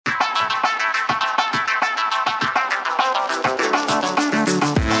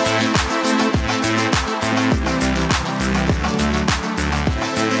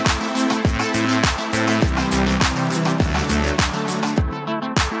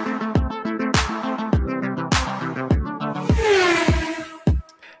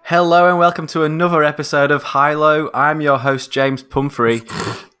Hello and welcome to another episode of High-Low. I'm your host, James Pumphrey,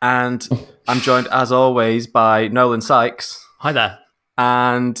 and I'm joined, as always, by Nolan Sykes. Hi there.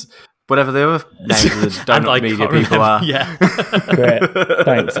 And whatever the other names of the Donut Media people are. Yeah. Great,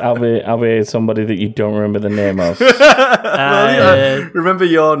 thanks. I'll be somebody that you don't remember the name of. Remember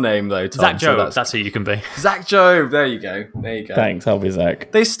your name, though, Tom. Zach Joe, that's who you can be. Zach Joe, there you go. Thanks, I'll be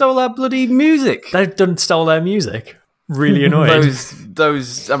Zach. They stole our bloody music. They've stole their music. Really annoying.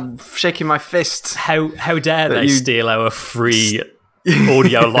 Those, I'm shaking my fist. How dare they steal our free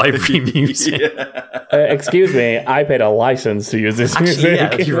audio library music? Excuse me, I paid a license to use this music.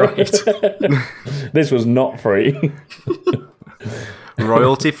 Yeah, you're right. This was not free.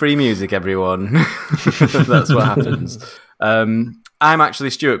 Royalty-free music, everyone. That's what happens. I'm actually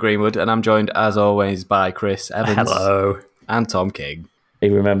Stuart Greenwood, and I'm joined, as always, by Chris Evans. Hello. And Tom King. He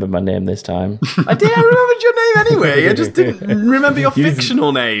remembered my name this time. I remembered your name anyway. I just didn't remember your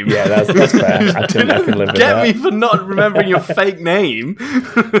fictional name. Yeah, that's fair. I can live with Get that. me for not remembering your fake name.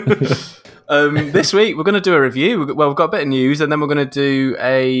 This week, we're going to do a review. Well, we've got a bit of news, and then we're going to do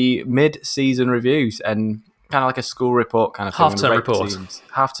a mid-season review and kind of like a school report kind of thing. Half-term report.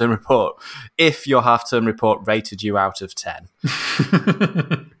 Half-term report. If your half-term report rated you out of 10.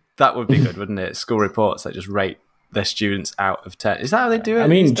 That would be good, wouldn't it? School reports that just rate their students out of 10. Is that how they do it? I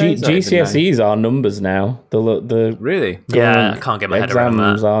mean, these days? GCSEs are numbers now. The Really? Yeah, I can't get my head around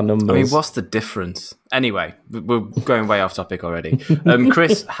exams that. are numbers. I mean, what's the difference? Anyway, we're going way off topic already.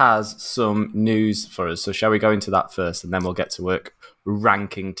 Chris has some news for us, so shall we go into that first, and then we'll get to work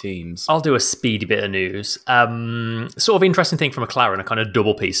ranking teams. I'll do a speedy bit of news. Sort of interesting thing from McLaren, a kind of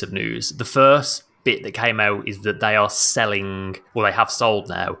double piece of news. The first bit that came out is that they are selling, well, they have sold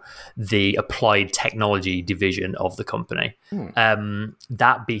now, the applied technology division of the company.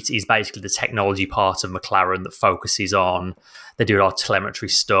 That bit is basically the technology part of McLaren that focuses on, they do a lot of telemetry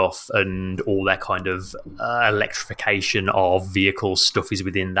stuff and all their kind of electrification of vehicles stuff is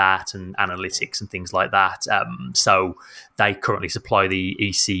within that, and analytics and things like that. So they currently supply the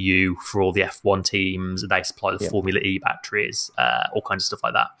ECU for all the F1 teams. They supply the Formula E batteries, all kinds of stuff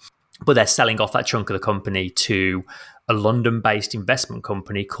like that. But they're selling off that chunk of the company to a London-based investment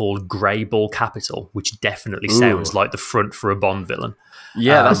company called Greybull Capital, which definitely sounds like the front for a Bond villain.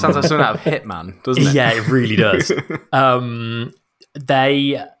 Yeah, that sounds like something out of Hitman, doesn't it? Yeah, it really does.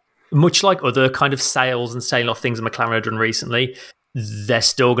 They, much like other kind of sales and selling off things that McLaren have done recently, they're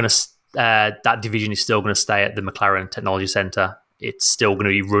still going to, that division is still going to stay at the McLaren Technology Centre. It's still going to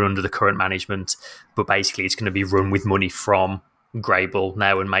be run under the current management, but basically it's going to be run with money from Greybull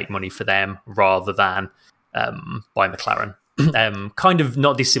now and make money for them rather than by McLaren. Kind of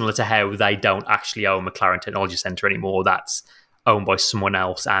not dissimilar to how they don't actually own McLaren Technology Centre anymore. That's owned by someone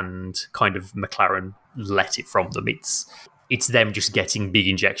else, and kind of McLaren let it from them. It's them just getting big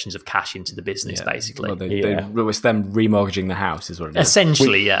injections of cash into the business, basically. Well, it's them remortgaging the house, is what it is.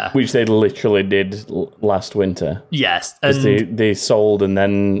 Essentially, Which they literally did last winter. Yes. And they sold and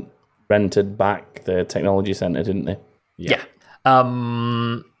then rented back the technology centre, didn't they? Yeah.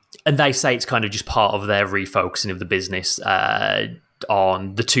 And they say it's kind of just part of their refocusing of the business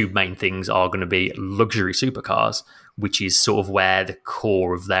on the two main things are going to be luxury supercars, which is sort of where the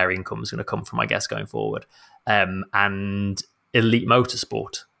core of their income is going to come from, I guess, going forward, and elite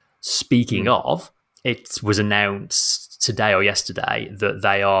motorsport. Speaking of, it was announced today or yesterday that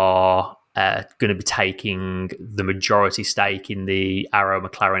they are going to be taking the majority stake in the Arrow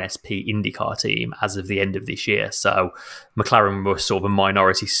McLaren SP IndyCar team as of the end of this year. So McLaren were sort of a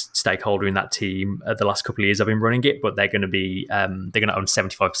minority stakeholder in that team the last couple of years I've been running it, but they're going to be they're going to own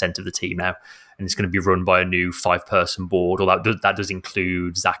 75% of the team now, and it's going to be run by a new 5-person board. Although that does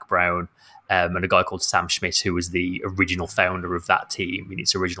include Zach Brown and a guy called Sam Schmidt, who was the original founder of that team. I mean,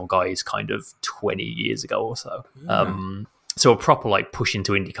 its original guy is kind of 20 years ago or so. So a proper push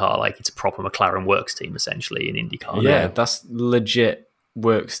into IndyCar, it's a proper McLaren works team essentially in IndyCar. Yeah, that's legit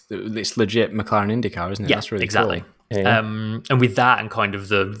works. It's legit McLaren IndyCar, isn't it? Yeah, That's really exactly. Cool. Yeah. And with that and kind of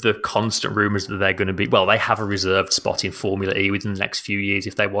the constant rumours that they're going to be, well, they have a reserved spot in Formula E within the next few years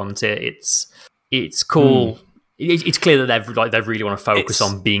if they want it. It's cool. It's clear that they really want to focus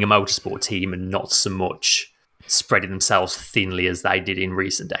on being a motorsport team and not so much spreading themselves thinly as they did in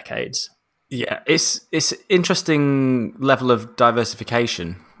recent decades. Yeah, it's interesting level of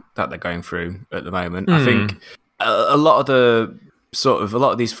diversification that they're going through at the moment. I think a lot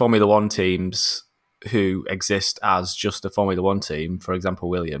of these Formula One teams who exist as just a Formula One team, for example,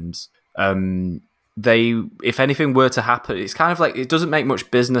 Williams, they, if anything were to happen, it's kind of it doesn't make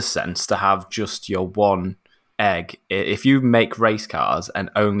much business sense to have just your one egg. If you make race cars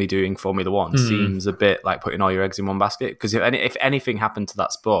and only doing Formula One seems a bit like putting all your eggs in one basket. Because if anything happened to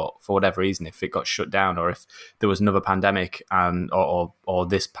that sport for whatever reason, if it got shut down or if there was another pandemic or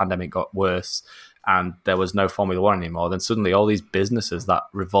this pandemic got worse and there was no Formula One anymore, then suddenly all these businesses that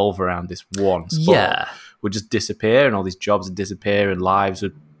revolve around this one sport would just disappear, and all these jobs would disappear, and lives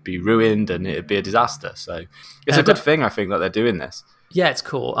would be ruined, and it'd be a disaster. So it's a good thing, I think, that they're doing this. Yeah, it's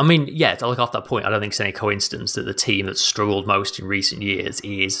cool. I mean, to look off that point, I don't think it's any coincidence that the team that's struggled most in recent years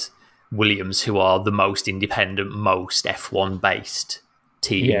is Williams, who are the most independent, most F1-based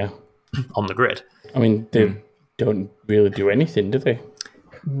team on the grid. I mean, they don't really do anything, do they?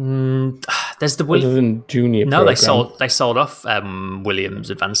 There's the other than junior. No, program. they sold off Williams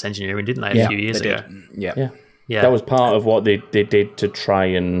Advanced Engineering, didn't they? A few years ago. Yeah. That was part of what they did to try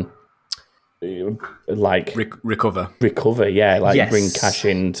and recover. Bring cash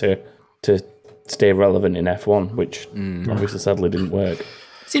in to stay relevant in F1, which obviously sadly didn't work.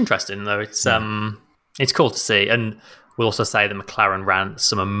 It's interesting though. It's cool to see, and we'll also say that McLaren ran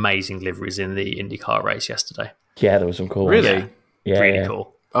some amazing liveries in the IndyCar race yesterday. Yeah, there was some cool. Really? Ones. Yeah, really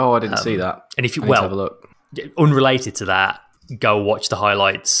cool. Oh, I didn't see that. And if you have a look. Unrelated to that, go watch the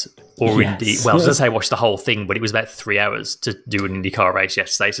highlights or I was going to say watch the whole thing, but it was about 3 hours to do an IndyCar race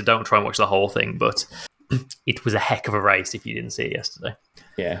yesterday, so don't try and watch the whole thing, but it was a heck of a race if you didn't see it yesterday.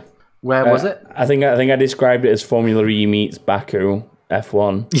 Yeah. Where was it? I think I described it as Formula E meets Baku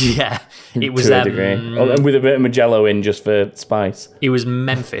F1. Yeah. It was to a degree. With a bit of Mugello in just for spice. It was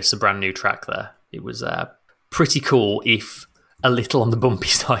Memphis, a brand new track there. It was pretty cool, if a little on the bumpy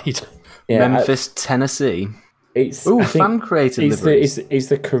side. Yeah, Memphis, Tennessee. It's fan-created liveries. It's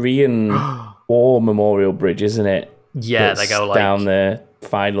the Korean War Memorial Bridge, isn't it? Yeah, they go down the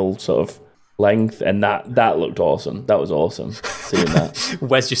final sort of length, and that looked awesome. That was awesome seeing that.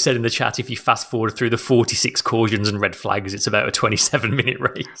 Wes just said in the chat, if you fast forward through the 46 cautions and red flags, it's about a 27-minute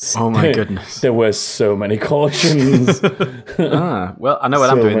race. Oh my goodness. There were so many cautions. Well, I know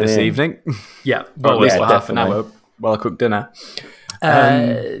what I'm doing this evening. Yeah. Well, at least for half an hour while I cook dinner.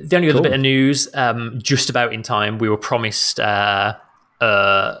 The only other bit of news, just about in time, we were promised resolution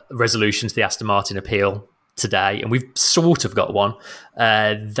to the Aston Martin appeal today, and we've sort of got one.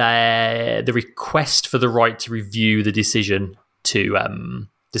 The request for the right to review the decision to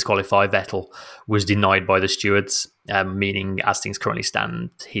disqualify Vettel was denied by the stewards, meaning as things currently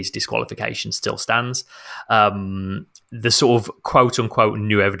stand, his disqualification still stands. The sort of quote-unquote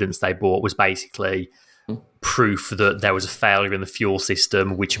new evidence they brought was basically proof that there was a failure in the fuel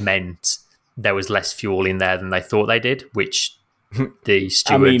system, which meant there was less fuel in there than they thought they did, which the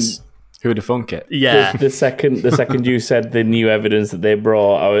stewards... Who would have thunk it? Yeah. The second you said the new evidence that they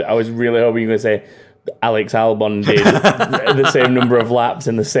brought, I was really hoping you were going to say Alex Albon did the same number of laps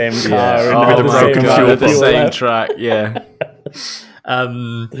in the same car and the same track. Yeah.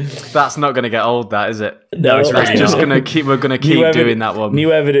 That's not going to get old, that is it? No, it's really just going to keep. We're going to keep doing that one.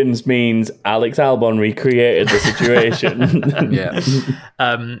 New evidence means Alex Albon recreated the situation. Yeah.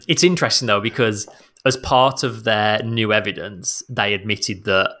 It's interesting though, because as part of their new evidence, they admitted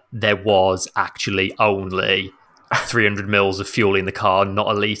that there was actually only 300 mils of fuel in the car, not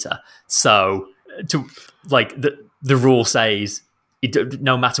a litre. So, the rule says,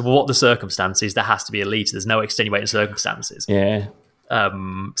 no matter what the circumstances, there has to be a litre. There's no extenuating circumstances. Yeah.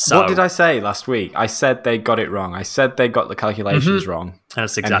 What did I say last week? I said they got it wrong. I said they got the calculations wrong.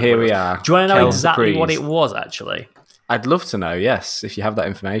 That's exactly. And here we are. Do you want to know exactly what it was, actually? I'd love to know, yes, if you have that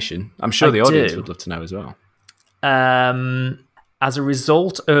information. I'm sure the audience would love to know as well. As a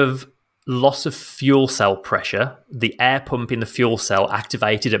result of loss of fuel cell pressure, the air pump in the fuel cell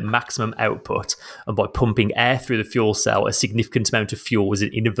activated at maximum output, and by pumping air through the fuel cell, a significant amount of fuel was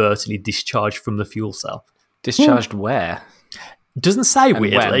inadvertently discharged from the fuel cell. Discharged where? Doesn't say,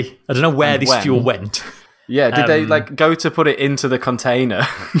 weirdly. When? I don't know where this fuel went. Yeah, did they go to put it into the container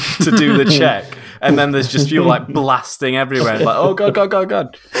to do the check, and then there's just fuel blasting everywhere, and oh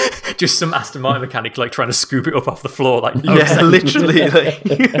god, just some Aston Martin mechanic trying to scoop it up off the floor, literally.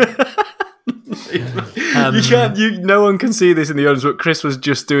 You can't. No one can see this in the audience, but Chris was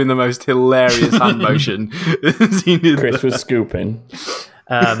just doing the most hilarious hand motion. Chris was scooping.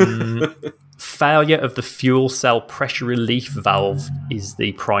 Failure of the fuel cell pressure relief valve is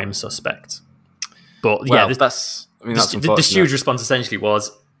the prime suspect. But that's the steward's response essentially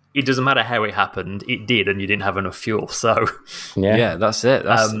was, it doesn't matter how it happened, it did, and you didn't have enough fuel. So yeah, that's it.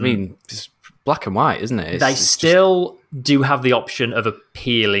 That's it's black and white, isn't it? They still do have the option of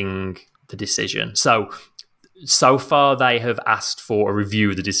appealing the decision. So far, they have asked for a review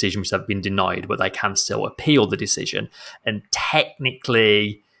of the decision, which have been denied, but they can still appeal the decision. And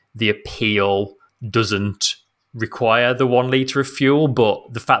technically, the appeal doesn't require the 1 litre of fuel,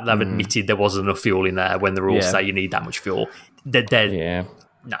 but the fact that they've admitted there wasn't enough fuel in there when the rules say you need that much fuel, they're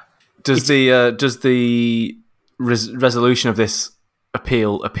no. Does the resolution of this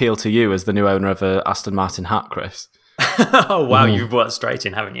appeal to you as the new owner of Aston Martin hat, Chris? Oh wow, you've worked straight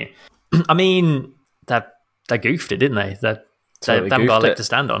in, haven't you? I mean, they goofed it, didn't they? They haven't got a leg to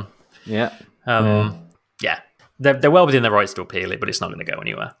stand on. Yeah. Yeah. They're well within their rights to appeal it, but it's not going to go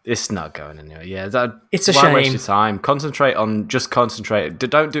anywhere. It's not going anywhere. Yeah, it's a why shame. Waste your time. Concentrate.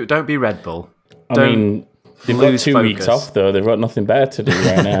 Don't be Red Bull. I mean, they've got 2 weeks off though. They've got nothing better to do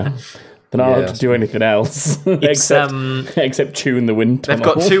right now. They're not allowed to do anything else except tune the wind tunnel.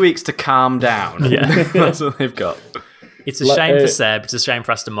 They've got 2 weeks to calm down. Yeah, that's what they've got. It's a shame for Seb. It's a shame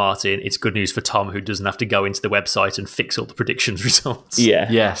for Aston Martin. It's good news for Tom, who doesn't have to go into the website and fix all the predictions results.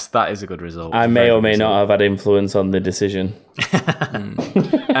 Yeah. Yes, that is a good result. I may or may not have had influence on the decision.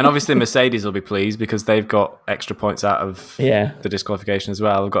 And obviously Mercedes will be pleased because they've got extra points out of the disqualification as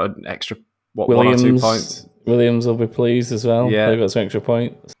well. They've got an extra, 1 or 2 points. Williams will be pleased as well. Yeah. They've got some extra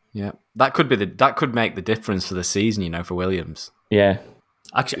points. Yeah. That could make the difference for the season, for Williams. Yeah.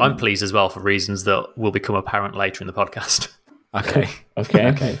 Actually, I'm pleased as well for reasons that will become apparent later in the podcast. Okay.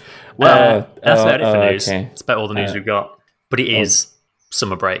 Okay. Well, that's about it for news. Okay. It's about all the news we've got. But it is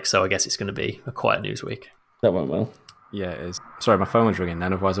summer break, so I guess it's going to be a quiet news week. That went well. Yeah, it is. Sorry, my phone was ringing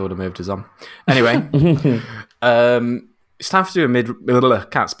then, otherwise I would have moved us on. Anyway, it's time to do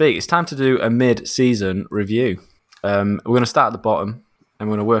It's time to do a mid-season review. We're going to start at the bottom and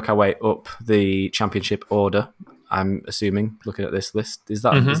we're going to work our way up the championship order. I'm assuming, looking at this list, is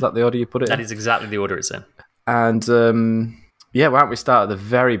that the order you put it in? That is exactly the order it's in. And why don't we start at the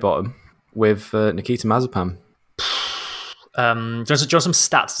very bottom with Nikita Mazepin? Do you want some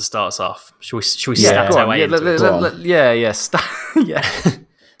stats to start us off? Should we stat our way into it? Yeah.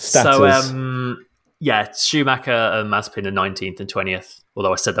 So, Schumacher and Mazepin are 19th and 20th,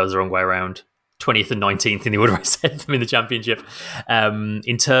 although I said that was the wrong way around. 20th and 19th in the order I said them in the championship.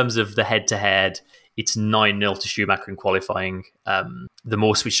 In terms of the head-to-head, it's 9-0 to Schumacher in qualifying. The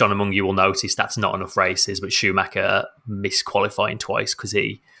more switched on among you will notice that's not enough races, but Schumacher missed qualifying twice because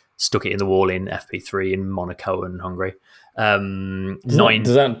he stuck it in the wall in FP3 in Monaco and Hungary.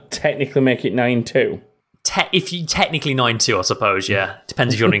 Does that technically make it 9-2? If you technically 9-2, I suppose, yeah.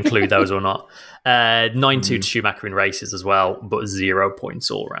 Depends if you want to include those or not. 9-2 to Schumacher in races as well, but 0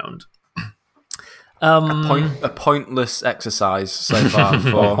 points all round. A pointless exercise so far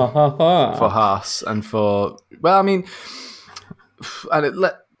for Haas and for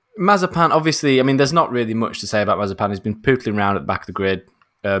Mazepin. Obviously, there's not really much to say about Mazepin. He's been pootling around at the back of the grid,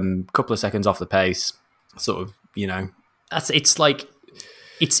 couple of seconds off the pace, sort of.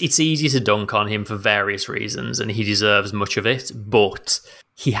 It's easy to dunk on him for various reasons, and he deserves much of it. But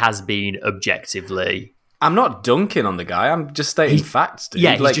he has been objectively. I'm not dunking on the guy. I'm just stating facts, dude.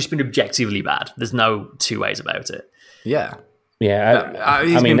 Yeah, he's just been objectively bad. There's no two ways about it. Yeah. Yeah.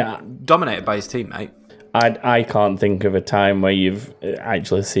 He's been dominated by his teammate. I can't think of a time where you've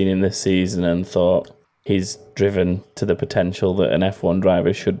actually seen him this season and thought he's driven to the potential that an F1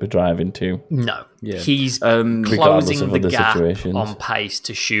 driver should be driving to. No. Yeah. He's closing the gap on pace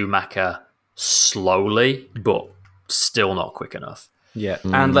to Schumacher slowly, but still not quick enough. Yeah,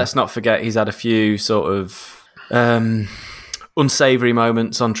 and let's not forget he's had a few sort of unsavoury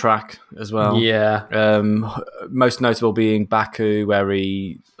moments on track as well. Yeah. Most notable being Baku, where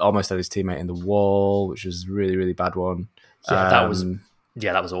he almost had his teammate in the wall, which was a really, really bad one. Yeah,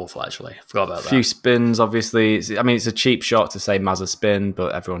 that was awful, actually. I forgot about that. A few spins, obviously. It's a cheap shot to say Mazza spin,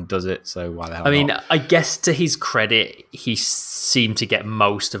 but everyone does it, so why the hell not? I guess to his credit, he seemed to get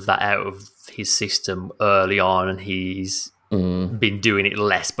most of that out of his system early on, and he's been doing it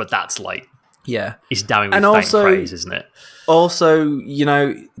less, but that's it's damning with faint praise, isn't it? Also,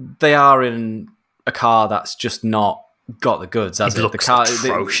 they are in a car that's just not got the goods, has it? Looks the car,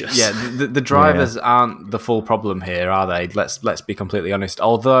 atrocious. The drivers aren't the full problem here, are they? Let's be completely honest.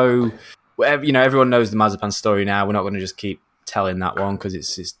 Although, everyone knows the Mazepin story now. We're not going to just keep telling that one because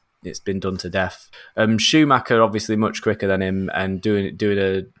it's been done to death. Schumacher obviously much quicker than him and doing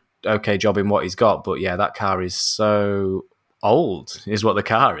a okay job in what he's got, but that car is so old is what the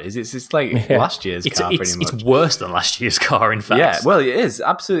car is. It's like last year's car pretty much. It's worse than last year's car, in fact. Yeah, well, it is.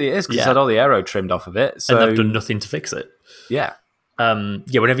 Absolutely it is, because it's had all the aero trimmed off of it. So. And they've done nothing to fix it. Yeah.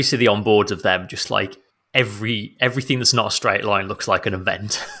 Whenever you see the onboards of them, just like everything that's not a straight line looks like an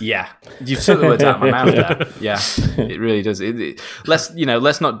event. Yeah. You've took the words out of my mouth there. Yeah, it really does. Let's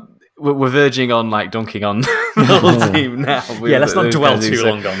not... we're verging on like dunking on the whole team now. Let's not dwell too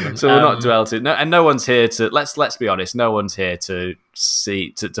long on them. So we're not dwell too. No, and no one's here to. Let's be honest. No one's here to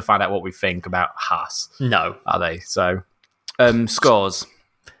see to find out what we think about Haas. No, are they? So scores.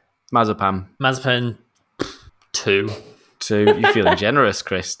 Mazepin 2. You're feeling generous,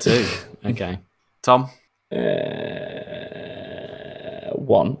 Chris. 2. Okay, Tom.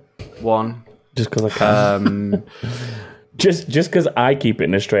 1. Just because I can. Just because I keep it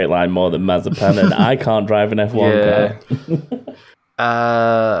in a straight line more than Mazepin, and I can't drive an F1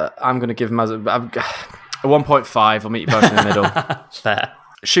 car. I'm going to give Mazepin a 1.5. I'll meet you both in the middle. Fair.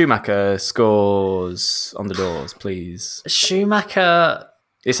 Schumacher scores on the doors, please. Schumacher.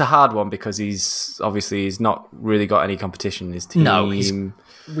 It's a hard one because he's not really got any competition in his team. No,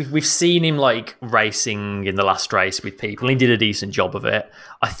 we've seen him like racing in the last race with people. He did a decent job of it.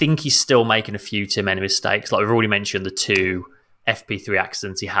 I think he's still making a few too many mistakes. Like we've already mentioned, the 2 FP3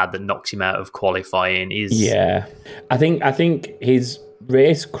 accidents he had that knocked him out of qualifying. I think his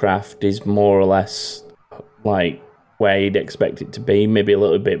racecraft is more or less like where you'd expect it to be, maybe a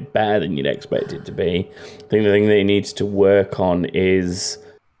little bit better than you'd expect it to be. I think the thing that he needs to work on is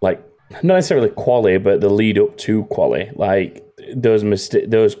like not necessarily quali, but the lead up to quali, like those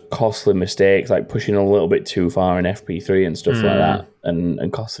costly mistakes, like pushing a little bit too far in FP3 and stuff like that,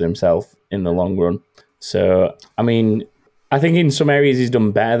 and costing himself in the long run. So, I mean, I think in some areas he's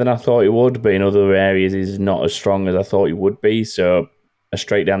done better than I thought he would, but in other areas he's not as strong as I thought he would be. So, a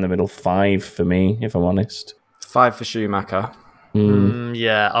straight down the middle 5 for me, if I'm honest. 5 for Schumacher. I'm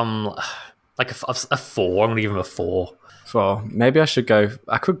like a 4. I'm going to give him a 4. 4. Maybe I could go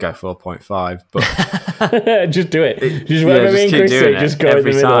 4.5, but just do it. Just whatever me and Chris say, just go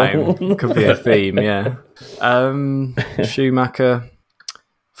every in the time. middle. Could be a theme, yeah. Schumacher.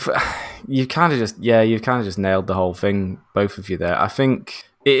 You've kind of just nailed the whole thing, both of you there. I think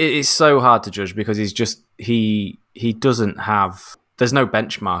it's so hard to judge because he doesn't have. There's no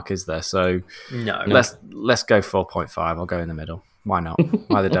benchmark, is there? So no. Let's go 4.5. I'll go in the middle. Why not?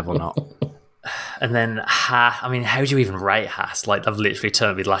 Why the devil not? And then how do you even rate Haas? Like, I've literally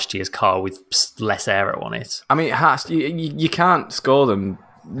turned with last year's car with less aero on it. I mean, Haas, you can't score them.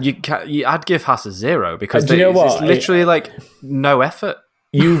 I'd give Haas a 0 because do you know what? It's literally like no effort.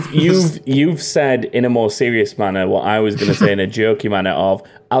 You've said in a more serious manner what I was going to say in a jokey manner of,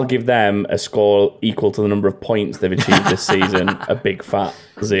 I'll give them a score equal to the number of points they've achieved this season, a big fat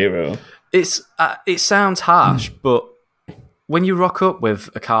 0. It sounds harsh, but when you rock up with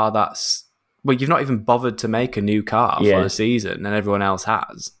a car you've not even bothered to make a new car for the season, and everyone else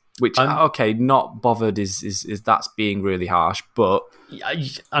has. Which not bothered is that's being really harsh, but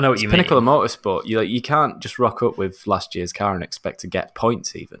I know what you mean. Pinnacle of motorsport. You can't just rock up with last year's car and expect to get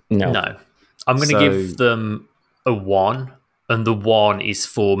points even. No. I'm going to give them a 1, and the 1 is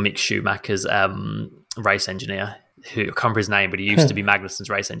for Mick Schumacher's race engineer. Who I can't remember his name, but he used to be Magnussen's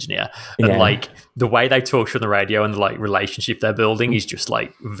race engineer. And like the way they talk on the radio and the like relationship they're building is just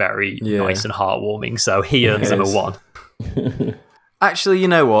like very nice and heartwarming. So he earns them a 1. Actually, you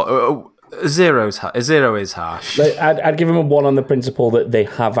know what? A 0 is harsh. I'd give him a 1 on the principle that they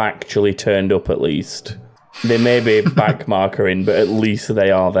have actually turned up at least. They may be back markering, but at least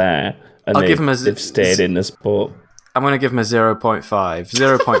they are there. And they've stayed in the sport. I'm going to give him a 0.5.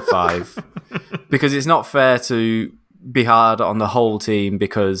 0.5. Because it's not fair to be hard on the whole team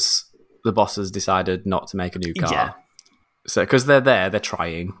because the boss has decided not to make a new car. Yeah. So, because they're there, they're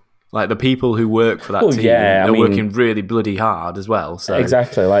trying. Like, the people who work for that team are working really bloody hard as well. So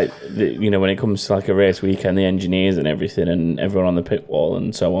exactly. Like, when it comes to like a race weekend, the engineers and everything and everyone on the pit wall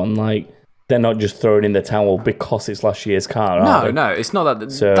and so on, like, they're not just throwing in the towel because it's last year's car, No, it's not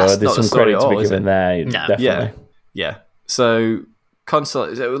that. So that's there's some credit to be given there, definitely. Yeah. So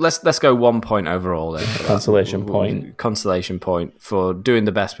let's go 1 point overall then. Consolation point for doing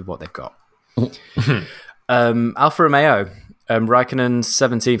the best with what they've got. Alfa Romeo, Raikkonen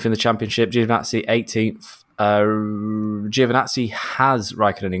 17th in the championship, Giovinazzi 18th. Giovinazzi has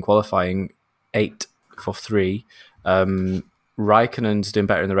Raikkonen in qualifying 8 for 3. Raikkonen's doing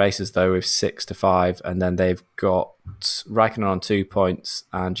better in the races though with 6 to 5, and then they've got Raikkonen on 2 points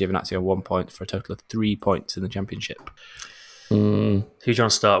and Giovinazzi on 1 point for a total of 3 points in the championship. Who do you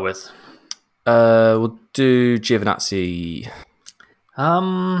want to start with? We'll do Giovinazzi.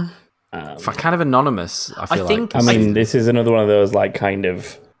 Kind of anonymous, I think. I mean, this is another one of those, like, kind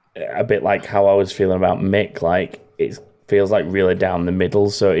of a bit like how I was feeling about Mick. Like, it feels like really down the middle.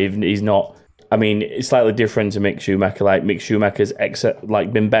 So even he's not. I mean, it's slightly different to Mick Schumacher. Like, Mick Schumacher's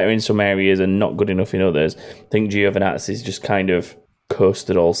been better in some areas and not good enough in others. I think Giovinazzi's just kind of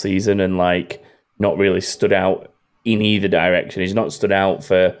coasted all season and, like, not really stood out in either direction. He's not stood out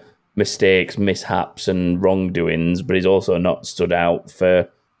for mistakes, mishaps, and wrongdoings, but he's also not stood out for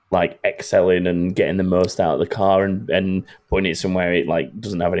like excelling and getting the most out of the car and putting it somewhere it like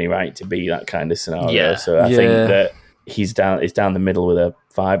doesn't have any right to be, that kind of scenario. Yeah. So I think that he's down the middle with a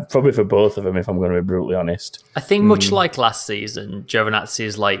 5, probably for both of them, if I'm going to be brutally honest. I think much like last season, Giovinazzi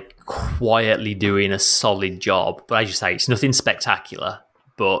is like quietly doing a solid job, but as you say, it's nothing spectacular.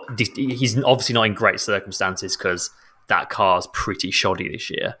 But he's obviously not in great circumstances because that car's pretty shoddy this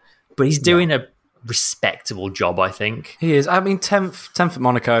year. But he's doing a respectable job, I think. He is. I mean, 10th at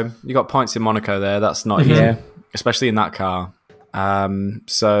Monaco. You got points in Monaco there. That's not easy, especially in that car.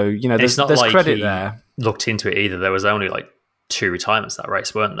 So, you know, there's like credit there. Looked into it either. There was only like 2 retirements that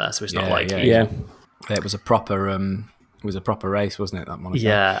race, weren't there? So it's not like it was a proper race, wasn't it? That Monaco.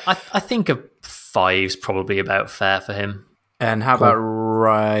 Yeah, I think a 5's probably about fair for him. And how about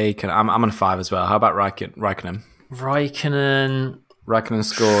Raikkonen? I'm on a 5 as well. How about Raikkonen? Raikkonen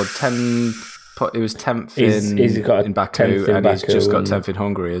scored 10. He was 10th in Baku, and he's just got 10th in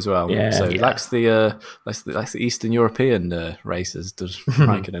Hungary as well. Yeah. So that's the Eastern European races. Does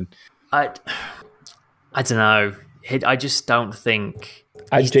Raikkonen? I don't know. I just don't think.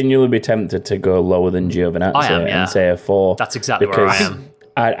 I'd genuinely be tempted to go lower than Giovinazzi and say a 4. That's exactly where I am.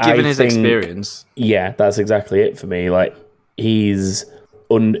 Given his experience, yeah, that's exactly it for me. Like he's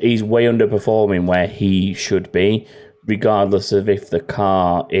way underperforming where he should be, regardless of if the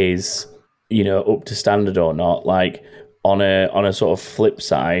car is, you know, up to standard or not. Like on a sort of flip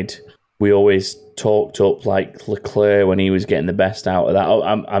side, we always talked up like Leclerc when he was getting the best out of that.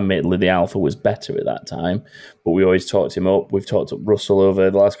 Admittedly, the Alpha was better at that time, but we always talked him up. We've talked up Russell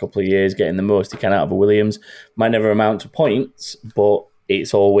over the last couple of years, getting the most he can out of a Williams. Might never amount to points, but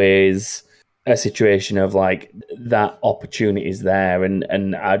it's always a situation of like that opportunity is there.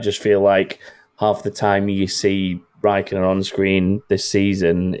 And I just feel like half the time you see Raikkonen on screen this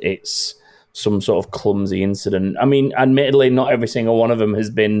season, it's some sort of clumsy incident. I mean, admittedly, not every single one of them has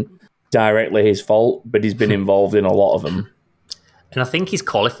been directly his fault, but he's been involved in a lot of them. And I think his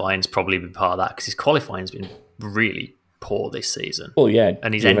qualifying's probably been part of that, because his qualifying's been really poor this season. Well, yeah,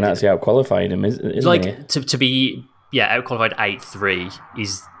 and he's even actually out-qualifying him, isn't like, he? To be out-qualified 8-3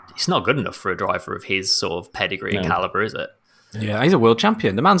 it's not good enough for a driver of his sort of pedigree and caliber, is it? Yeah, he's a world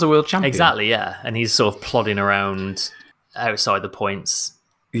champion. The man's a world champion. Exactly, yeah. And he's sort of plodding around outside the points.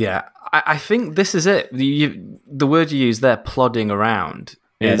 Yeah, I think this is it. The word you use there, plodding around,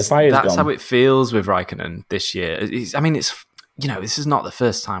 the fire's that's gone. how it feels with Raikkonen this year. It's, you know, this is not the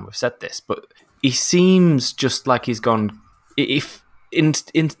first time we've said this, but he seems just like he's gone. If in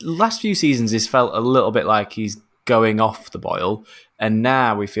last few seasons, he's felt a little bit like he's going off the boil, and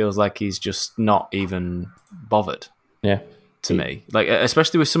now he feels like he's just not even bothered. Yeah. To me, like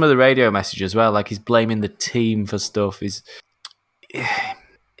especially with some of the radio messages as well, like he's blaming the team for stuff.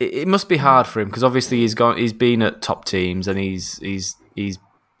 It must be hard for him because obviously he's been at top teams and he's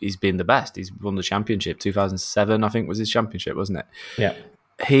been the best. He's won the championship. 2007, I think, was his championship, wasn't it? Yeah.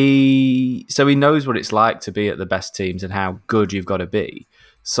 He knows what it's like to be at the best teams and how good you've got to be.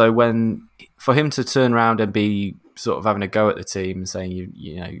 So for him to turn around and be sort of having a go at the team and saying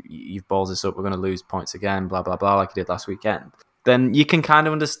you've balls this up, we're going to lose points again, blah blah blah, like he did last weekend, then you can kind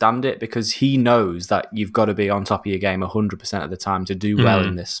of understand it because he knows that you've got to be on top of your game 100% of the time to do well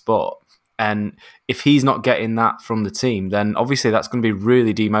in this sport. And if he's not getting that from the team, then obviously that's going to be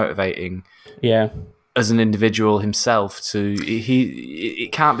really demotivating. Yeah. As an individual himself,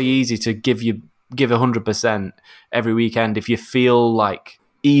 it can't be easy to give 100% every weekend if you feel like,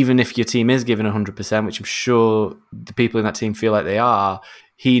 even if your team is giving 100%, which I'm sure the people in that team feel like they are,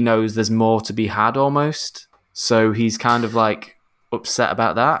 he knows there's more to be had almost. So he's kind of like upset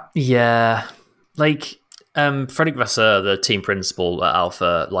about that. Yeah. Like Frederic Vasseur, the team principal at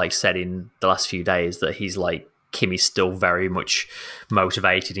Alpha, like said in the last few days that he's like, Kimi's still very much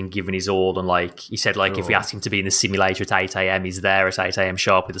motivated and giving his all. And like he said, like if we ask him to be in the simulator at 8 a.m, he's there at 8 a.m.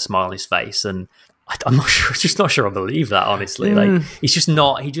 sharp with a smile on his face. And I'm not sure. Just not sure I believe that, honestly. Like he's just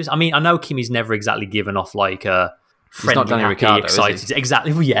not. I mean, I know Kimi's never exactly given off like a friendly, happy, Ricciardo, excited.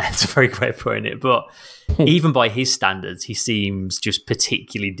 Exactly. Well, yeah, it's a very great way of putting it. But even by his standards, he seems just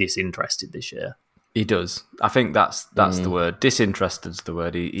particularly disinterested this year. He does. I think that's the word. Disinterested's the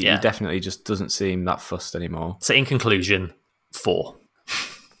word. He definitely just doesn't seem that fussed anymore. So in conclusion, 4.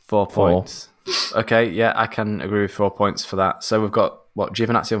 4 points. Okay, yeah, I can agree with 4 points for that. So we've got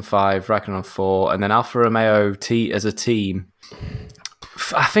Giovinazzi on 5, Raikkonen on 4, and then Alfa Romeo as a team.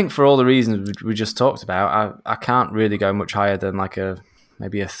 I think for all the reasons we just talked about, I can't really go much higher than like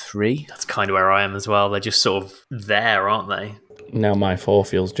maybe a 3. That's kind of where I am as well. They're just sort of there, aren't they? Now my 4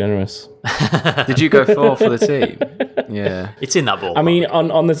 feels generous. Did you go 4 for the team? Yeah. It's in that ballpark. I mean,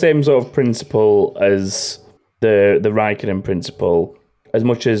 on the same sort of principle as the Raikkonen principle, as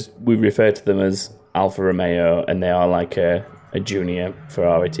much as we refer to them as Alfa Romeo and they are like a junior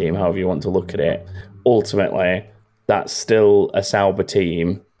Ferrari team, however you want to look at it, ultimately, that's still a Sauber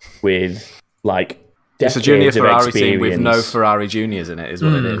team with like it's a junior Ferrari team with no Ferrari juniors in it, is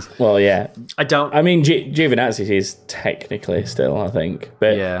what it is. Well, yeah. I mean, Giovinazzi is technically still, I think,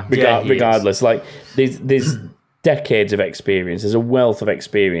 but Yeah. regardless, like there's decades of experience. There's a wealth of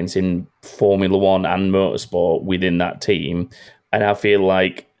experience in Formula One and motorsport within that team, and I feel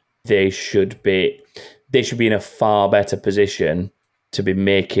like they should be in a far better position to be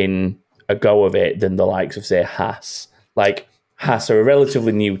making a go of it than the likes of, say, Haas. Like Haas are a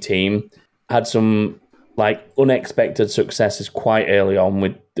relatively new team, had some like unexpected successes quite early on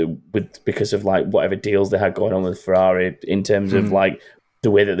with because of like whatever deals they had going on with Ferrari in terms of like the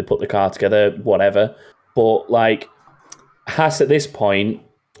way that they put the car together, whatever. But like Haas at this point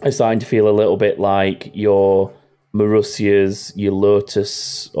is starting to feel a little bit like your Marussias, your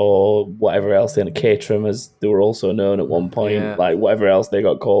Lotus, or whatever else they Caterham, as they were also known at one point, like whatever else they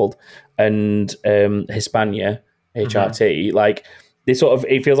got called, and Hispania, HRT, like.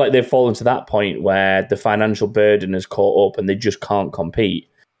 It feels like they've fallen to that point where the financial burden has caught up and they just can't compete.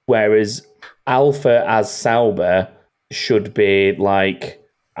 Whereas Alfa as Sauber should be like,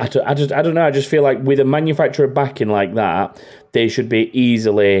 I don't know. I just feel like with a manufacturer backing like that, they should be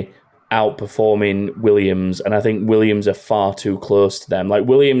easily outperforming Williams. And I think Williams are far too close to them. Like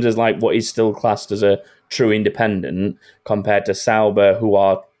Williams is like what is still classed as a true independent compared to Sauber, who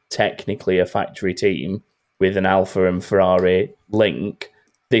are technically a factory team. With an Alfa and Ferrari link,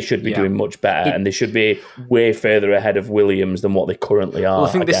 they should be doing much better, and they should be way further ahead of Williams than what they currently are. Well,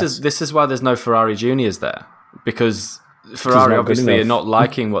 I think this is why there's no Ferrari juniors there, because Ferrari obviously are not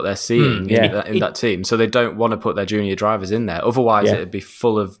liking what they're seeing in that team, so they don't want to put their junior drivers in there. Otherwise, it'd be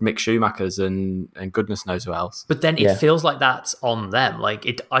full of Mick Schumachers and goodness knows who else. But then it feels like that's on them. Like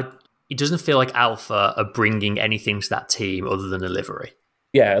it doesn't feel like Alfa are bringing anything to that team other than a livery.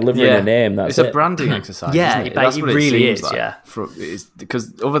 Yeah, a livery and a name. That's it's a branding exercise. Yeah, isn't it? That's it what really it is. like. Yeah,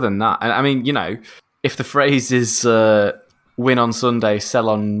 because other than that, and I mean, you know, if the phrase is "win on Sunday, sell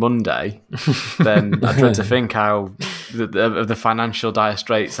on Monday," then I dread to think how the financial dire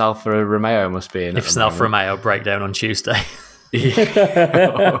straits Alfa Romeo must be in. If it's an Alfa Romeo breakdown on Tuesday.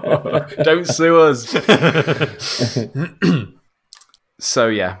 Don't sue us. So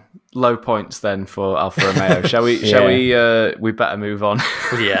yeah, low points then for Alfa Romeo. Shall we? We better move on.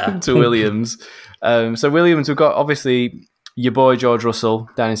 To Williams. So Williams, we've got obviously your boy George Russell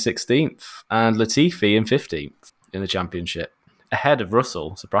down in 16th and Latifi in 15th in the championship, ahead of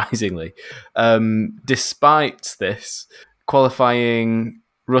Russell, surprisingly. Despite this, qualifying,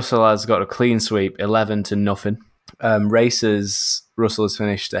 Russell has got a clean sweep, 11-0. Races, Russell has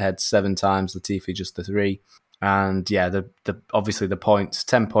finished ahead 7 times, Latifi just the 3. And yeah, the obviously the points,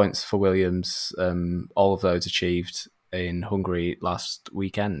 10 points for Williams, all of those achieved in Hungary last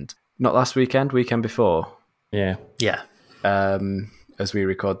weekend. Not last weekend, weekend before. Yeah. As we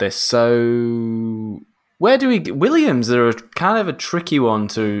record this. So where do we... Williams are a kind of a tricky one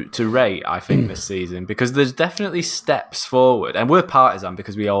to rate, I think, this season, because there's definitely steps forward. And we're partisan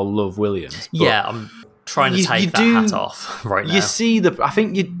because we all love Williams. Yeah, I'm trying to take that hat off right now. You see, I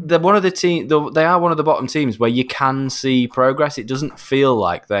think they're one of the team. They are one of the bottom teams where you can see progress. It doesn't feel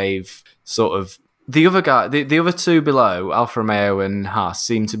like they've sort of the other two below, Alfa Romeo and Haas,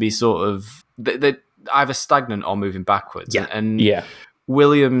 seem to be sort of they either stagnant or moving backwards. And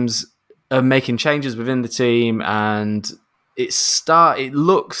Williams are making changes within the team, and it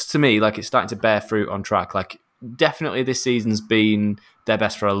looks to me like it's starting to bear fruit on track. Like definitely, this season's been their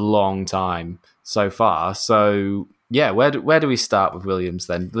best for a long time so far. So yeah, where do we start with Williams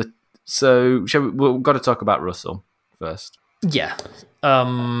then? So we've got to talk about Russell first. Yeah. I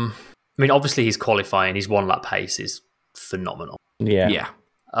mean, obviously his qualifying, his 1 lap pace is phenomenal. Yeah.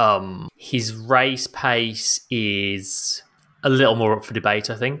 His race pace is a little more up for debate,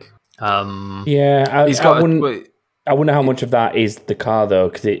 I think. I wonder how much of that is the car though,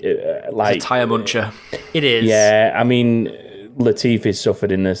 because it's a tyre muncher. It is. Yeah, I mean, Latifi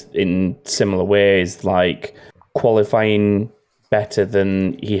suffered in similar ways, like qualifying better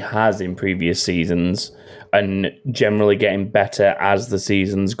than he has in previous seasons, and generally getting better as the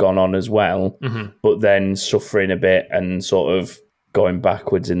season's gone on as well. Mm-hmm. But then suffering a bit and sort of going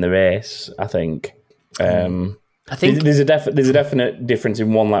backwards in the race. I think. I think there's a definite difference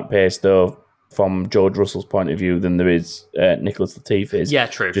in 1 lap pace though, from George Russell's point of view, than there is Nicholas Latifi's. Yeah,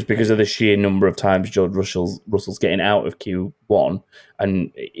 true. Just because of the sheer number of times George Russell's getting out of Q1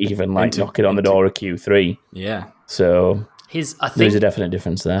 and even like knocking on the door of Q3. Yeah. So I think there's a definite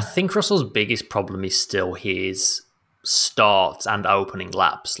difference there. I think Russell's biggest problem is still his starts and opening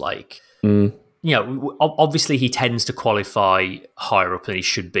laps. Like, obviously he tends to qualify higher up than he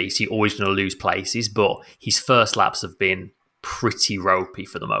should be, so he's always going to lose places, but his first laps have been pretty ropey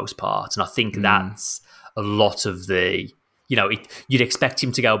for the most part. And I think that's a lot of the, you'd expect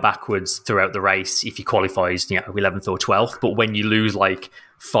him to go backwards throughout the race if he qualifies, 11th or 12th. But when you lose like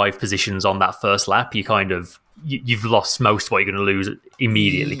 5 positions on that first lap, you've lost most of what you're going to lose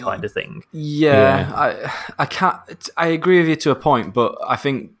immediately, kind of thing. Yeah. I agree with you to a point, but I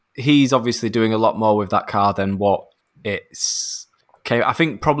think he's obviously doing a lot more with that car than what it's. Okay, I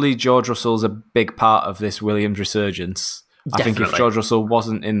think probably George Russell's a big part of this Williams resurgence. Definitely. I think if George Russell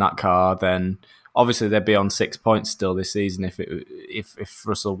wasn't in that car, then obviously they'd be on 6 points still this season. If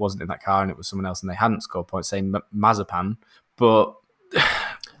Russell wasn't in that car and it was someone else and they hadn't scored points, say Mazepin. But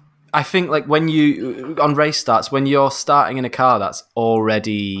I think like when you on race starts, when you're starting in a car that's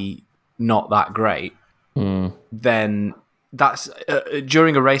already not that great, then that's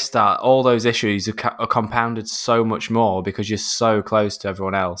during a race start, all those issues are compounded so much more because you're so close to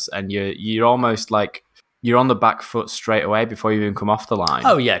everyone else, and you're almost like you're on the back foot straight away before you even come off the line.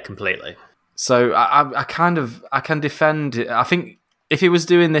 Oh yeah, completely. So I can defend it. I think if he was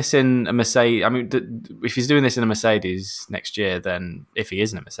doing this in a Mercedes, if he's doing this in a Mercedes next year, then if he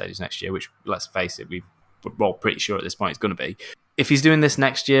is in a Mercedes next year, which let's face it, we're all pretty sure at this point it's going to be. If he's doing this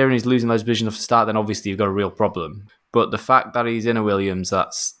next year and he's losing those positions off the start, then obviously you've got a real problem. But the fact that he's in a Williams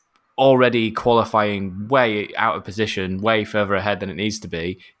that's already qualifying way out of position, way further ahead than it needs to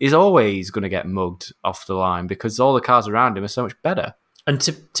be, is always going to get mugged off the line because all the cars around him are so much better. And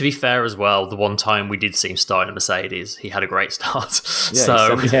to be fair as well, the one time we did see him start in a Mercedes, he had a great start.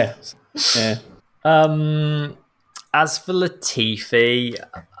 Yeah. As for Latifi,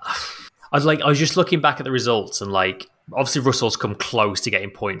 I was just looking back at the results and like obviously Russell's come close to getting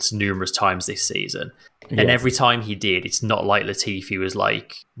points numerous times this season. And every time he did, it's not like Latifi was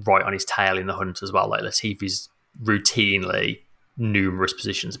like right on his tail in the hunt as well. Like Latifi's routinely numerous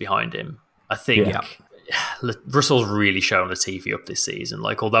positions behind him. I think Russell's really shown Latifi up this season.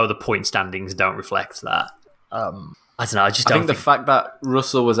 Like, although the point standings don't reflect that, I don't know. I think the fact that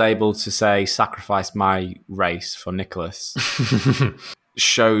Russell was able to say sacrifice my race for Nicholas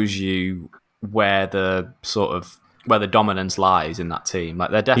shows you where the dominance lies in that team.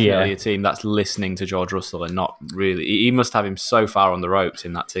 Like they're definitely a team that's listening to George Russell and not really. He must have him so far on the ropes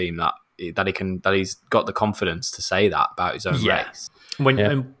in that team that he's got the confidence to say that about his own race. When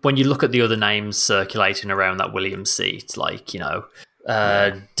you look at the other names circulating around that Williams seat, like De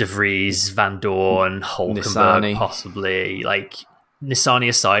Vries, Van Dorn, Hulkenberg, Nissany. Possibly, like Nissany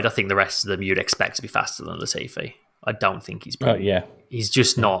aside, I think the rest of them you'd expect to be faster than Latifi. I don't think he's been. He's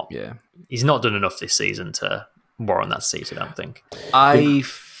just not. Yeah, he's not done enough this season to warrant that seat. I don't think. I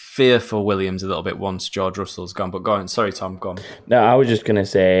fear for Williams a little bit once George Russell's gone. But go on. Sorry, Tom. Go on. No, I was just going to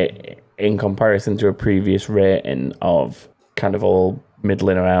say, in comparison to a previous rating of kind of all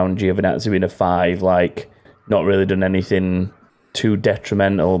middling around, Giovinazzi being a 5, like not really done anything too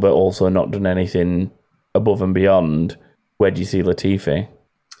detrimental, but also not done anything above and beyond. Where do you see Latifi?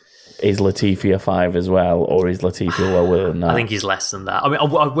 Is Latifi a 5 as well, or is Latifi lower than that? I think he's less than that. I mean,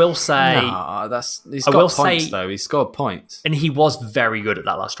 I will say... he's got points, though. He scored points. And he was very good at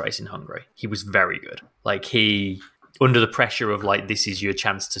that last race in Hungary. He was very good. Like, he, under the pressure of, like, this is your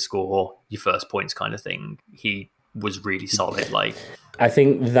chance to score your first points kind of thing, he was really solid. Like, I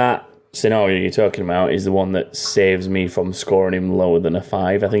think that scenario you're talking about is the one that saves me from scoring him lower than a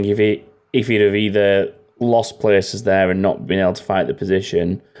 5. I think if he'd have either lost places there and not been able to fight the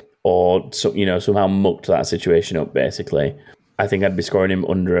position, or somehow mucked that situation up, basically, I think I'd be scoring him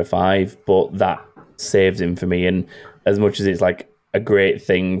under a 5. But that saves him for me. And as much as it's like a great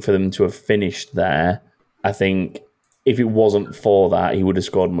thing for them to have finished there, I think if it wasn't for that, he would have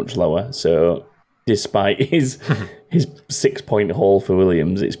scored much lower. So despite his 6-point haul for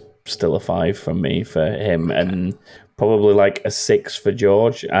Williams, it's still a 5 from me for him, and probably like a 6 for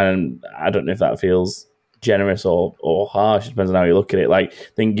George. And I don't know if that feels generous or harsh. It depends on how you look at it. Like,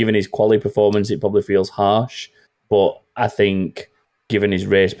 I think given his quali performance, it probably feels harsh, but I think given his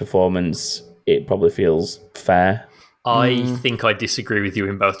race performance, it probably feels fair. I think I disagree with you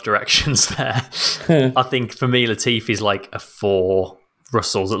in both directions there. I think for me, Latifi's like a 4,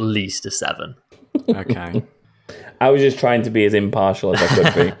 Russell's at least a 7. Okay. I was just trying to be as impartial as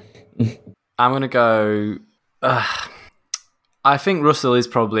I could be. I'm going to go... I think Russell is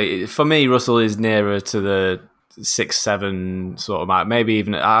probably... For me, Russell is nearer to the 6-7 sort of mark. Maybe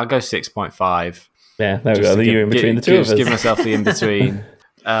even... I'll go 6.5. Yeah, there we go. You're in between the two of us. Give myself the in-between.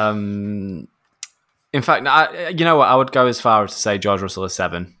 In fact, you know what? I would go as far as to say George Russell is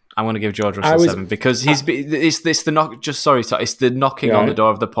 7. I'm going to give George Russell 7 because it's the knock. Just sorry, it's the knocking on the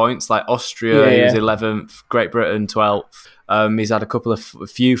door of the points. Like Austria, he was 11th, Great Britain 12th. He's had a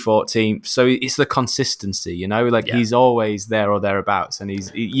few 14th. So it's the consistency, you know. Like he's always there or thereabouts, and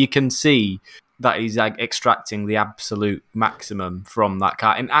you can see that he's like extracting the absolute maximum from that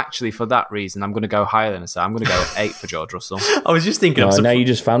car. And actually, for that reason, I'm going to go higher than a 7. I'm going to go 8 for George Russell. I was just thinking. Now you're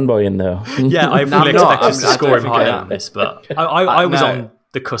just fanboying though. Yeah, I fully expect us to score him higher than this, but I was on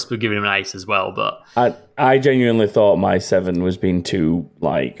the cusp of giving him an 8 as well. But I genuinely thought my 7 was being too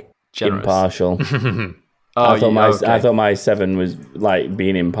generous. Impartial. I thought my 7 was like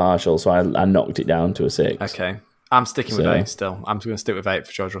being impartial, so I knocked it down to a 6. Okay. I'm sticking with 8 still. I'm going to stick with 8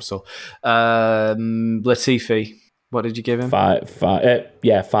 for George Russell. Latifi, what did you give him? 5. 5.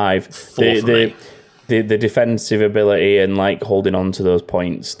 4 for me. The defensive ability and like holding on to those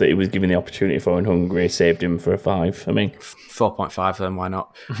points that he was given the opportunity for in Hungary saved him for a 5 for me. 4.5 then, why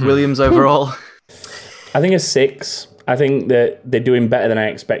not? Williams overall? I think a 6. I think that they're doing better than I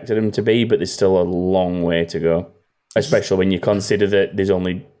expected them to be, but there's still a long way to go. Especially when you consider that there's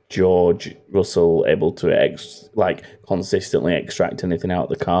only George Russell able to consistently extract anything out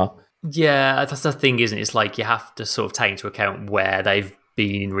of the car. Yeah, that's the thing, isn't it? It's like you have to sort of take into account where they've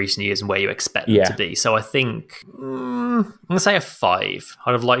been in recent years and where you expect them to be. So I think I'm going to say a 5.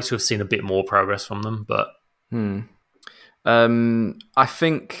 I'd have liked to have seen a bit more progress from them, but I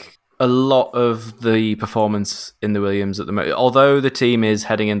think a lot of the performance in the Williams at the moment, although the team is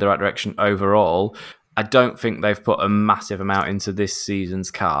heading in the right direction overall, I don't think they've put a massive amount into this season's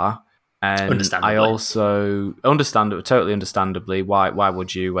car. And I also totally understandably, why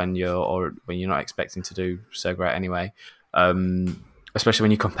would you when you're not expecting to do so great anyway? Especially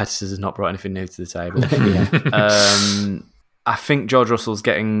when your competitors have not brought anything new to the table. I think George Russell's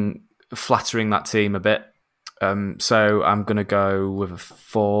flattering that team a bit. So I'm going to go with a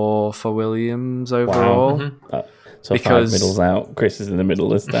 4 for Williams overall. Wow. Mm-hmm. So because 5 middles out. Chris is in the middle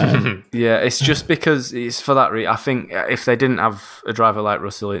this time. Yeah, it's just because it's for that reason. I think if they didn't have a driver like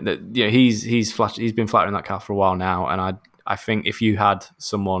Russell, he's been flattering that car for a while now, and I think if you had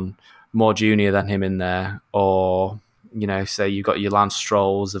someone more junior than him in there, or say you got your Lance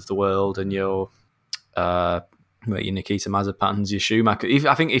Strolls of the world and your Nikita Mazepins, your Schumacher.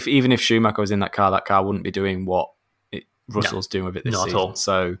 I think if Schumacher was in that car wouldn't be doing what Russell's doing with it this season. At all.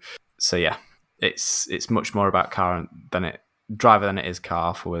 So yeah. It's much more about driver than it is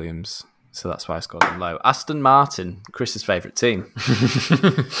car for Williams. So that's why I scored them low. Aston Martin, Chris's favourite team.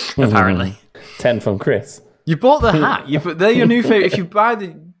 Apparently. 10 from Chris. You bought the hat. They're your new favourite. If you buy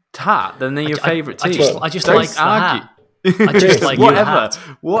the hat, then they're your favourite team. I just like the hat. I just like whatever.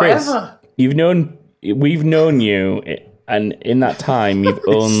 Chris, we've known you, and in that time you've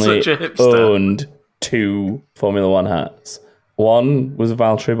only owned 2 Formula 1 hats. One was a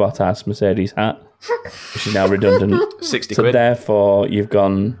Valtteri Bottas Mercedes hat, which is now redundant. 60 quid. So therefore, you've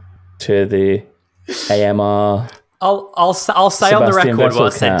gone to the AMR. I'll say Sebastian on the record Vettel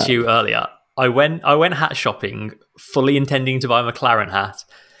what I said to you earlier. I went hat shopping, fully intending to buy a McLaren hat.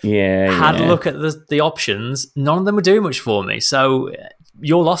 Had a look at the options. None of them were doing much for me. So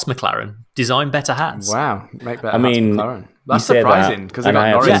you're lost, McLaren. Design better hats. Wow, make better hats, McLaren. That's surprising because I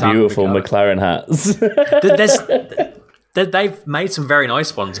have some beautiful McLaren hats. They've made some very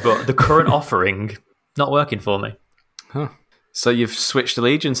nice ones, but the current offering not working for me. Huh. So you've switched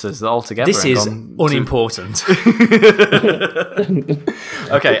allegiances altogether. This is unimportant.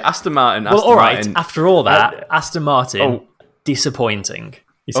 Okay, Aston Martin. All right. After all that, Aston Martin, disappointing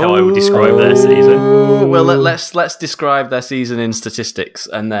is how I would describe their season. Well, let's describe their season in statistics,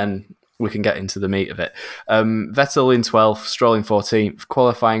 and then we can get into the meat of it. Vettel in 12th, Stroll in 14th.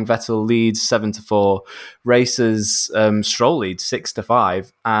 Qualifying, Vettel leads 7-4. Races, Stroll leads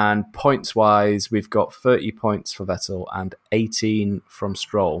 6-5. And points-wise, we've got 30 points for Vettel and 18 from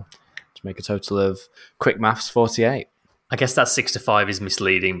Stroll, to make a total of, quick maths, 48. I guess that 6-5 is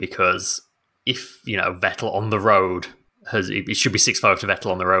misleading because if, Vettel on the road, it should be 6-5 to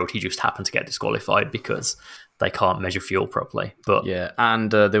Vettel on the road. He just happened to get disqualified because they can't measure fuel properly. But yeah,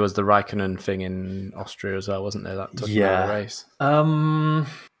 and there was the Raikkonen thing in Austria as well, wasn't there? That took the race.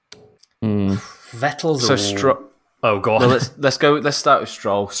 Vettel's oh god. Well, let's start with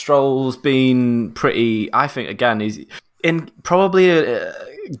Stroll. Stroll's been pretty. I think again he's in probably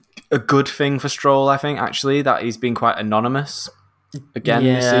a good thing for Stroll. I think actually that he's been quite anonymous again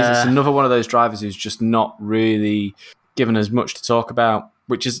this season. It's another one of those drivers who's just not really given as much to talk about,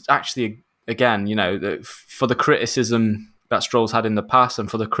 which is actually. Again, for the criticism that Stroll's had in the past and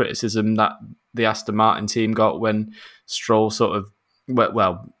for the criticism that the Aston Martin team got when Stroll sort of, what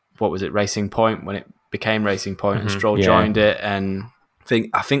was it, Racing Point, when it became Racing Point, and Stroll joined it. And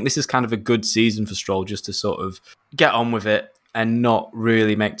I think this is kind of a good season for Stroll, just to sort of get on with it and not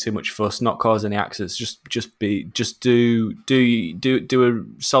really make too much fuss, not cause any accidents. Just do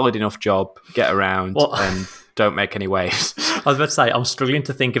a solid enough job, get around, and don't make any waves. I was about to say, I'm struggling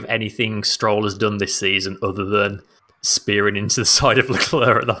to think of anything Stroll has done this season other than spearing into the side of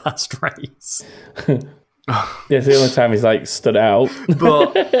Leclerc at the last race. It's the only time he's like stood out.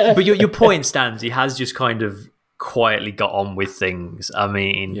 but your point stands. He has just kind of quietly got on with things. I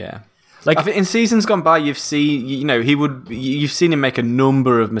mean, yeah. Like, I think in seasons gone by, you've seen him make a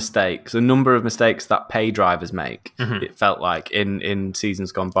number of mistakes that pay drivers make. It felt like in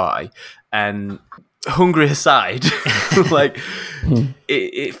seasons gone by, and Hungary aside, like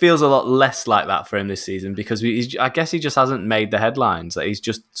it feels a lot less like that for him this season, because I guess he just hasn't made the headlines. Like, he's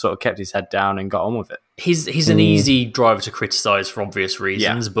just sort of kept his head down and got on with it. He's an easy driver to criticise for obvious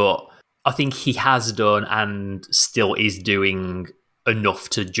reasons, but I think he has done and still is doing enough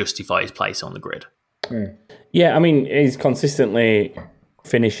to justify his place on the grid. Yeah, I mean, he's consistently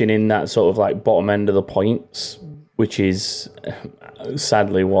finishing in that sort of like bottom end of the points, which is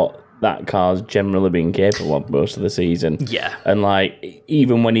sadly what that car's generally been capable of most of the season. Yeah. And like,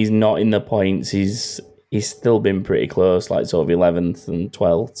 even when he's not in the points, he's still been pretty close, like sort of 11th and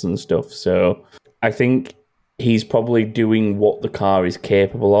 12th and stuff. So I think he's probably doing what the car is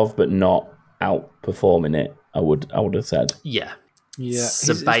capable of, but not outperforming it, I would have said. Yeah. Yeah.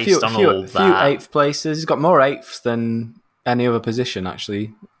 So based on all that, few eighth places. He's got more eighths than any other position,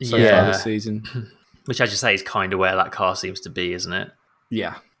 actually, so far this season. Which, as you say, is kind of where that car seems to be, isn't it?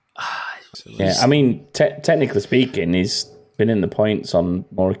 Yeah. Yeah, I mean, technically speaking, he's been in the points on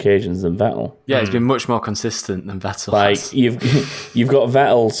more occasions than Vettel. Yeah, he's been much more consistent than Vettel. Like, has. you've got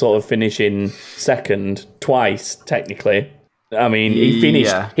Vettel sort of finishing second twice, technically. I mean, he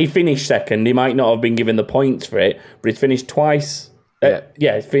finished second. He might not have been given the points for it, but he's finished twice.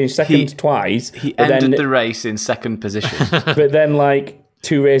 He finished second twice. He ended the race in second position. But then, like,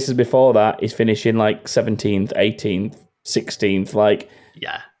 2 races before that, he's finishing like 17th, 18th, 16th. Like,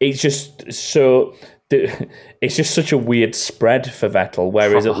 yeah, it's just so. It's just such a weird spread for Vettel.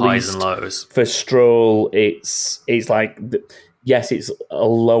 Whereas proper at highs least and lows. for Stroll, it's like, yes, it's a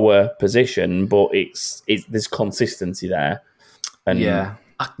lower position, but it's there's consistency there. And yeah,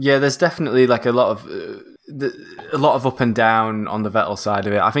 there's definitely like a lot of up and down on the Vettel side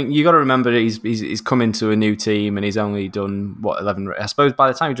of it. I think you got to remember he's come into a new team and he's only done 11. I suppose by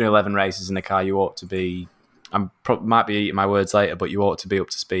the time you're doing 11 races in the car, you ought to be. Might be eating my words later, but you ought to be up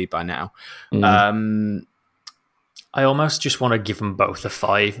to speed by now. I almost just want to give them both a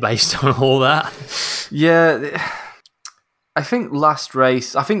 5 based on all that. Yeah, I think last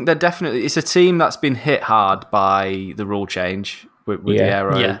race. I think they're definitely. It's a team that's been hit hard by the rule change with the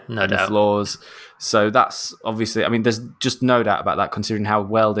aero, no and doubt. the flaws. So that's obviously. I mean, there's just no doubt about that. Considering how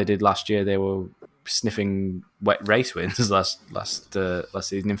well they did last year, they were sniffing wet race wins last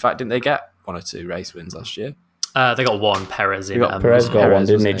season. In fact, didn't they get 1 or 2 race wins last year? They got one. Perez in. Perez got one,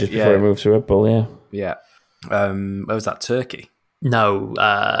 didn't he? Just before he moved to Red Bull. Yeah. Yeah. Where was that? Turkey? No,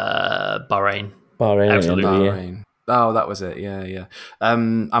 Bahrain. Absolutely. Bahrain. Oh, that was it. Yeah.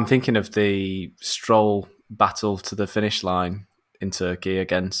 I'm thinking of the Stroll battle to the finish line in Turkey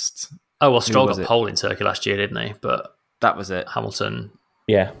against. Oh well, Stroll got pole in Turkey last year, didn't he? But that was it. Hamilton.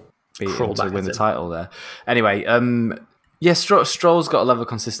 Yeah. Beat him to win the title there. Anyway, Stroll's got a level of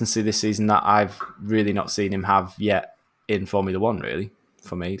consistency this season that I've really not seen him have yet in Formula One. Really,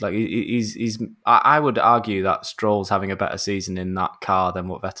 for me, like he's. I would argue that Stroll's having a better season in that car than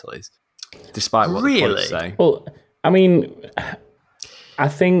what Vettel is, despite what the points say. Well, I mean, I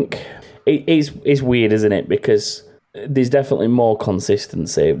think it's weird, isn't it? Because there's definitely more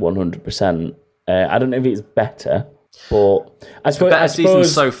consistency, 100%. I don't know if it's better. But I suppose season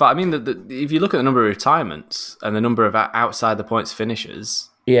so far. I mean, if you look at the number of retirements and the number of outside the points finishes,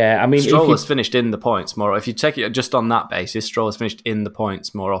 I mean, Stroll has finished in the points more. If you take it just on that basis, Stroll has finished in the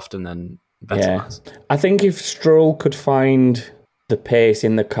points more often than Vettel has. I think if Stroll could find the pace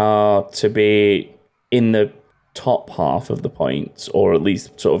in the car to be in the top half of the points, or at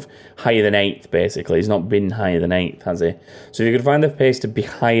least sort of higher than 8th, basically, he's not been higher than 8th, has he? So if you could find the pace to be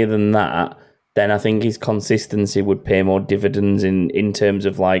higher than that, then I think his consistency would pay more dividends in terms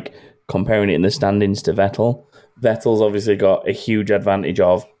of like comparing it in the standings to Vettel. Vettel's obviously got a huge advantage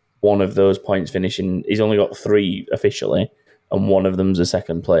of one of those points finishing. He's only got 3 officially, and one of them's a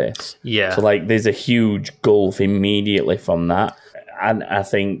second place. Yeah. So like there's a huge gulf immediately from that. And I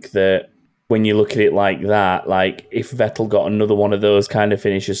think that when you look at it like that, like if Vettel got another one of those kind of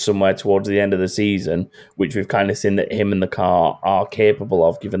finishes somewhere towards the end of the season, which we've kind of seen that him and the car are capable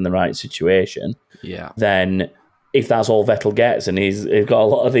of given the right situation, then if that's all Vettel gets, and he's got a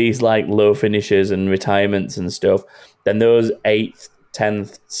lot of these like low finishes and retirements and stuff, then those 8th,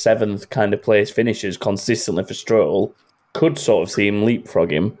 10th, 7th kind of place finishes consistently for Stroll could sort of see him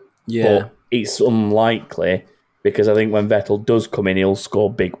leapfrog him. Yeah. But it's unlikely, because I think when Vettel does come in, he'll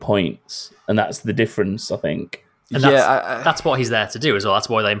score big points. And that's the difference, I think. And that's what he's there to do as well. That's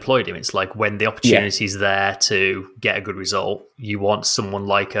why they employed him. It's like when the opportunity's there to get a good result, you want someone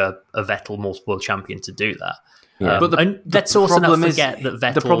like a Vettel multiple champion to do that. Yeah. But let's also not forget that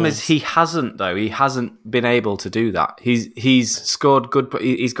Vettel... The problem is he hasn't, though. He hasn't been able to do that. He's scored good...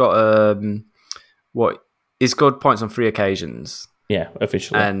 He's got... He scored points on 3 occasions. Yeah,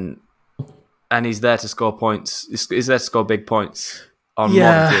 officially. And he's there to score points. He's there to score big points on more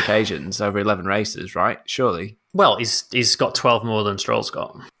than 3 occasions over 11 races, right? Surely. Well, he's got 12 more than Stroll's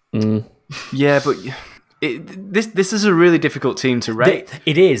got. Yeah, but this is a really difficult team to rate.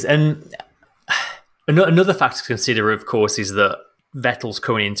 It is, and another factor to consider, of course, is that Vettel's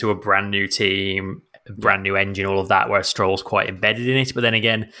coming into a brand new team, a brand new engine, all of that, where Stroll's quite embedded in it. But then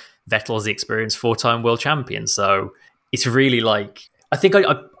again, Vettel's the experienced 4-time world champion, so it's really like... I think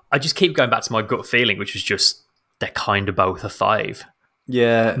I just keep going back to my gut feeling, which was just they're kind of both a 5.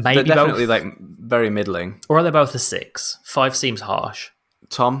 Yeah, maybe they're definitely both. like very middling. Or are they both a 6? 5 seems harsh.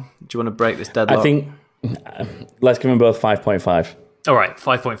 Tom, do you want to break this deadlock? I think let's give them both 5.5. All right,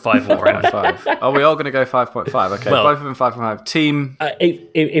 5.5 all around. 5. Are we all going to go 5.5? Okay, Well, both of them 5.5. Team.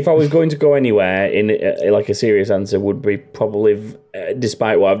 If I was going to go anywhere in like a serious answer, would be probably,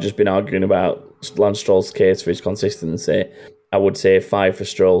 despite what I've just been arguing about Lance Stroll's case for his consistency, I would say 5 for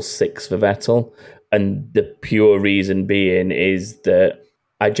Stroll, 6 for Vettel. And the pure reason being is that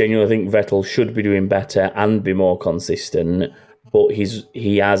I genuinely think Vettel should be doing better and be more consistent, but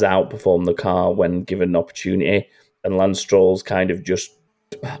he has outperformed the car when given an opportunity. And Lance Stroll's kind of just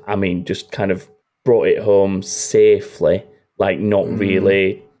kind of brought it home safely, like not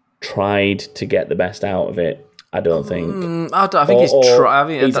really tried to get the best out of it. I don't think. I think he's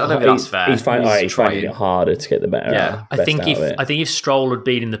trying. I don't think that's fair. He's finding it harder to get the better. Yeah, best I think out of it. if Stroll had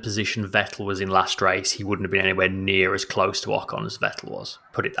been in the position Vettel was in last race, he wouldn't have been anywhere near as close to Ocon as Vettel was.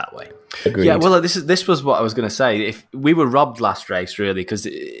 Put it that way. Agreed. Yeah, well, this was what I was going to say. If we were robbed last race, really, because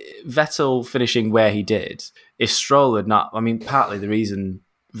Vettel finishing where he did, if Stroll had not, I mean, partly the reason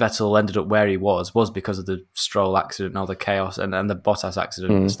Vettel ended up where he was because of the Stroll accident and all the chaos and the Bottas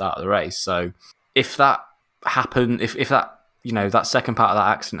accident at the start of the race. So if that happened, if that, that second part of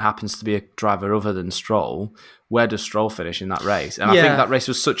that accident happens to be a driver other than Stroll, where does Stroll finish in that race? And I think that race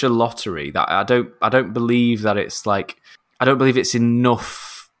was such a lottery that I don't believe that it's like, I don't believe it's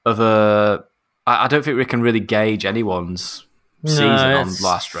enough of a, I don't think we can really gauge anyone's season on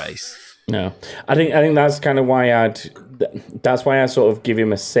last race. No, I think that's kind of why that's why I sort of give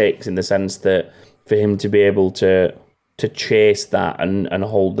him a 6, in the sense that for him to be able to chase that and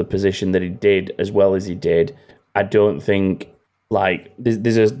hold the position that he did as well as he did, I don't think like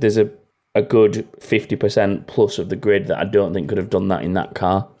there's a good 50% plus of the grid that I don't think could have done that in that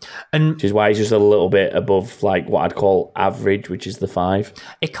car, and which is why he's just a little bit above like what I'd call average, which is the 5.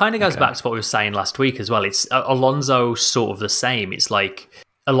 It kind of goes back to what we were saying last week as well. It's Alonso sort of the same. It's like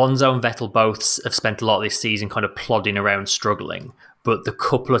Alonso and Vettel both have spent a lot of this season kind of plodding around, struggling. But the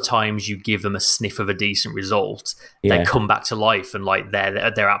couple of times you give them a sniff of a decent result, they come back to life and like they're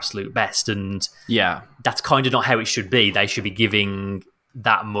at their absolute best. And that's kind of not how it should be. They should be giving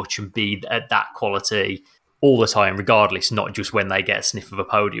that much and be at that quality all the time, regardless, not just when they get a sniff of a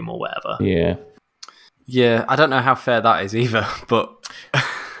podium or whatever. Yeah, I don't know how fair that is either, but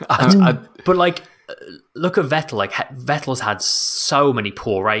but like, look at Vettel. Like, Vettel's had so many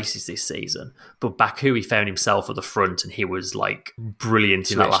poor races this season, but Baku, he found himself at the front and he was like brilliant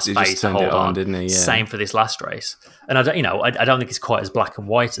in that last phase to hold on, didn't he? Yeah. Same for this last race. And I don't think it's quite as black and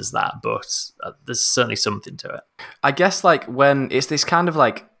white as that, but there's certainly something to it. I guess like when it's this kind of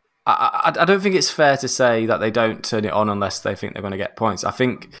like, I don't think it's fair to say that they don't turn it on unless they think they're going to get points. I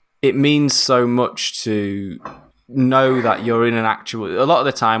think it means so much to know that you're in an actual. A lot of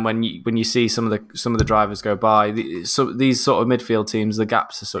the time when you see some of the drivers go by, these sort of midfield teams, the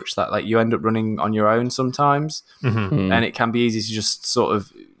gaps are such that like you end up running on your own sometimes, and it can be easy to just sort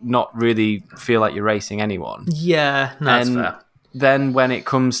of not really feel like you're racing anyone. Yeah, that's fair. Then when it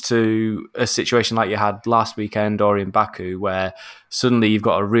comes to a situation like you had last weekend or in Baku, where suddenly you've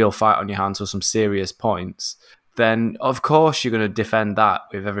got a real fight on your hands for some serious points, then of course you're going to defend that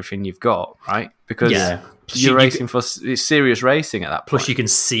with everything you've got, right? Because you're racing for serious racing at that point. Plus you can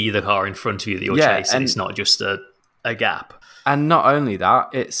see the car in front of you that you're chasing. And it's not just a gap. And not only that,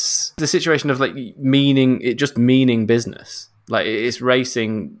 it's the situation of like meaning business. Like it's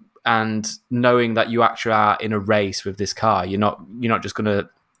racing and knowing that you actually are in a race with this car. You're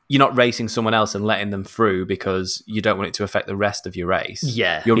not racing someone else and letting them through because you don't want it to affect the rest of your race.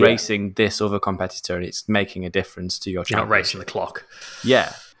 Yeah. You're racing this other competitor, and it's making a difference to your You're not racing the clock.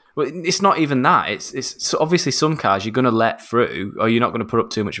 Yeah. Well, it's not even that. It's so obviously some cars you're going to let through, or you're not going to put up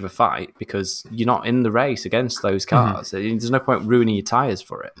too much of a fight because you're not in the race against those cars. There's no point ruining your tyres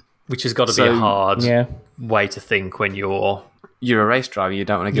for it. Which has got to be a hard way to think when you're a race driver. You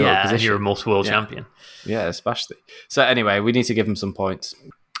don't want to give up position. You're a multiple world champion. Yeah, especially. So anyway, we need to give him some points.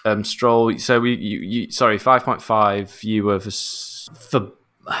 Stroll. So sorry, 5.5. You were for.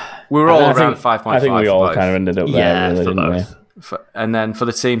 We were all around 5.5. I think we all kind of ended up there, really, for didn't both. we? And then for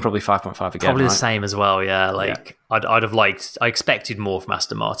the team, probably 5.5 again. Probably right? the same as well. Yeah, I'd have liked. I expected more from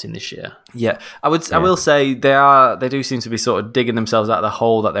Aston Martin this year. Yeah, I will say they do seem to be sort of digging themselves out of the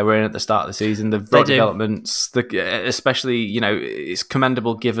hole that they were in at the start of the season. The road developments, especially, it's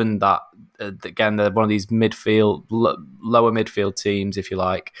commendable given that again they're one of these midfield, lower midfield teams, if you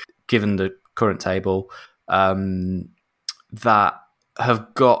like, given the current table, that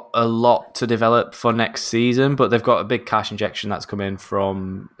have got a lot to develop for next season, but they've got a big cash injection that's come in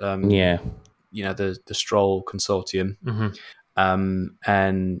from the Stroll consortium.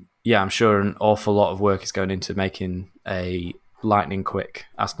 And I'm sure an awful lot of work is going into making a lightning quick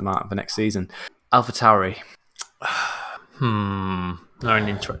Aston Martin for next season. AlphaTauri.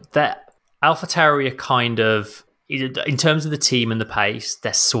 That AlphaTauri are kind of, in terms of the team and the pace,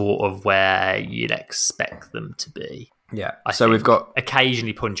 they're sort of where you'd expect them to be. Yeah, we've got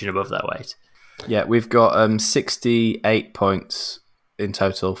occasionally punching above their weight. Yeah, we've got 68 points in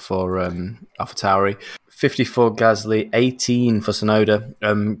total for AlphaTauri, 54 Gasly, 18 for Tsunoda.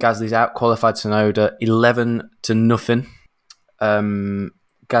 Gasly's out-qualified Tsunoda 11-0.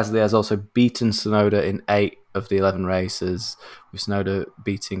 Gasly has also beaten Tsunoda in 8 of the 11 races, with Tsunoda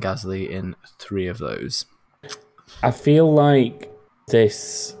beating Gasly in 3 of those. I feel like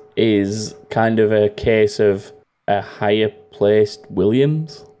this is kind of a case of a higher placed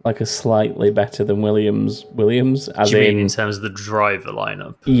Williams, like a slightly better than Williams. As do you mean in terms of the driver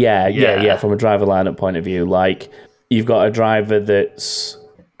lineup? Yeah. From a driver lineup point of view, like you've got a driver that's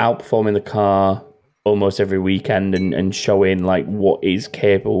outperforming the car almost every weekend and showing like what is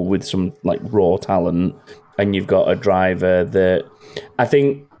capable with some like raw talent, and you've got a driver that I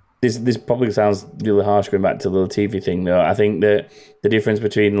think. This probably sounds really harsh going back to the Latifi thing, though. I think that the difference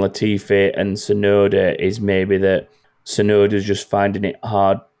between Latifi and Tsunoda is maybe that Tsunoda's just finding it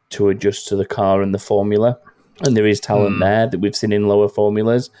hard to adjust to the car and the formula. And there is talent there that we've seen in lower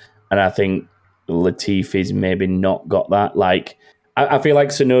formulas. And I think Latifi's maybe not got that. Like, I feel like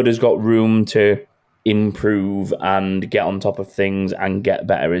Tsunoda's got room to improve and get on top of things and get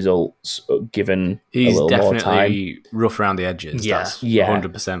better results given a little more time. He's definitely rough around the edges. Yeah. That's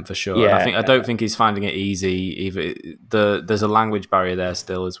 100% for sure. Yeah. I don't think he's finding it easy either. There's a language barrier there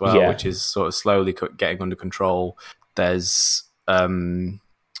still as well, which is sort of slowly getting under control. There's a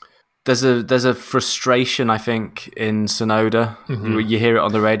frustration, I think, in Tsunoda. You hear it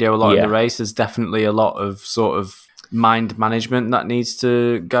on the radio a lot in the race. There's definitely a lot of sort of mind management that needs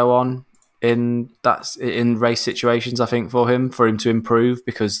to go on in race situations, I think, for him to improve,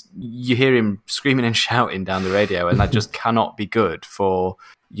 because you hear him screaming and shouting down the radio, and that just cannot be good for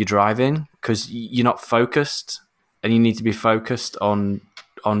your driving, because you're not focused, and you need to be focused on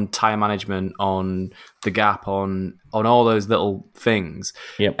tyre management, on the gap, on all those little things.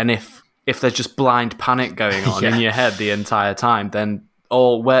 Yep. And if there's just blind panic going on in your head the entire time, then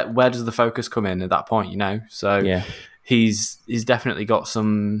where does the focus come in at that point? So he's definitely got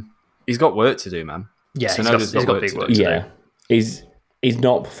some. He's got work to do, man. Yeah, he's got big work to do. He's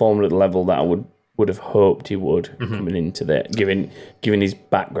not performing at the level that I would have hoped he would coming into that, given his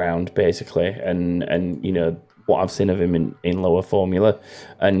background basically, and what I've seen of him in lower formula.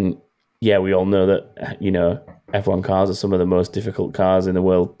 And we all know that F1 cars are some of the most difficult cars in the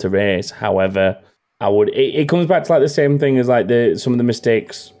world to race. However, it comes back to like the same thing as like some of the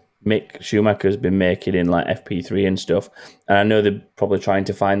mistakes Mick Schumacher's been making in like FP3 and stuff. And I know they're probably trying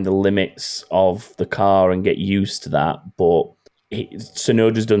to find the limits of the car and get used to that. But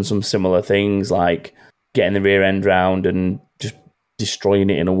Tsunoda's done some similar things, like getting the rear end round and just destroying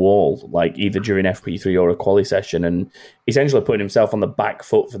it in a wall, like either during FP3 or a quali session, and essentially putting himself on the back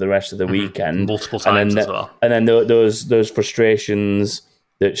foot for the rest of the weekend. Multiple times as well. And then those frustrations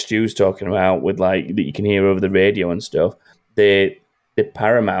that Stu's talking about with like that you can hear over the radio and stuff, they're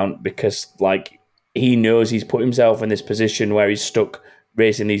paramount, because like he knows he's put himself in this position where he's stuck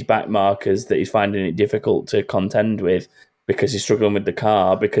racing these back markers that he's finding it difficult to contend with, because he's struggling with the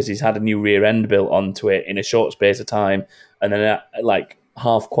car, because he's had a new rear end built onto it in a short space of time, and then like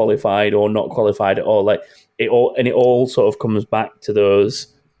half qualified or not qualified at all. Like it all sort of comes back to those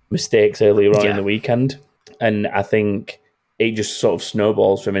mistakes earlier on in the weekend, and I think it just sort of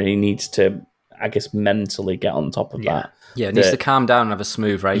snowballs from him. And he needs to, I guess, mentally get on top of that. Yeah, he needs to calm down and have a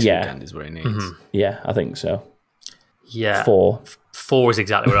smooth race weekend is what he needs. Mm-hmm. Yeah, I think so. Yeah. 4. 4 is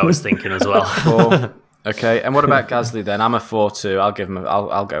exactly what I was thinking as well. 4. Okay, and what about Gasly then? I'm a 4 too. I'll give him.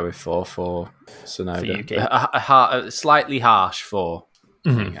 I'll go with 4 for Tsunoda. For you, Keith. A slightly harsh 4.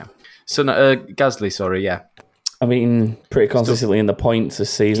 Mm-hmm. Yeah. Gasly, sorry. Yeah. I mean, pretty consistently in the points this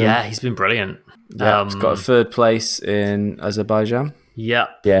season. Yeah, he's been brilliant. Yeah, he's got a 3rd place in Azerbaijan. Yeah.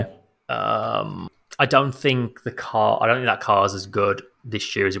 Yeah. I don't think that car is as good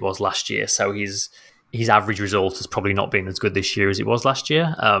this year as it was last year. So his average result has probably not been as good this year as it was last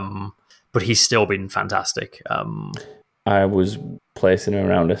year. But he's still been fantastic. I was placing him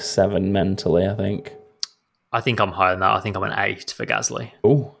around a 7 mentally, I think. I think I'm higher than that. I think I'm an 8 for Gasly.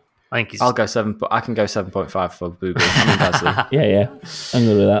 Oh. I think he's... I'll go 7, but I can go 7.5 for Boo Boo. I mean Gasly. Yeah. I'm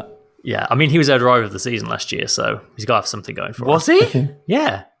good with that. Yeah, I mean, he was our driver of the season last year, so he's got to have something going for him. Was he?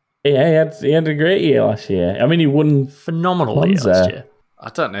 Yeah. Yeah, he had a great year last year. I mean, he won Phenomenal year last year. I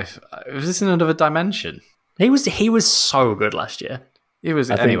don't know if... Was this in another dimension? He was so good last year. It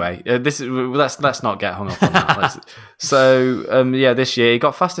was anyway. Let's not get hung up on that. This year he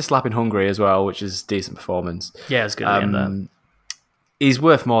got fastest lap in Hungary as well, which is decent performance. Yeah, it's good in there. He's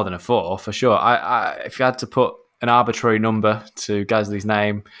worth more than a 4 for sure. If you had to put an arbitrary number to Gasly's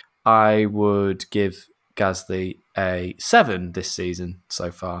name, I would give Gasly a 7 this season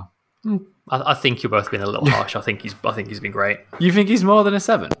so far. I think you're both being a little harsh. I think he's been great. You think he's more than a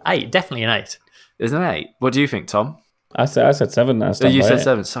 7? 8, definitely an 8. Is an 8? What do you think, Tom? I said 7. You said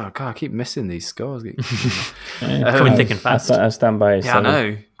 7. Sorry, God, I keep missing these scores. Coming thick and fast. I stand by it. Yeah, 7. I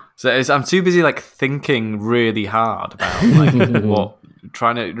know. So I'm too busy thinking really hard about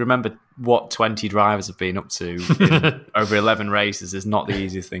trying to remember what 20 drivers have been up to in over 11 races is not the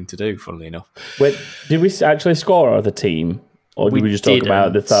easiest thing to do, funnily enough. Wait, did we actually score as a team, or did we just talk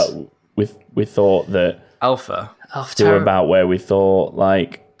about the fact we thought that Alpha they were about where we thought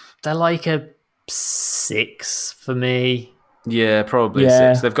they're like a 6 for me. Yeah, probably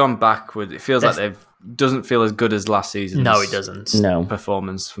 6. They've gone backward. It feels like doesn't feel as good as last season's. No, it doesn't. No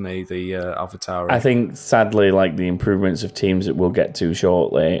performance for me. The AlphaTauri. I think sadly, the improvements of teams that we'll get to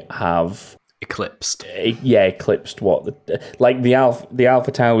shortly have eclipsed. Eclipsed what the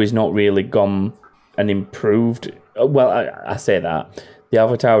AlphaTauri is not really gone and improved. Well, I say that. The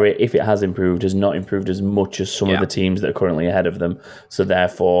AlphaTauri, if it has improved, has not improved as much as some of the teams that are currently ahead of them. So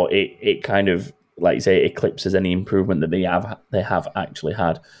therefore, it kind of, like you say, eclipses any improvement that they have actually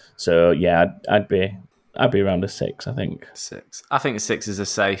had. So yeah, I'd be around a 6. I think 6. I think 6 is a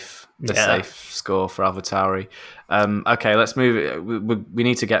safe score for AlphaTauri. Okay, let's move it. We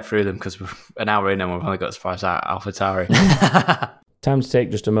need to get through them because we're an hour in and we've only got as far as AlphaTauri. Time to take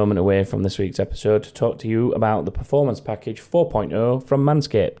just a moment away from this week's episode to talk to you about the Performance Package 4.0 from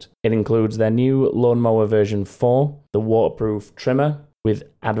Manscaped. It includes their new Lawnmower version 4, the waterproof trimmer with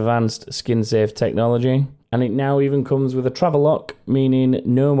advanced skin-safe technology, and it now even comes with a travel lock, meaning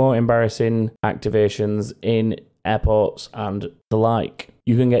no more embarrassing activations in airports and the like.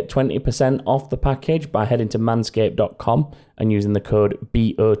 You can get 20% off the package by heading to manscaped.com and using the code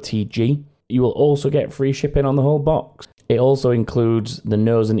BOTG. You will also get free shipping on the whole box. It also includes the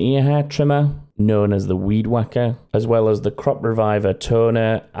nose and ear hair trimmer, known as the Weed Whacker, as well as the Crop Reviver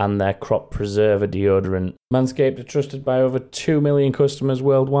toner and their Crop Preserver deodorant. Manscaped are trusted by over 2 million customers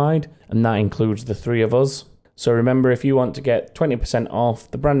worldwide, and that includes the 3 of us. So remember, if you want to get 20%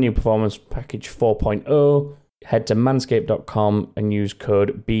 off the brand new Performance Package 4.0, head to manscaped.com and use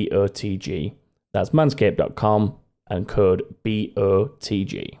code BOTG. That's manscaped.com and code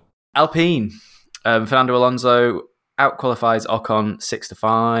BOTG. Alpine. Fernando Alonso outqualifies Ocon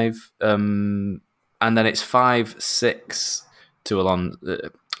 6-5, and then it's 5-6 to Alonso.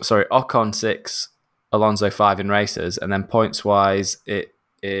 Ocon 6, Alonso 5 in races, and then points wise, it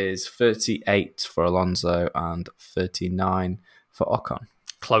is 38 for Alonso and 39 for Ocon.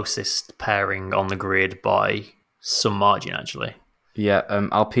 Closest pairing on the grid by some margin, actually. Yeah,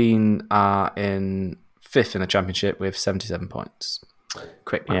 Alpine are in 5th in the championship with 77 points.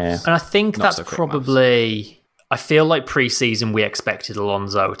 Quick maths. And I think that's probably... Maths. I feel like pre-season we expected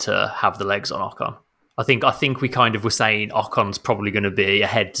Alonso to have the legs on Ocon. I think we kind of were saying Ocon's probably going to be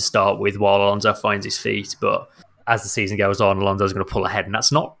ahead to start with while Alonso finds his feet, but as the season goes on, Alonso's going to pull ahead, and that's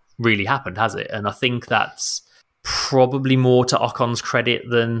not really happened, has it? And I think that's probably more to Ocon's credit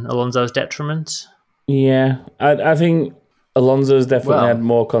than Alonso's detriment. Yeah, I think Alonso's definitely had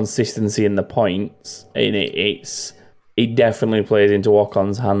more consistency in the points. It's it definitely plays into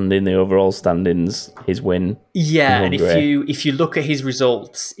Ocon's hand in the overall standings, his win. Yeah, and if you look at his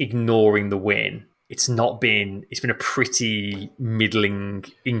results, ignoring the win, it's been a pretty middling,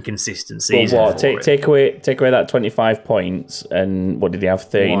 inconsistent season. But take away that 25 points, and what did he have?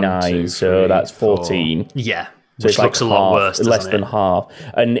 39. 1, 2, 3, so that's 14. 4. Yeah. So which looks a lot worse, less than half.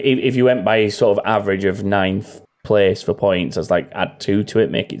 And if you went by his sort of average of 9th place for points, that's like add 2 to it,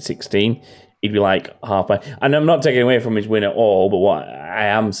 make it 16. He'd be like half by. And I'm not taking away from his win at all, but what I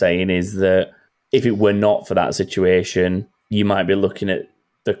am saying is that if it were not for that situation, you might be looking at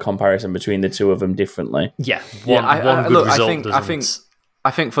the comparison between the two of them differently. Yeah, one good result I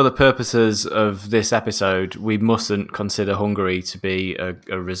think for the purposes of this episode, we mustn't consider Hungary to be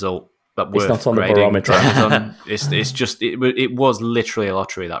a result that worth it's not on grading. The barometer. It's just it was literally a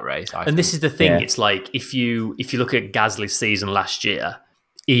lottery, that race. I think. This is the thing. Yeah. It's like if you look at Gasly's season last year,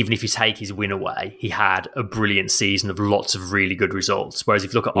 even if you take his win away, he had a brilliant season of lots of really good results. Whereas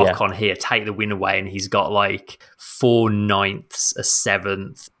if you look at Ocon here, take the win away, and he's got like 4 9ths, a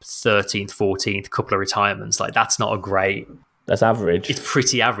 7th, 13th, 14th, couple of retirements. Like that's not a great. That's average. It's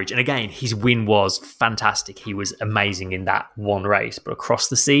pretty average. And again, his win was fantastic. He was amazing in that one race. But across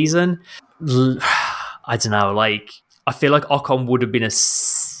the season, I don't know. Like I feel like Ocon would have been a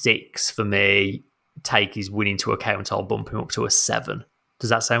 6 for me. Take his win into account, I'll bump him up to a 7. Does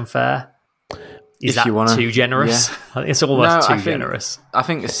that sound fair? Is that too generous? Yeah. I think it's almost too generous. I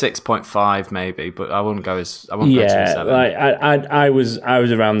think it's 6.5 maybe, but I wouldn't go to a 7. Like I was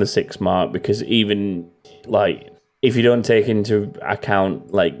around the 6 mark, because even like if you don't take into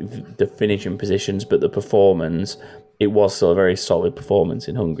account like the finishing positions, but the performance, it was still a very solid performance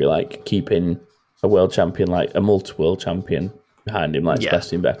in Hungary. Like keeping a world champion, like a multi-world champion behind him, like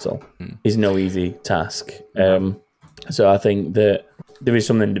Sebastian Vettel, is no easy task. So I think that there is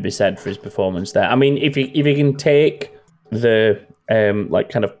something to be said for his performance there. I mean, if you can take the like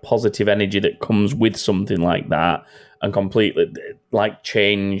kind of positive energy that comes with something like that and completely like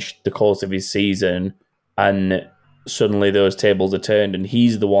change the course of his season, and suddenly those tables are turned and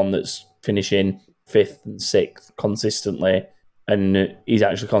he's the one that's finishing 5th and 6th consistently, and he's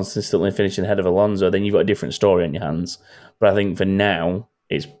actually consistently finishing ahead of Alonso, then you've got a different story on your hands. But I think for now,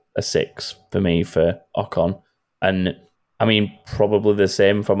 it's a 6 for me for Ocon. And I mean, probably the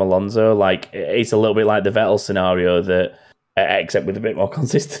same from Alonso. Like, it's a little bit like the Vettel scenario, that except with a bit more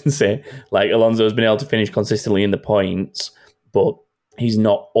consistency. Like, Alonso's been able to finish consistently in the points, but he's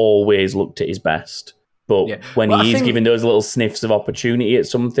not always looked at his best. But when he is given those little sniffs of opportunity at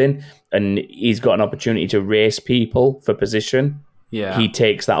something, and he's got an opportunity to race people for position, he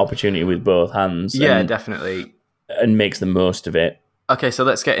takes that opportunity with both hands. Yeah, definitely. And makes the most of it. Okay, so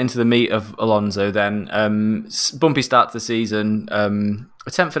let's get into the meat of Alonso then. Bumpy start to the season. A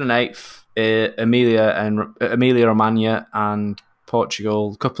 10th and an 8th, Emilia Romagna and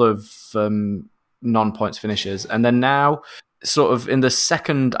Portugal, a couple of non-points finishes. And then now, sort of in the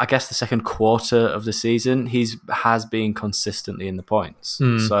second quarter of the season, has been consistently in the points.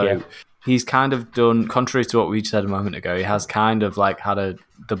 He's kind of done, contrary to what we said a moment ago, he has kind of like had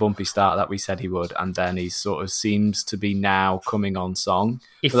the bumpy start that we said he would, and then he sort of seems to be now coming on song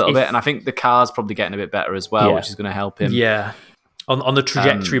a little bit. And I think the car's probably getting a bit better as well, which is going to help him. Yeah. On the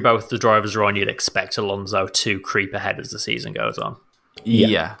trajectory both the drivers are on, you'd expect Alonso to creep ahead as the season goes on.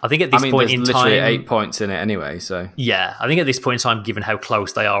 Yeah. I think at this point in time, literally 8 points in it anyway. So I think at this point in time, given how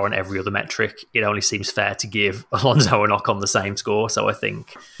close they are on every other metric, it only seems fair to give Alonso and Ocon the same score. So I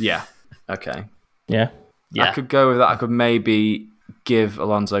think, okay, I could go with that. I could maybe give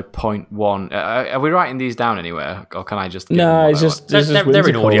Alonso 0.1. Are we writing these down anywhere, or can I just? No, it's just they're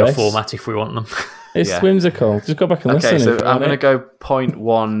in audio format if we want them. It's whimsical. Just go back and listen. Okay, so I'm going to go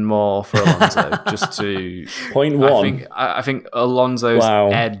 0.1 more for Alonso, just to 0.1. I think Alonso's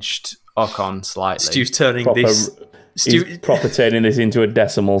edged Ocon slightly. Stu's turning He's proper turning this into a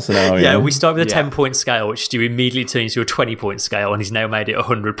decimal scenario. Yeah, we start with a 10-point scale, which Stu immediately turns into a 20-point scale, and he's now made it a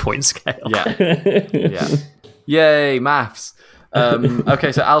 100-point scale. Yeah. Yay, maths.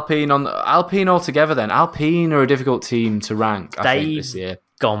 Okay, so Alpine altogether then. Alpine are a difficult team to rank, I think, this year.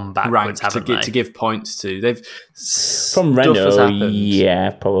 Gone backwards, haven't they? To give points to. They've from Renault,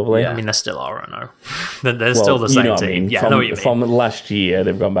 probably. Yeah. I mean, they still are Renault. They're still the same team. I mean. Yeah, I know what you mean. From last year,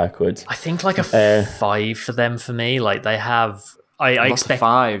 they've gone backwards. I think like a 5 for them for me. Like they have. I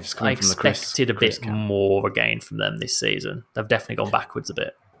expected a bit more again from them this season. They've definitely gone backwards a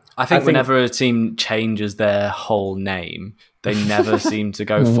bit. I think whenever a team changes their whole name, they never seem to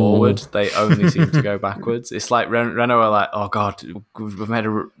go forward. They only seem to go backwards. It's like Renault are like, oh god, we've made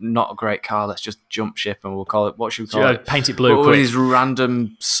a not a great car. Let's just jump ship and we'll call it. What should we call it? Paint it blue. All these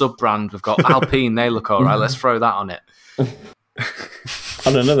random sub brands we've got. Alpine, they look all right. Let's throw that on it.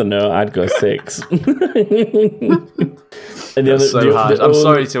 On another note, I'd go 6. And That's so hard. I'm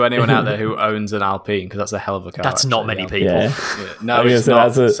sorry to anyone out there who owns an Alpine because that's a hell of a car. That's not many people. Yeah. No, it's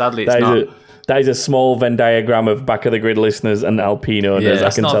not. Sadly, it's not. That is a small Venn diagram of back of the grid listeners and Alpine owners. I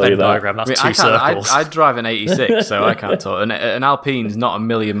can tell you that. Diagram, that's two circles. I drive an 86, so I can't talk. An Alpine's not a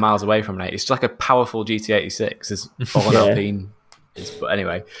million miles away from an 80. It's like a powerful GT86. It's all an Alpine. But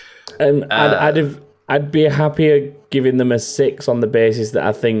anyway, I'd be happier giving them a 6 on the basis that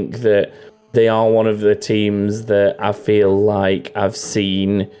I think that they are one of the teams that I feel like I've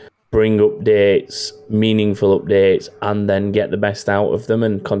seen bring updates, meaningful updates, and then get the best out of them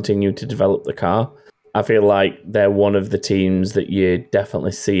and continue to develop the car. I feel like they're one of the teams that you're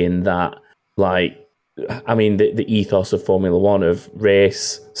definitely seeing that, like, I mean, the ethos of Formula One of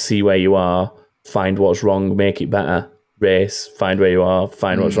race, see where you are, find what's wrong, make it better. Race, find where you are,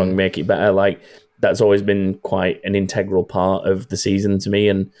 find what's wrong, make it better. Like, that's always been quite an integral part of the season to me,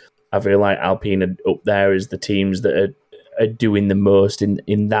 and I feel like Alpine are up there as the teams that are doing the most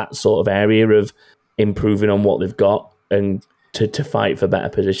in that sort of area of improving on what they've got and to fight for better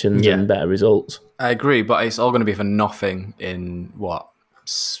positions and better results. I agree, but it's all going to be for nothing in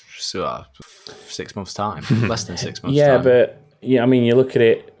 6 months' time, less than 6 months' time. But I mean, you look at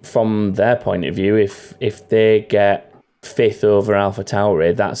it from their point of view. If they get 5th over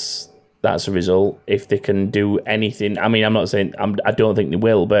AlphaTauri, that's a result. If they can do anything, I mean, I'm not saying I don't think they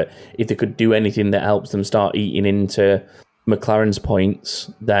will, but if they could do anything that helps them start eating into McLaren's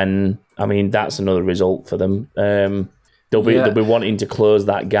points, then I mean that's another result for them. They'll be wanting to close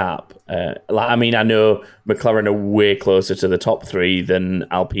that gap. I mean, I know McLaren are way closer to the top 3 than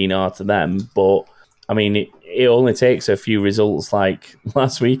Alpine are to them, but I mean it only takes a few results like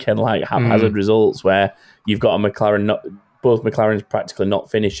last weekend, like haphazard results where you've got a McLaren, both McLarens practically not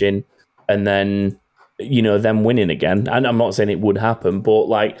finishing, and then them winning again. And I'm not saying it would happen, but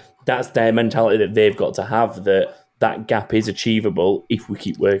like that's their mentality that they've got to have, that gap is achievable if we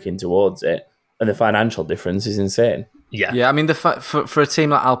keep working towards it, and the financial difference is insane. Yeah. I mean, for a team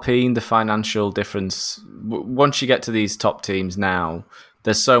like Alpine, the financial difference, once you get to these top teams now,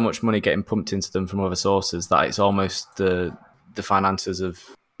 there's so much money getting pumped into them from other sources that it's almost the finances of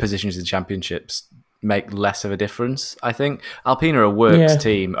positions in championships make less of a difference. I think Alpine are a works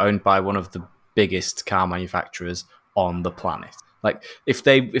team owned by one of the biggest car manufacturers on the planet. Like if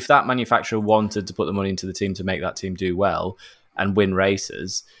that manufacturer wanted to put the money into the team to make that team do well and win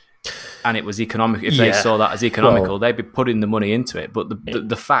races, and it was economic, if they saw that as economical, they'd be putting the money into it. But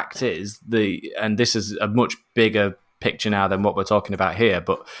the fact is, and this is a much bigger picture now than what we're talking about here,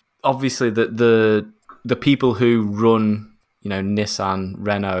 but obviously the people who run Nissan,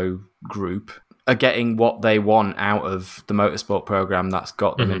 Renault group are getting what they want out of the motorsport program that's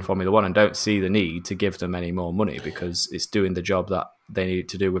got them in Formula One, and don't see the need to give them any more money because it's doing the job that they need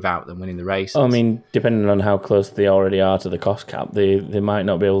to do without them winning the race. I mean, depending on how close they already are to the cost cap, they might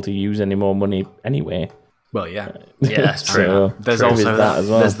not be able to use any more money anyway. Well, yeah, that's true. So, there's also that as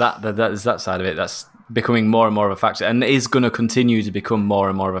well. There's that side of it that's becoming more and more of a factor, and is going to continue to become more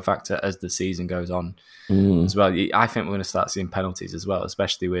and more of a factor as the season goes on as well. I think we're going to start seeing penalties as well,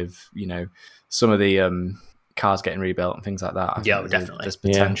 especially with some of the cars getting rebuilt and things like that. Definitely. There's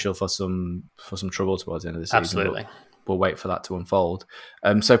potential for some trouble towards the end of the season. Absolutely. We'll wait for that to unfold.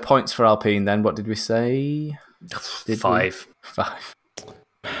 So points for Alpine then. What did we say? 5. 5.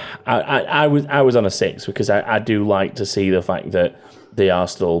 I was on a 6 because I do like to see the fact that they are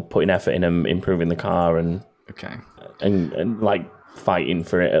still putting effort in them, improving the car and like fighting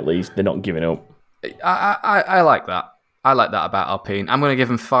for it. At least they're not giving up. I like that. I like that about Alpine. I'm going to give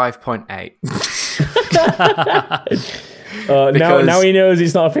him 5.8. Now he knows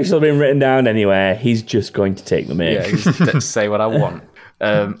it's not officially been written down anywhere. He's just going to take them in. Yeah, let's say what I want.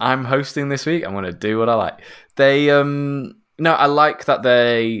 I'm hosting this week. I'm going to do what I like. I like that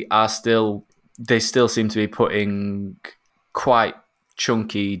they still seem to be putting quite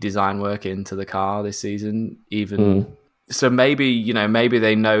chunky design work into the car this season, even. So maybe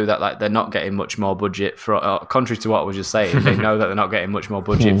they know that like they're not getting much more budget contrary to what I was just saying. They know that they're not getting much more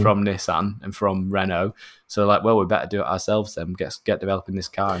budget from Nissan and from Renault. So like, well, we better do it ourselves then. Get developing this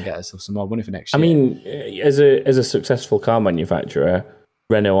car and get ourselves some more money for next year. I mean, as a successful car manufacturer,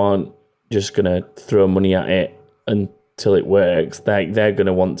 Renault aren't just going to throw money at it until it works. They're going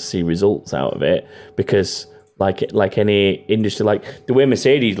to want to see results out of it because. Like any industry, like the way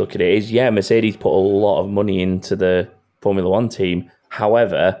Mercedes look at it is, Mercedes put a lot of money into the Formula One team.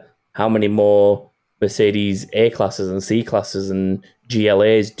 However, how many more Mercedes A classes and C classes and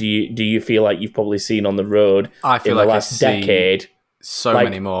GLAs do you feel like you've probably seen on the road I feel in like the last decade? So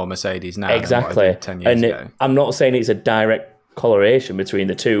many more Mercedes now. Exactly. Than what I did 10 years ago. I'm not saying it's a direct correlation between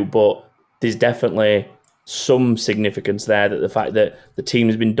the two, but there's definitely some significance there, that the fact that the team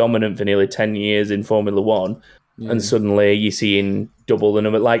has been dominant for nearly 10 years in Formula One, and suddenly you're seeing double the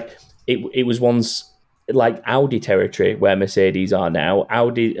number. Like it was once like Audi territory where Mercedes are now.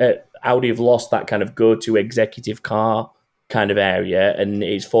 Audi have lost that kind of go-to executive car kind of area, and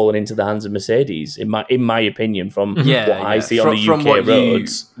it's fallen into the hands of Mercedes, in my opinion, from what I see on the UK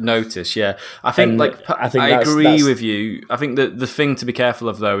roads. Notice, I think I agree with you. I think that the thing to be careful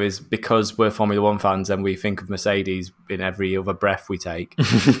of, though, is because we're Formula One fans and we think of Mercedes in every other breath we take,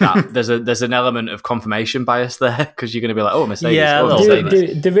 that there's an element of confirmation bias there, because you're going to be like, oh, Mercedes.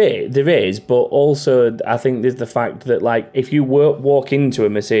 Mercedes. There is, but also I think there's the fact that, like, if you walk into a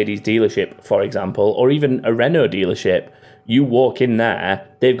Mercedes dealership, for example, or even a Renault dealership, you walk in there,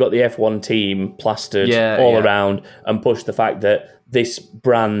 they've got the F1 team plastered all around, and push the fact that this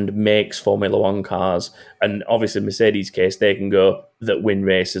brand makes Formula One cars. And obviously, in Mercedes' case, they can go that win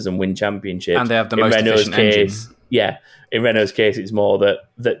races and win championships. And they have the most efficient engine. Yeah. In Renault's case, it's more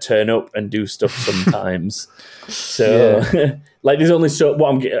that turn up and do stuff sometimes. So, like, there's only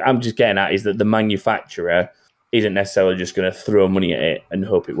what I'm just getting at is that the manufacturer isn't necessarily just going to throw money at it and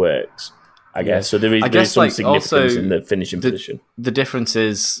hope it works, I guess. So there is some significance in the finishing position. The difference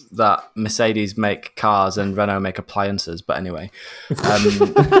is that Mercedes make cars and Renault make appliances. But anyway,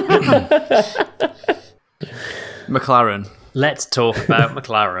 McLaren. Let's talk about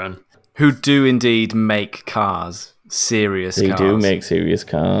McLaren, who do indeed make cars. Serious cars. They do make serious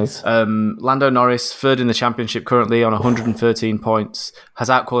cars. Lando Norris, third in the championship currently on 113 points, has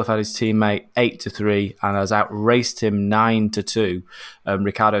outqualified his teammate 8-3 and has outraced him 9-2.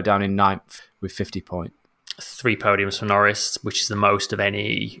 Ricciardo down in ninth with 50 points. 3 podiums for Norris, which is the most of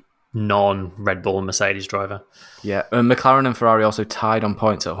any non-Red Bull Mercedes driver. Yeah, McLaren and Ferrari also tied on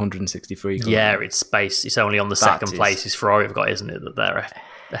points at 163. Currently. Yeah, it's space. It's only on the second place is Ferrari have got, isn't it, that they're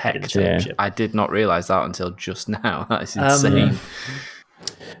ahead of the championship. I did not realise that until just now. That is insane.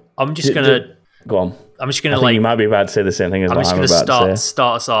 I'm just gonna go on. I'm just gonna you might be about to say the same thing as I'm what I'm just about gonna to say.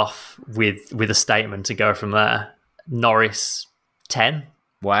 start us off with a statement to go from there. Norris 10.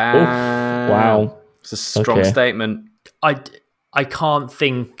 Wow. It's a strong statement. I can't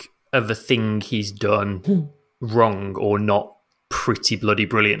think of a thing he's done wrong or not pretty bloody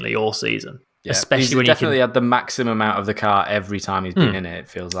brilliantly all season. Yeah, especially when definitely had the maximum amount of the car every time he's been in it, it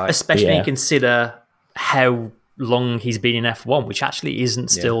feels like. Especially when you consider how long he's been in F1, which actually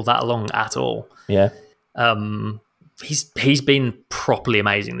isn't still that long at all. Yeah. He's been properly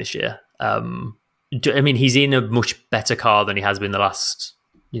amazing this year. I mean, he's in a much better car than he has been the last,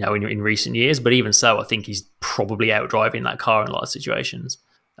 in recent years. But even so, I think he's probably outdriving that car in a lot of situations.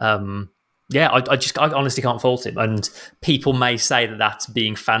 I honestly can't fault him. And people may say that that's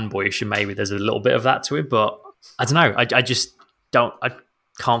being fanboyish, and maybe there's a little bit of that to it, but I don't know. I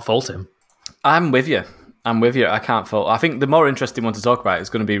can't fault him. I'm with you. I can't fault. I think the more interesting one to talk about is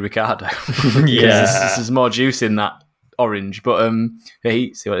going to be Ricciardo. There's more juice in that orange. But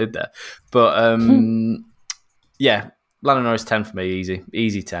see what I did there. But Lando Norris 10 for me,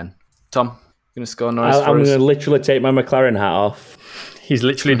 easy 10. Tom, going to score Norris for us? I'm going to literally take my McLaren hat off. He's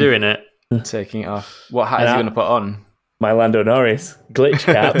literally doing it. Taking it off. What hat is he going to put on? My Lando Norris glitch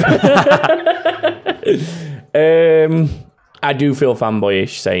cap. I do feel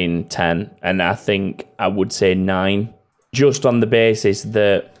fanboyish saying 10, and I think I would say 9, just on the basis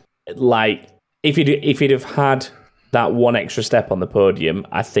that, like, if he'd have had that one extra step on the podium,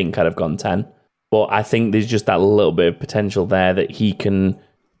 I think I'd have gone 10. But I think there's just that little bit of potential there that he can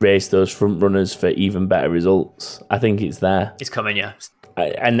race those front runners for even better results. I think it's there. It's coming, yeah.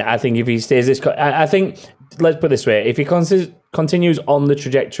 And I think if he stays this... I think, let's put it this way, if he continues on the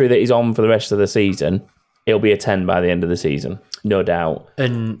trajectory that he's on for the rest of the season, it'll be a 10 by the end of the season, no doubt.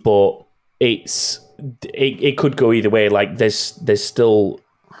 But it could go either way. Like, there's still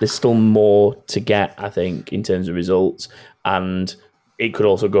more to get, I think, in terms of results. And it could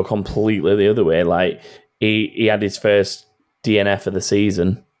also go completely the other way. Like, he had his first DNF of the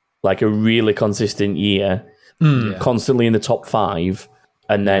season, like a really consistent year, constantly in the top 5.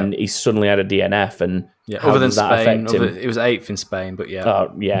 And then he suddenly had a DNF, and other than Spain, it was 8th in Spain, but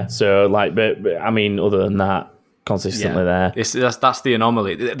So but I mean, other than that, consistently there. That's the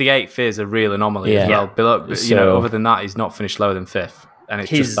anomaly. The 8th is a real anomaly as well. Below, other than that, he's not finished lower than 5th, and it's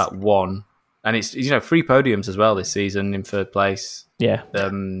just that one. And it's 3 podiums as well this season in 3rd place. Yeah.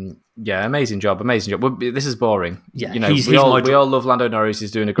 Yeah, amazing job. Well, this is boring. Yeah, you know, we all love Lando Norris.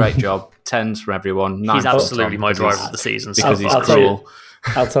 He's doing a great job. 10s from everyone. He's absolutely my driver of the season because he's I'll cruel.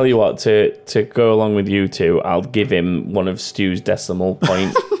 I'll tell you what, to go along with you two, I'll give him one of Stu's decimal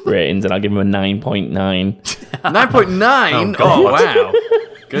point ratings, and I'll give him a 9.9. 9.9? Oh, wow.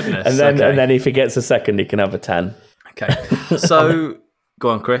 Goodness. And then if he gets a second, he can have a 10. Okay. So, go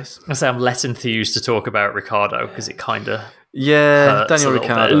on, Chris. I say I'm less enthused to talk about Ricciardo because it kind of Daniel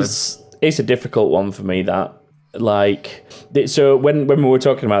Ricciardo. It's a difficult one for me, that. So when we were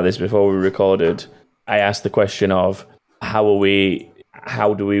talking about this before we recorded, I asked the question of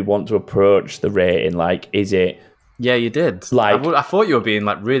how do we want to approach the rating? Like, is it... Yeah, you did. Like, I thought you were being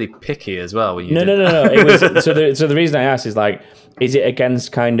like really picky as well. When you No. It was so the reason I asked is like, is it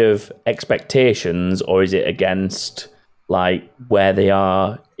against kind of expectations, or is it against like where they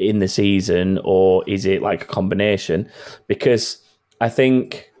are in the season, or is it like a combination? Because I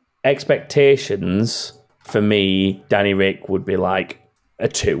think expectations for me, Danny Ric would be like a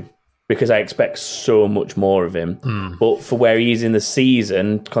 2. Because I expect so much more of him. But for where he is in the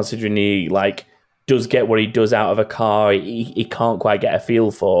season, considering he like does get what he does out of a car, he can't quite get a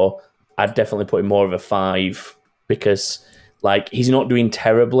feel for, I'd definitely put him more of a 5, because like he's not doing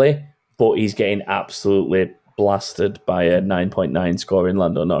terribly, but he's getting absolutely blasted by a 9.9 score in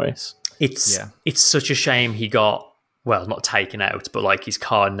Lando Norris. It's such a shame he got, well, not taken out, but like his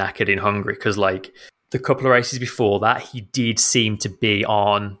car knackered in Hungary, because like the couple of races before that, he did seem to be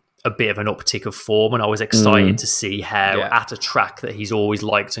on a bit of an uptick of form, and I was excited to see how at a track that he's always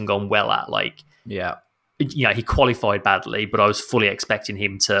liked and gone well at, like, he qualified badly, but I was fully expecting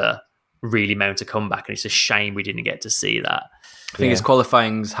him to really mount a comeback, and it's a shame we didn't get to see that. I think his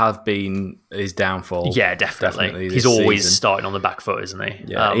qualifyings have been his downfall. Yeah, definitely. He's always starting on the back foot, isn't he?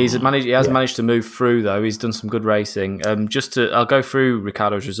 Yeah, he has managed to move through, though. He's done some good racing. I'll go through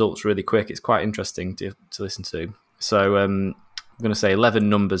Ricciardo's results really quick. It's quite interesting to listen to. So, I'm going to say 11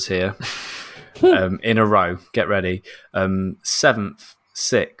 numbers here in a row. Get ready. 7th,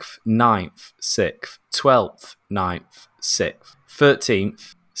 6th, 9th, 6th, 12th, 9th, 6th,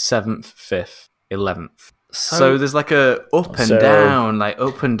 13th, 7th, 5th, 11th. So there's like a up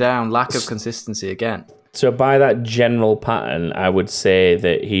and down, lack of consistency again. So by that general pattern, I would say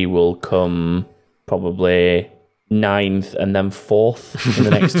that he will come probably 9th and then 4th in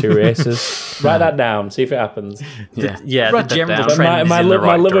the next 2 races. Write that down, see if it happens. The general trend my is in the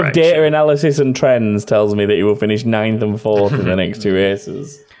right love direction. of data analysis and trends tells me that he will finish 9th and 4th in the next 2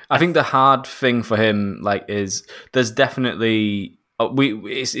 races. I think the hard thing for him, is there's definitely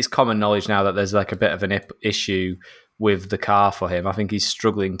it's common knowledge now that there's like a bit of an issue with the car for him. I think he's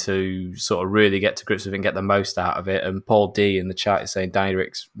struggling to sort of really get to grips with it and get the most out of it. And Paul D in the chat is saying Danny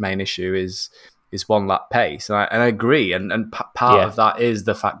Ric's main issue is 1 lap pace, and I agree. And part of that is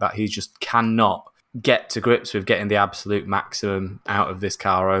the fact that he just cannot get to grips with getting the absolute maximum out of this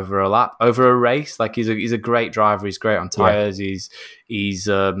car over a race. Like he's a great driver. He's great on tires. He's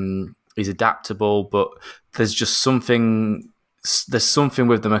adaptable, but there's just something. There's something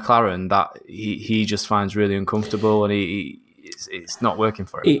with the McLaren that he just finds really uncomfortable, and it's not working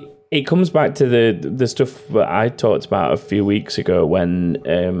for him. It comes back to the stuff that I talked about a few weeks ago when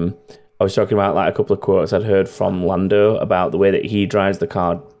I was talking about like a couple of quotes I'd heard from Lando about the way that he drives the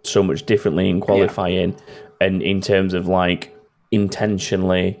car so much differently in qualifying, and in terms of like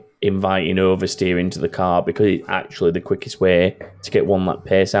intentionally inviting oversteer into the car because it's actually the quickest way to get 1 lap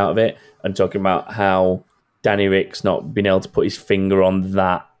pace out of it, and talking about how Danny Ric's not been able to put his finger on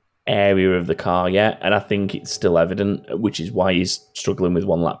that area of the car yet, and I think it's still evident, which is why he's struggling with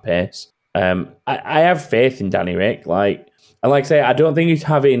 1 lap pace. I have faith in Danny Ric. Like I say, I don't think he's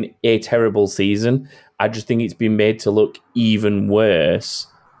having a terrible season. I just think it's been made to look even worse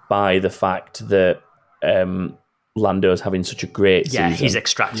by the fact that Lando's having such a great season. Yeah, he's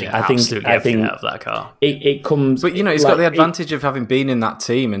extracting absolutely everything out of that car. It comes... But, he's got the advantage of having been in that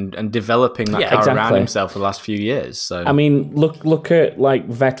team and developing that car around himself for the last few years. So I mean, look at like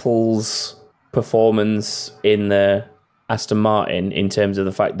Vettel's performance in the Aston Martin in terms of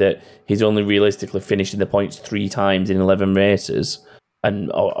the fact that he's only realistically finished in the points 3 times in 11 races,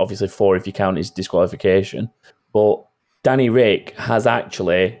 and obviously 4 if you count his disqualification. But Danny Ric has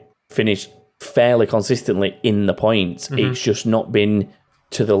actually finished fairly consistently in the points. Mm-hmm. It's just not been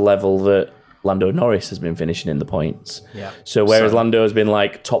to the level that Lando Norris has been finishing in the points. Yeah. So whereas Lando's been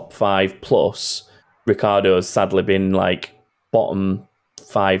like top 5 plus, Ricciardo's sadly been like bottom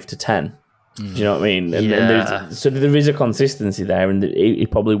 5 to 10. Do you know what I mean? And so there is a consistency there, and he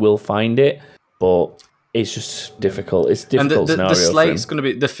probably will find it. But it's just difficult. It's And difficult the scenario. slate's going to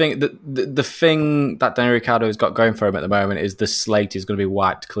be the thing. The thing that Daniel Ricciardo has got going for him at the moment is the slate is going to be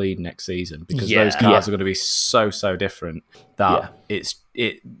wiped clean next season because those cars are going to be so different that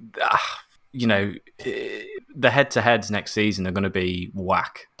the head-to-heads next season are going to be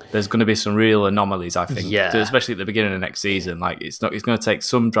whack. There's going to be some real anomalies, I think, especially at the beginning of next season. Like it's going to take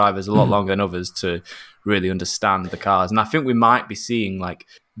some drivers a lot longer than others to really understand the cars, and I think we might be seeing like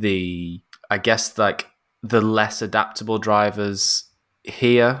the less adaptable drivers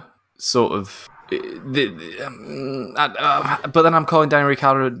here, sort of. But then I'm calling Daniel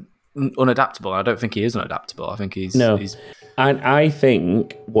Ricciardo unadaptable. I don't think he is unadaptable. I think he's And I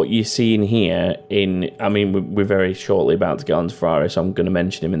think what you're seeing here we're very shortly about to get on to Ferrari, so I'm going to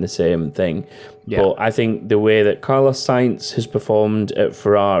mention him in the same thing. Yeah. But I think the way that Carlos Sainz has performed at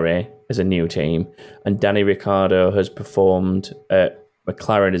Ferrari as a new team and Danny Ricciardo has performed at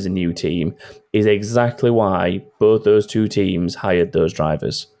McLaren as a new team is exactly why both those two teams hired those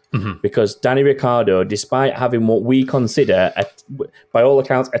drivers. Mm-hmm. Because Danny Ricciardo, despite having what we consider, by all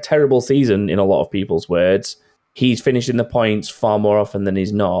accounts, a terrible season in a lot of people's words, he's finishing the points far more often than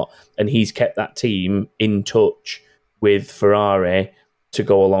he's not, and he's kept that team in touch with Ferrari to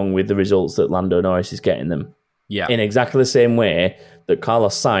go along with the results that Lando Norris is getting them. Yeah. In exactly the same way that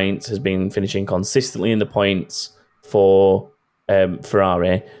Carlos Sainz has been finishing consistently in the points for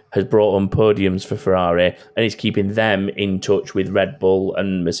Ferrari, has brought on podiums for Ferrari, and is keeping them in touch with Red Bull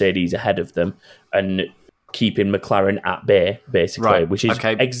and Mercedes ahead of them, and keeping McLaren at bay, basically, right. Which is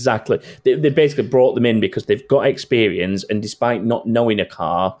exactly... They basically brought them in because they've got experience, and despite not knowing a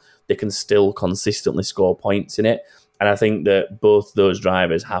car, they can still consistently score points in it. And I think that both those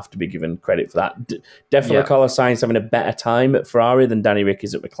drivers have to be given credit for that. Definitely Carlos Sainz having a better time at Ferrari than Danny Ric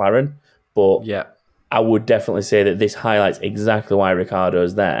is at McLaren, but I would definitely say that this highlights exactly why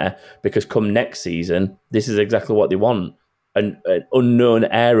Ricciardo's there, because come next season, this is exactly what they want. An unknown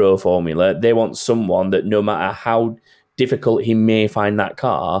aero formula. They want someone that no matter how difficult he may find that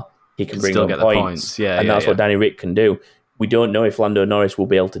car, he can bring on points. And that's what Danny Ric can do. We don't know if Lando Norris will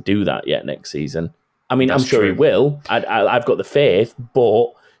be able to do that yet next season. I mean, I'm sure he will. I've got the faith,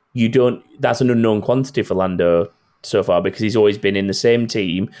 but you don't. That's an unknown quantity for Lando so far because he's always been in the same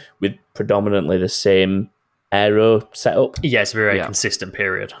team with predominantly the same aero setup. Yeah, it's a very consistent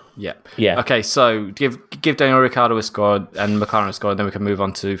period. Yeah. Okay, so give Daniel Ricciardo a score and McLaren a score, and then we can move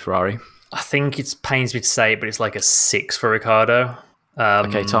on to Ferrari. I think it pains me to say it, but it's like a 6 for Ricciardo.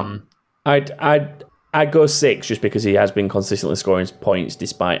 Okay, Tom. I'd go 6 just because he has been consistently scoring points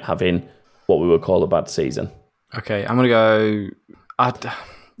despite having what we would call a bad season. Okay, I'm going to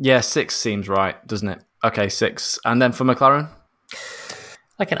go... 6 seems right, doesn't it? Okay, 6. And then for McLaren?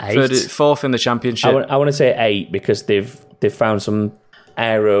 Like an 8. Fourth in the championship. I want to say 8 because they've found some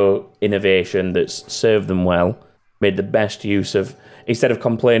aero innovation that's served them well, made the best use of... Instead of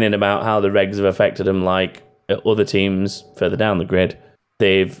complaining about how the regs have affected them like other teams further down the grid,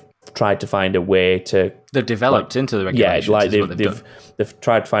 they've tried to find a way to... They've developed into the regulations. Yeah, they've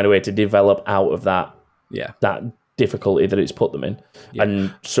tried to find a way to develop out of that difficulty that it's put them in,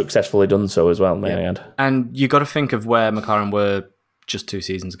 and successfully done so as well, may I add. And you got to think of where McLaren were just 2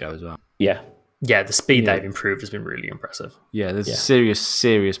 seasons ago as well. Yeah. Yeah, the speed they've improved has been really impressive. Yeah, there's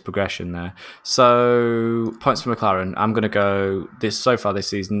serious progression there. So, points for McLaren. I'm going to go so far this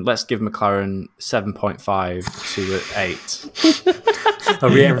season. Let's give McLaren 7.5 to 8. Are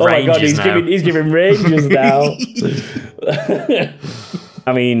we in ranges my God, he's giving ranges now.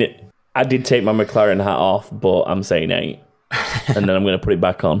 I mean, I did take my McLaren hat off, but I'm saying 8, and then I'm going to put it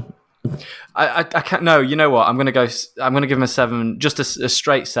back on. I can't. No, you know what? I'm going to give him a 7, just a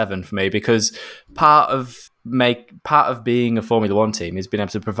straight 7 for me, because part of being a Formula One team is being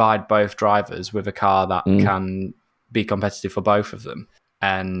able to provide both drivers with a car that can be competitive for both of them.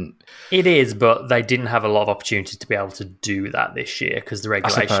 And it is, but they didn't have a lot of opportunities to be able to do that this year because the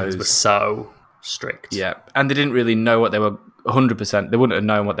regulations were so strict. Yeah, and they didn't really know what they were 100%. They wouldn't have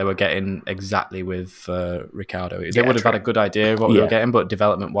known what they were getting exactly with Ricciardo. They would have had a good idea of what they were getting, but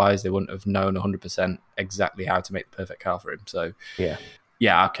development-wise, they wouldn't have known 100% exactly how to make the perfect car for him. So,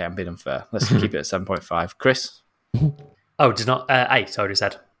 yeah, okay, I'm being unfair. Let's keep it at 7.5. Chris? Oh, did not 8? I already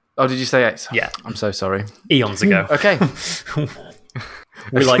said. Oh, did you say 8? Yeah. I'm so sorry. Eons ago. Okay.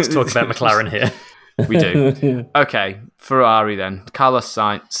 We like to talk about McLaren here. We do. Okay, Ferrari then. Carlos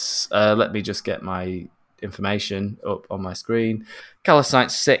Sainz. Let me just get my information up on my screen. Carlos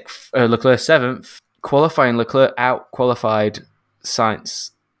Sainz 6th, Leclerc 7th. Qualifying, Leclerc out-qualified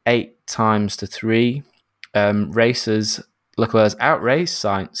Sainz 8 times to 3. Races, Leclerc's out-raced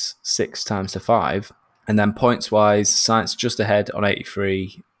Sainz 6 times to 5. And then points-wise, Sainz just ahead on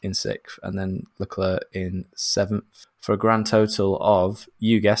 83. in 6th, and then Leclerc in 7th, for a grand total of,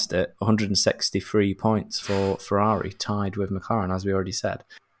 you guessed it, 163 points for Ferrari, tied with McLaren, as we already said.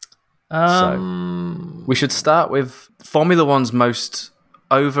 So we should start with Formula One's most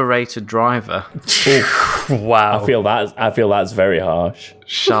overrated driver. Wow, I feel that's very harsh.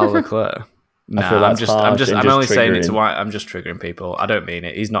 Charles Leclerc. No, I'm only saying it to why I'm just triggering people. I don't mean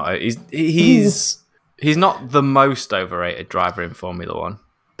it. He's not. He's not the most overrated driver in Formula One.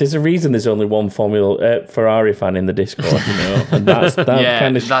 There's a reason there's only one Ferrari fan in the Discord, and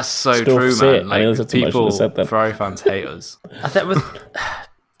that's so true, man. Like, people, Ferrari fans hate us. I think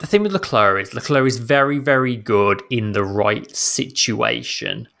the thing with Leclerc is very, very good in the right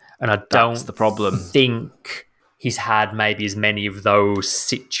situation, and I don't think he's had maybe as many of those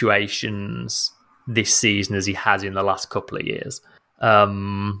situations this season as he has in the last couple of years.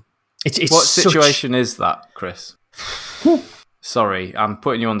 What situation is that, Chris? Sorry, I'm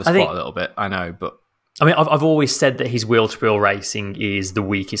putting you on the spot a little bit, I know, but... I mean, I've always said that his wheel-to-wheel racing is the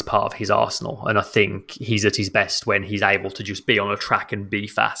weakest part of his arsenal, and I think he's at his best when he's able to just be on a track and be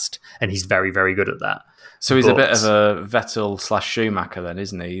fast, and he's very, very good at that. So he's a bit of a Vettel/Schumacher then,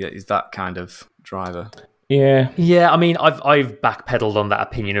 isn't he? He's that kind of driver. Yeah. I mean, I've backpedaled on that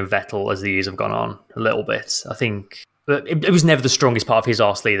opinion of Vettel as the years have gone on a little bit. I think it was never the strongest part of his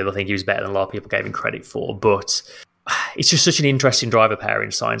arsenal either. I think he was better than a lot of people gave him credit for, but it's just such an interesting driver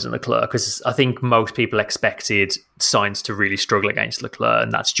pairing, Sainz and Leclerc, because I think most people expected Sainz to really struggle against Leclerc,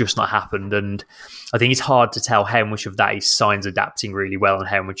 and that's just not happened. And I think it's hard to tell how much of that is Sainz adapting really well and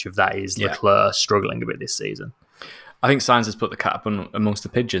how much of that is Leclerc struggling a bit this season. I think Sainz has put the cat up amongst the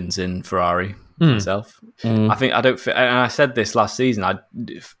pigeons in Ferrari himself. I said this last season.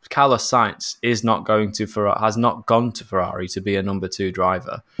 Carlos Sainz has not gone to Ferrari to be a number 2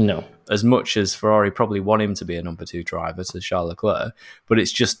 driver. No, as much as Ferrari probably want him to be a number 2 driver to Charles Leclerc, but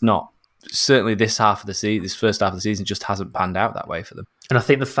it's just not. Certainly, this first half of the season just hasn't panned out that way for them. And I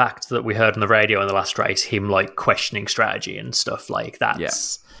think the fact that we heard on the radio in the last race him like questioning strategy and stuff like that.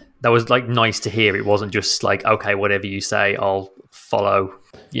 That was like nice to hear. It wasn't just like, okay, whatever you say, I'll follow,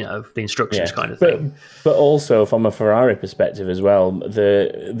 the instructions kind of thing. But also from a Ferrari perspective as well,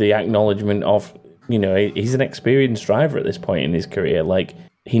 the acknowledgement of, he's an experienced driver at this point in his career. Like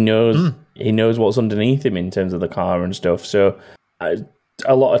he knows what's underneath him in terms of the car and stuff. So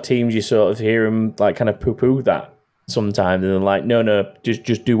a lot of teams, you sort of hear him like kind of poo-poo that sometimes, and they're like, no,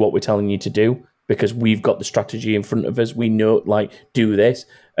 just do what we're telling you to do, because we've got the strategy in front of us. We know, like, do this.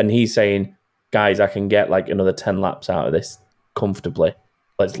 And he's saying, guys, I can get like another 10 laps out of this comfortably.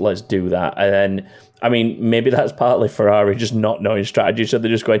 Let's do that. And then, I mean, maybe that's partly Ferrari just not knowing strategy. So they're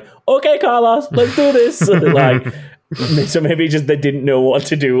just going, okay, Carlos, let's do this. So maybe just they didn't know what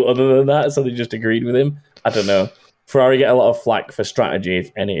to do other than that. So they just agreed with him. I don't know. Ferrari get a lot of flack for strategy,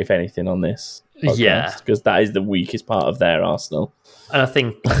 if anything, on this podcast. Yeah. Because that is the weakest part of their arsenal. And I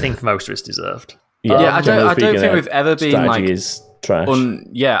think most of it's deserved. I don't think we've ever been like is trash.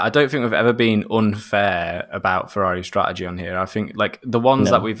 I don't think we've ever been unfair about Ferrari's strategy on here. I think like the ones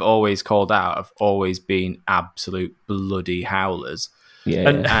that we've always called out have always been absolute bloody howlers. Yeah,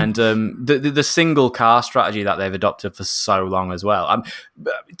 and the single car strategy that they've adopted for so long as well.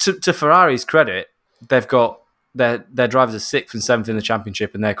 To Ferrari's credit, they've got their drivers are 6th and 7th in the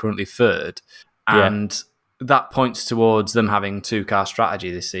championship, and they're currently 3rd, and that points towards them having 2-car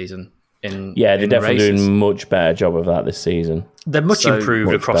strategy this season. They're definitely races. doing much better job of that this season. They're much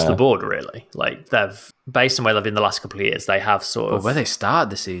improved across the board, really. Like they've, based on where they've been the last couple of years, they have sort of where they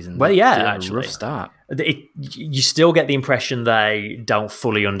started the season. Well, actually, a rough start. You still get the impression they don't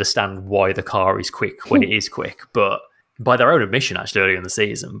fully understand why the car is quick when it is quick, but by their own admission, actually, earlier in the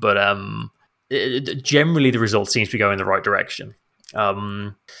season. But generally, the results seems to be going in the right direction.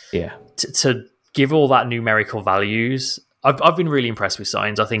 To give all that numerical values. I've been really impressed with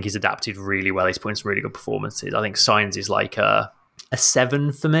Sainz. I think he's adapted really well. He's putting some really good performances. I think Sainz is like a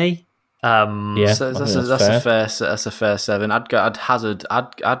 7 for me. That's a fair 7. I'd hazard.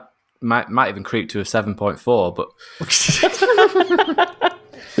 I'd might even creep to a 7.4. But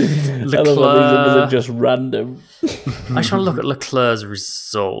Leclerc just random. I just want to look at Leclerc's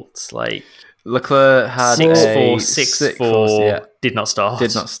results. Like Leclerc had 6-4, did not start.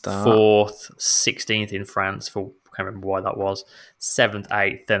 4th, 16th in France for. Can't remember why that was. 7th,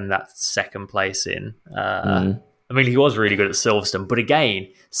 8th, then that 2nd place in. I mean, he was really good at Silverstone, but again,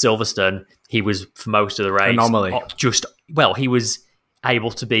 Silverstone, he was for most of the race anomaly. He was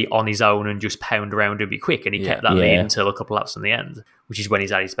able to be on his own and just pound around and be quick, and he kept that lead until a couple laps on the end, which is when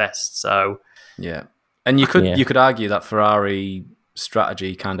he's at his best. So and you could argue that Ferrari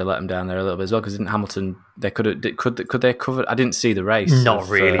strategy kind of let them down there a little bit as well, because didn't Hamilton, could they cover? I didn't see the race. Not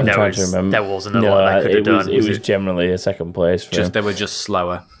really. I'm trying to remember. There wasn't a lot they could have done. It was generally a second place for him. They were just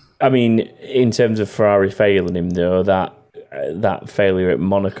slower. I mean, in terms of Ferrari failing him, though, that failure at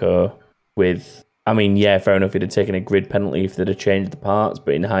Monaco with... I mean, yeah, fair enough, he'd have taken a grid penalty if they'd have changed the parts,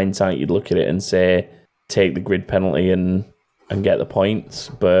 but in hindsight, you'd look at it and say, take the grid penalty and get the points.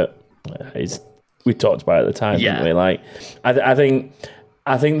 But we talked about it at the time, didn't we? Like, I think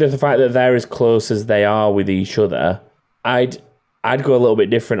that the fact that they're as close as they are with each other, I'd go a little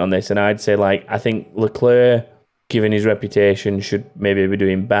bit different on this, and I'd say, like, I think Leclerc, given his reputation, should maybe be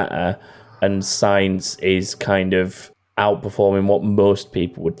doing better, and Sainz is kind of outperforming what most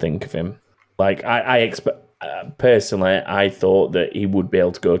people would think of him. Like, I expect, personally, I thought that he would be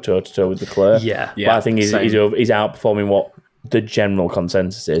able to go toe-to-toe with Leclerc. Yeah. But I think he's outperforming what the general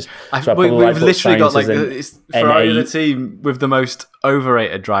consensus is. We've literally got, like, Ferrari the team with the most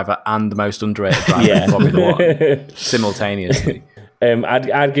overrated driver and the most underrated driver in Formula 1 simultaneously.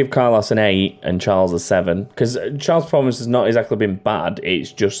 I'd give Carlos an 8 and Charles a 7, because Charles' performance has not exactly been bad.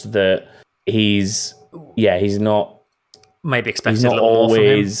 It's just that he's not... Maybe expected he's not a little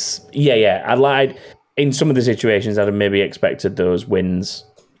always, more from him. Yeah. I'd lied. In some of the situations, I'd have maybe expected those wins.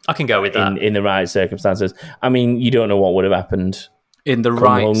 I can go with that. In the right circumstances. I mean, you don't know what would have happened. In the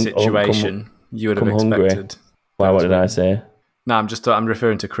right situation, you would have expected. Hungry. Why, what did I say? No, I'm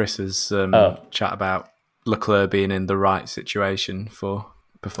referring to Chris's chat about Leclerc being in the right situation for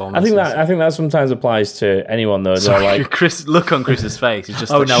performances. I think that sometimes applies to anyone, though. Sorry, like, Chris, look on Chris's face. He's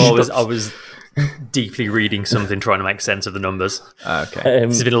just I was deeply reading something, trying to make sense of the numbers. Okay.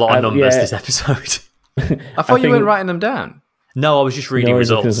 There's been a lot of numbers this episode. I thought you weren't writing them down. No, I was just reading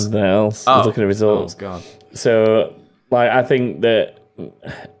results. Looking at something else. I was looking at results. Oh, God. So, like, I think that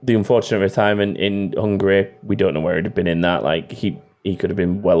the unfortunate retirement in Hungary, we don't know where he'd have been in that. Like, he could have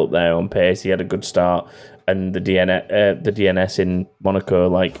been well up there on pace. He had a good start. And the DNS in Monaco,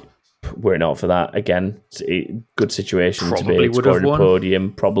 like, were it not for that, again, good situation probably to be scoring a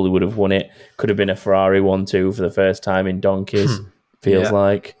podium. Probably would have won it. Could have been a Ferrari 1-2 for the first time in donkeys. Feels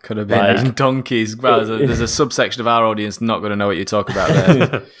like could have been in donkeys. Well, there's a subsection of our audience not going to know what you talk about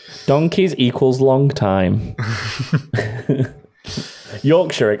there. Donkeys equals long time.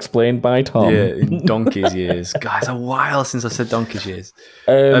 Yorkshire explained by Tom. Yeah, in donkeys years. Guys, a while since I said donkeys years.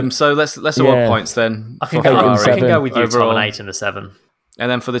 So let's award points then. I can go with you, Tom, an 8 and a 7. And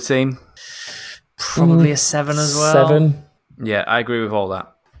then for the team, probably a 7 as well. 7. Yeah, I agree with all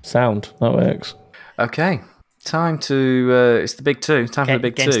that. Sound, that works. Okay, time to it's the big 2. Time for the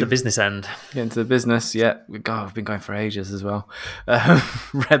big 2. Against the business end. Get into the business. Yeah, God, we've been going for ages as well.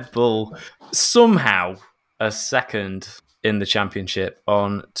 Red Bull somehow a second in the championship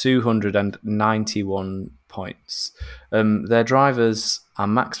on 291 points. Their drivers are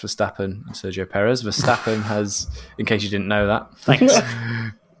Max Verstappen and Sergio Perez. Verstappen has, in case you didn't know that, thanks.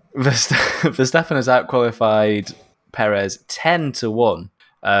 Verstappen has outqualified Perez 10-1,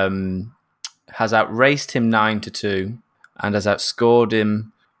 has outraced him 9-2, and has outscored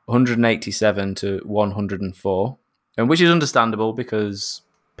him 187-104, and which is understandable because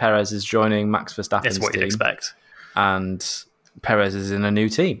Perez is joining Max Verstappen's That's what team. You'd expect. And Perez is in a new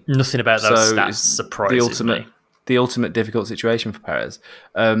team. Nothing about those stats surprises me. The ultimate difficult situation for Perez.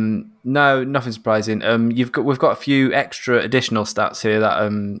 No, nothing surprising. We've got a few extra additional stats here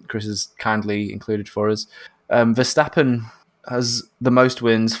that Chris has kindly included for us. Verstappen has the most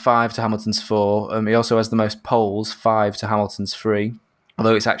wins, 5 to Hamilton's 4. He also has the most poles, 5 to Hamilton's 3.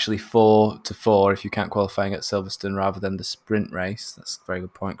 Although it's actually 4-4 if you count qualifying at Silverstone rather than the sprint race. That's a very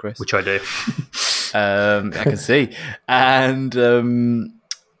good point, Chris. Which I do. I can see. And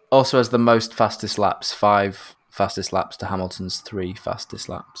also has the most fastest laps, 5 fastest laps to Hamilton's 3 fastest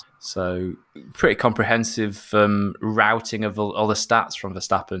laps. So pretty comprehensive routing of all the stats from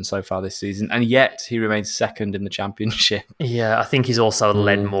Verstappen so far this season. And yet he remains second in the championship. Yeah, I think he's also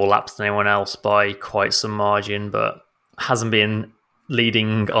led more laps than anyone else by quite some margin, but hasn't been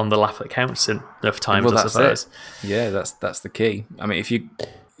leading on the lap that counts enough times, I suppose. Yeah, that's the key. I mean, if you...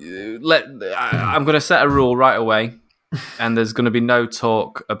 I'm going to set a rule right away, and there's going to be no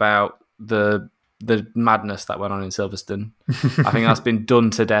talk about the madness that went on in Silverstone. I think that's been done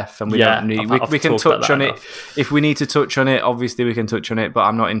to death, and we don't need. We can touch on it if we need to touch on it. Obviously, we can touch on it, but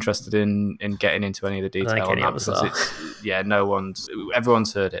I'm not interested in getting into any of the detail on that because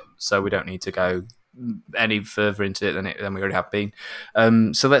everyone's heard it, so we don't need to go any further into it than we already have been.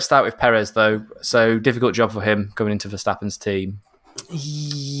 So let's start with Perez, though. So difficult job for him coming into Verstappen's team.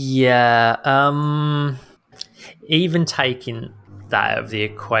 Yeah, even taking that out of the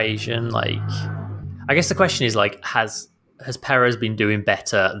equation, like, I guess the question is, like, has has Perez been doing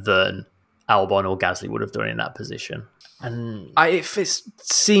better than Albon or Gasly would have done in that position? And it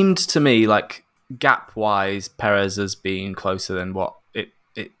seemed to me like gap-wise, Perez has been closer than what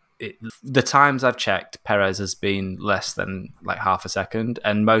the times I've checked, Perez has been less than like half a second,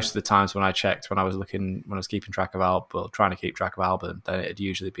 and most of the times when I checked, when I was keeping track of Albon, trying to keep track of Albon, then it'd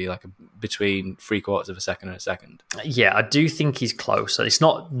usually be like between 3/4 of a second and a second. Yeah, I do think he's closer. It's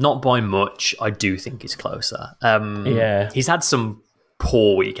not by much. I do think he's closer. He's had some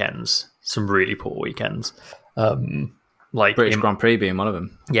poor weekends, some really poor weekends. Like British Grand Prix being one of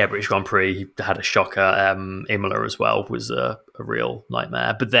them. Yeah, British Grand Prix. He had a shocker. Imola as well was a real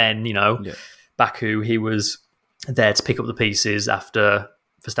nightmare. But then, Baku, he was there to pick up the pieces after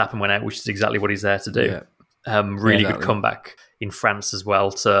Verstappen went out, which is exactly what he's there to do. Yeah. Really good comeback in France as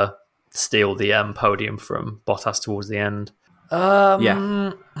well to steal the podium from Bottas towards the end.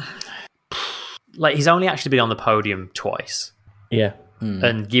 Like, he's only actually been on the podium twice. Yeah.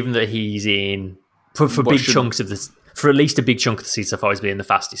 And given that he's in... For big chunks of this... For at least a big chunk of the season so far, he's been in the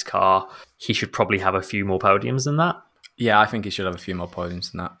fastest car. He should probably have a few more podiums than that. Yeah, I think he should have a few more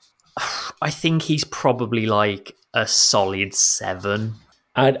podiums than that. I think he's probably like a solid 7.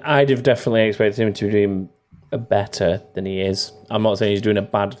 I'd have definitely expected him to do better than he is. I'm not saying he's doing a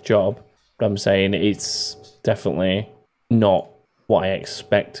bad job, but I'm saying it's definitely not what I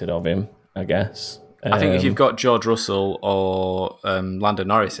expected of him, I guess. I think if you've got George Russell or Lando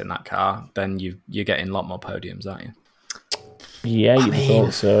Norris in that car, then you're getting a lot more podiums, aren't you? Yeah, you'd have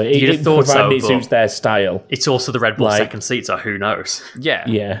thought so. You'd have thought so, it suits their style. It's also the Red Bull second seat, so who knows?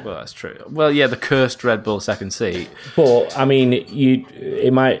 Yeah. Well, that's true. Well, yeah, the cursed Red Bull second seat. But I mean,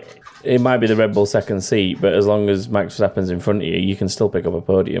 it might be the Red Bull second seat, but as long as Max Verstappen's in front of you, you can still pick up a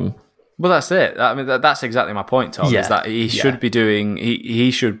podium. Well, that's it. I mean, that's exactly my point, Tom. Is that he should be doing? He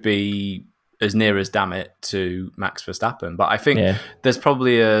should be as near as damn it to Max Verstappen. But I think there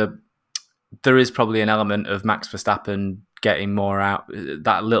is probably an element of Max Verstappen getting more out,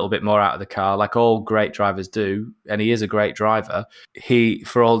 that little bit more out of the car, like all great drivers do, and he is a great driver.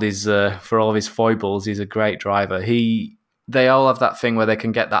 For all of his foibles, he's a great driver. They all have that thing where they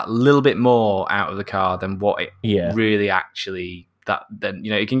can get that little bit more out of the car than what it really actually.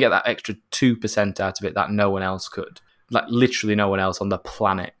 You can get that extra 2% out of it that no one else could. Like literally no one else on the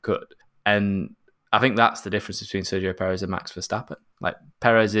planet could. And I think that's the difference between Sergio Perez and Max Verstappen. Like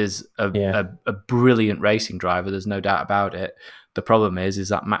Perez is a brilliant racing driver. There's no doubt about it. The problem is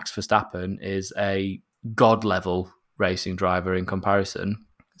that Max Verstappen is a god level racing driver in comparison.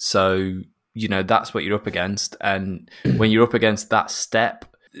 So, that's what you're up against. And when you're up against that step,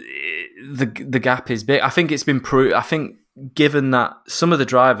 the gap is big. I think it's been proved. I think given that some of the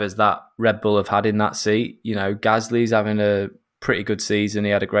drivers that Red Bull have had in that seat, Gasly's having a pretty good season.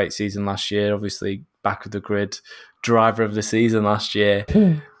 He had a great season last year, obviously back of the grid driver of the season last year.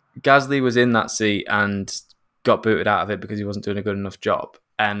 Gasly was in that seat and got booted out of it because he wasn't doing a good enough job.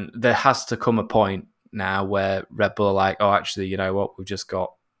 And there has to come a point now where Red Bull are like, oh, actually, you know what? We've just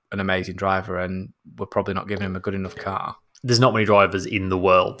got an amazing driver and we're probably not giving him a good enough car. There's not many drivers in the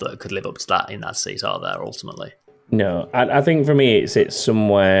world that could live up to that in that seat, are there, ultimately? No, I think for me it's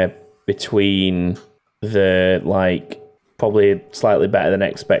somewhere between the probably slightly better than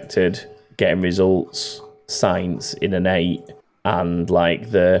expected getting results Sainz in an 8 and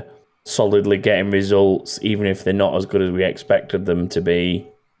the solidly getting results even if they're not as good as we expected them to be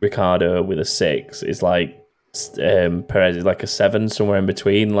Ricciardo with a 6. It's Perez is a 7, somewhere in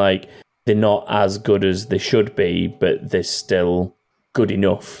between. They're not as good as they should be, but they're still good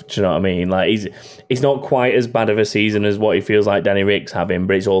enough. Do you know what I mean? It's not quite as bad of a season as what it feels like Danny Rick's having,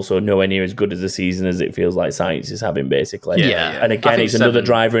 but it's also nowhere near as good as a season as it feels like Sainz is having, basically. Yeah. And again, it's another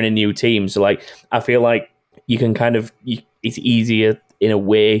driver in a new team. So, I feel like you can it's easier in a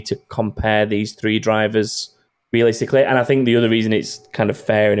way to compare these 3 drivers realistically. And I think the other reason it's kind of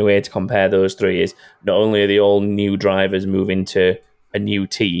fair in a way to compare those 3 is not only are they all new drivers moving to a new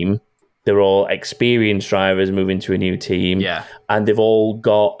team, they're all experienced drivers moving to a new team. Yeah. And they've all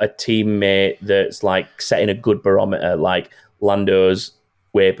got a teammate that's setting a good barometer, Lando's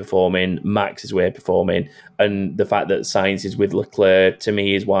way performing, Max is way performing. And the fact that Sainz is with Leclerc, to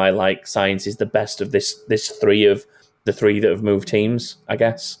me, is why Sainz is the best of this 3 of the 3 that have moved teams, I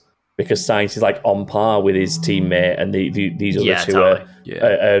guess. Because Sainz is on par with his teammate and these other 2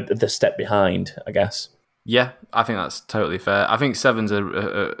 are the step behind, I guess. Yeah, I think that's totally fair. I think 7's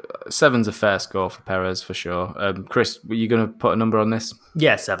a fair score for Perez for sure. Chris, were you going to put a number on this?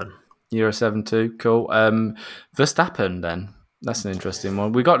 Yeah, 7. You're a 7 too. Cool. Verstappen then. That's an interesting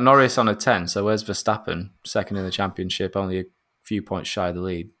one. We got Norris on a 10. So where's Verstappen? Second in the championship, only a few points shy of the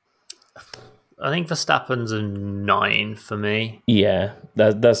lead. I think Verstappen's a 9 for me. Yeah,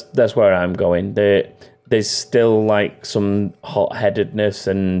 that's where I'm going. There's still like some hot-headedness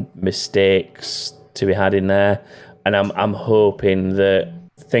and mistakes to be had in there, and I'm hoping that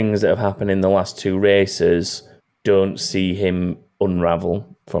things that have happened in the last 2 races don't see him unravel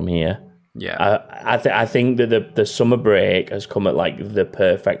from here. Yeah, I think that the summer break has come at like the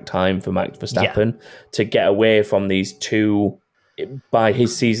perfect time for Max Verstappen to get away from these 2, by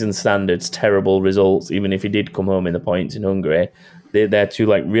his season standards, terrible results. Even if he did come home in the points in Hungary, they're 2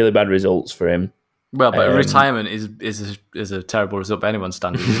 like really bad results for him. Well, but retirement is a terrible result by anyone's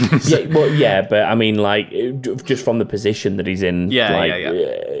standards. But I mean, like, just from the position that he's in,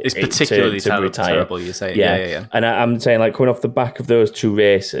 it's particularly terrible. You say, yeah. And I'm saying, like, coming off the back of those 2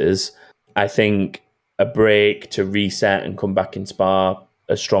 races, I think a break to reset and come back in Spa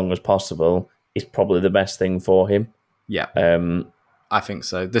as strong as possible is probably the best thing for him. Yeah. I think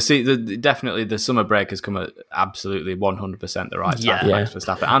so. Definitely the summer break has come at absolutely 100% the right time for Max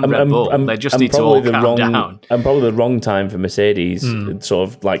Verstappen and Red Bull. They just need to all calm down. And probably the wrong time for Mercedes, sort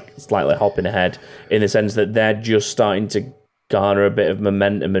of like slightly hopping ahead, in the sense that they're just starting to garner a bit of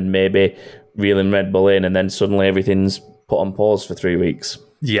momentum and maybe reeling Red Bull in, and then suddenly everything's put on pause for 3 weeks.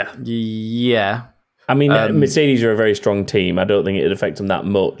 Yeah. I mean, Mercedes are a very strong team. I don't think it'd affect them that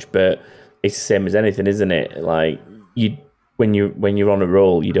much, but it's the same as anything, isn't it? Like, when you're on a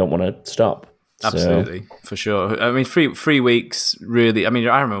roll, you don't want to stop. Absolutely, for sure. I mean, 3 weeks, really. I mean,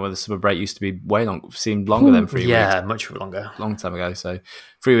 I remember when the summer break used to be seemed longer than 3 weeks. Yeah, much longer. Long time ago. So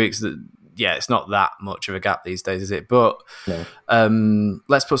 3 weeks, it's not that much of a gap these days, is it? But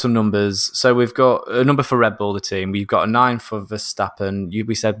let's put some numbers. So we've got a number for Red Bull, the team. We've got a 9 for Verstappen.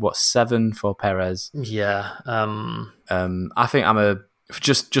 We said, 7 for Perez? Yeah. I think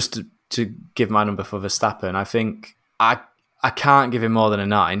just to give my number for Verstappen, I think I can't give him more than a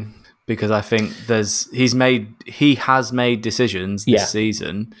 9 because I think he has made decisions this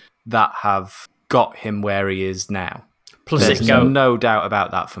season that have got him where he is now. Plus, there's no doubt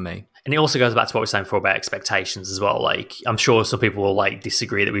about that for me. And it also goes back to what we were saying before about expectations as well. Like, I'm sure some people will like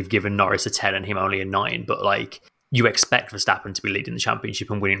disagree that we've given Norris a 10 and him only a 9, but like, you expect Verstappen to be leading the championship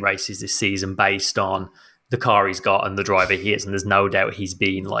and winning races this season based on the car he's got and the driver he is, and there's no doubt he's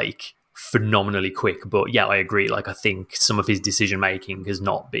been like phenomenally quick. But yeah, I agree. Like, I think some of his decision making has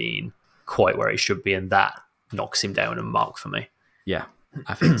not been quite where it should be, and that knocks him down a mark for me. Yeah,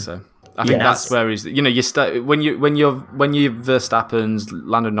 I think so. I think that's where he's. You start when you're Verstappen's,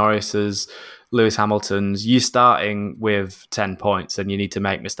 Lando Norris's, Lewis Hamilton's. You're starting with 10 points, and you need to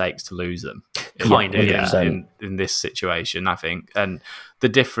make mistakes to lose them. In this situation, I think, and the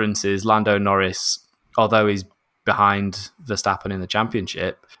difference is Lando Norris, although he's behind Verstappen in the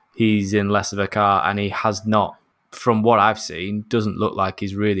championship, he's in less of a car, and he has not, from what I've seen, doesn't look like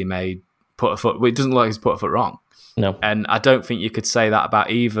he's really put a foot wrong. No. And I don't think you could say that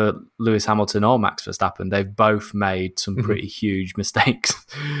about either Lewis Hamilton or Max Verstappen. They've both made some pretty huge mistakes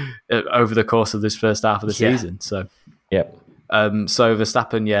over the course of this first half of the season. So, so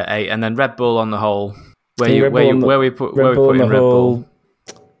Verstappen, 8, and then Red Bull on the whole. Where we put Red Bull?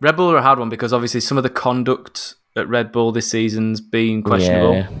 Red Bull are a hard one because obviously some of the conduct at Red Bull this season's been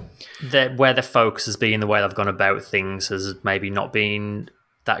questionable. Where the focus has been, the way they've gone about things has maybe not been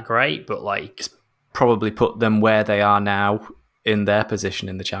that great, but like, probably put them where they are now in their position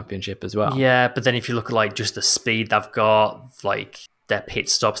in the championship as well. Yeah, but then if you look at like just the speed they've got, like their pit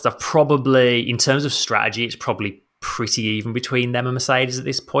stops, they've probably, in terms of strategy, it's probably pretty even between them and Mercedes at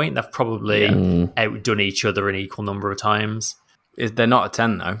this point. They've probably outdone each other an equal number of times. They're not a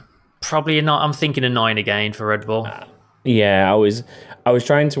 10 though. Probably not. I'm thinking a 9 again for Red Bull. Yeah, I was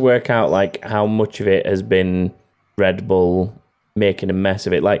trying to work out like how much of it has been Red Bull making a mess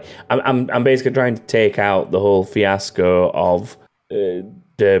of it. Like, I'm basically trying to take out the whole fiasco of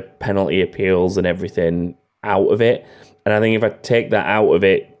the penalty appeals and everything out of it. And I think if I take that out of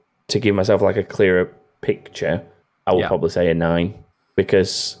it to give myself like a clearer picture, I would probably say a 9,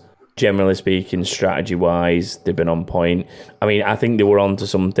 because generally speaking, strategy-wise, they've been on point. I mean, I think they were onto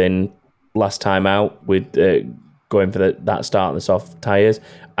something last time out with going for that start on the soft tyres.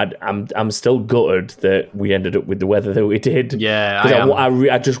 I'm still gutted that we ended up with the weather that we did. Yeah,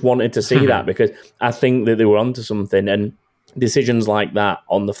 I just wanted to see that, because I think that they were onto something, and decisions like that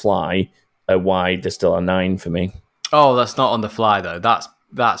on the fly are why they're still a 9 for me. Oh, that's not on the fly though.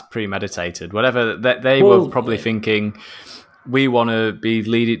 That's premeditated. Whatever they were probably thinking, we want to be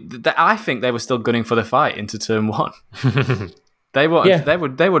leading. I think they were still gunning for the fight into turn 1. They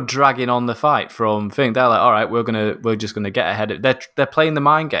were dragging on the fight from thing. They're like, all right, we're just gonna get ahead of. They're playing the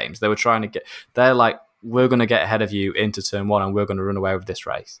mind games. They were trying to get. They're like, we're gonna get ahead of you into turn 1, and we're gonna run away with this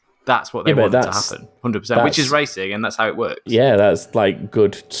race. That's what they but wanted to happen, 100%, which is racing, and that's how it works. Yeah, that's like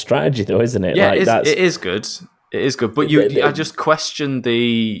good strategy, though, isn't it? Yeah, like, it is good. It is good, but I just question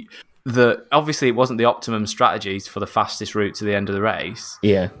the obviously it wasn't the optimum strategy for the fastest route to the end of the race.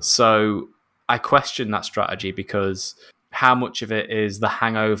 Yeah. So I question that strategy because how much of it is the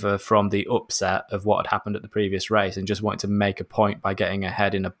hangover from the upset of what had happened at the previous race and just wanting to make a point by getting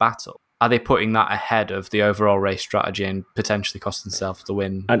ahead in a battle? Are they putting that ahead of the overall race strategy and potentially cost themselves the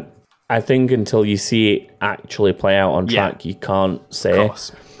win? And I think until you see it actually play out on track, you can't say.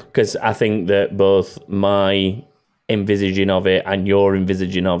 Because I think that both my envisaging of it and your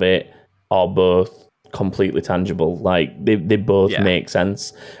envisaging of it are both completely tangible. Like, they both make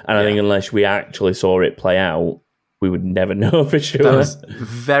sense. And I think unless we actually saw it play out, we would never know for sure. That was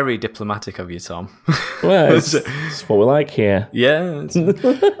very diplomatic of you, Tom. Well, it's what we like here. Yeah.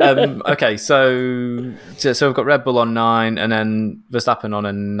 Okay, so we've got Red Bull on 9, and then Verstappen on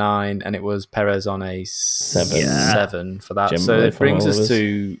a 9, and it was Perez on a 7 for that. So it brings us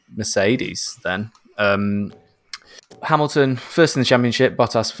to Mercedes then. Hamilton first in the championship,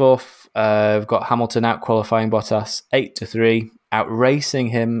 Bottas fourth. We've got Hamilton out qualifying Bottas 8-3. Outracing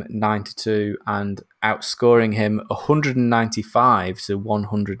him 9-2 and outscoring him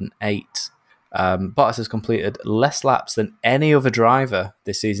 195-108. Bottas has completed less laps than any other driver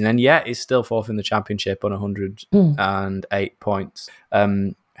this season, and yet he's still fourth in the championship on 108 points.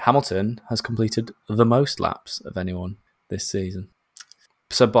 Hamilton has completed the most laps of anyone this season.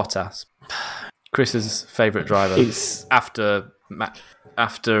 So Bottas, Chris's favourite driver, after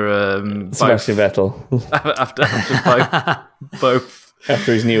Sebastian Vettel. after both.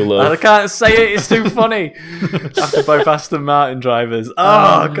 After his new love. I can't say it, it's too funny. After both Aston Martin drivers.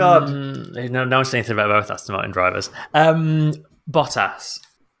 Oh, God. No one's saying anything about both Aston Martin drivers. Bottas.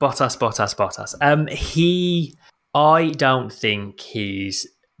 I don't think he's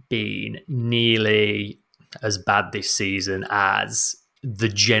been nearly as bad this season as the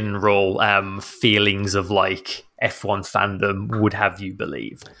general feelings of like F1 fandom would have you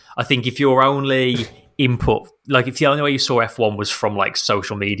believe. I think if your only input, like if the only way you saw F1 was from like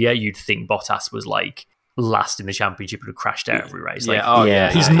social media, you'd think Bottas was like last in the championship and had crashed out every race.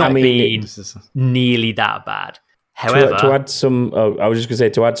 Like, he's not been nearly that bad. However, to add some, I was just going to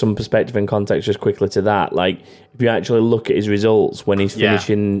say, to add some perspective and context just quickly to that, like if you actually look at his results when he's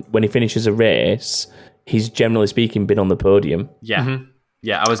finishing, when he finishes a race, he's generally speaking been on the podium. Yeah. Mm-hmm.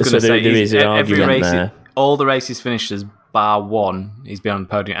 Yeah, I was going to say there is an every race, there. All the races finished as bar one, he's been on the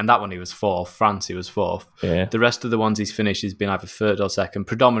podium, and that one he was fourth. France, he was fourth. Yeah. The rest of the ones he's finished, he's been either third or second,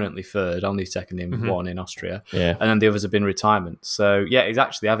 predominantly third, only second in one in Austria. Yeah. And then the others have been retirement. So, yeah, he's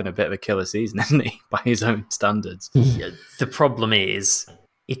actually having a bit of a killer season, isn't he, by his own standards? The problem is,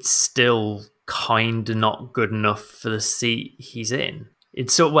 it's still kind of not good enough for the seat he's in.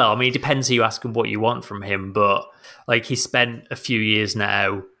 It's so, well, I mean, it depends who you ask and what you want from him, but like he spent a few years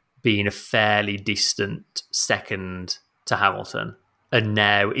now being a fairly distant second to Hamilton. And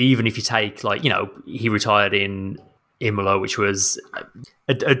now, even if you take, like, you know, he retired in Imola, which was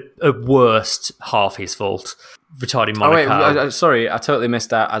at worst half his fault. Retired in Monaco. Oh, wait, sorry, I totally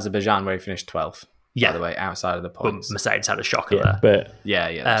missed out Azerbaijan where he finished 12th. Yeah. By the way, outside of the points. But Mercedes had a shocker Yeah, there. but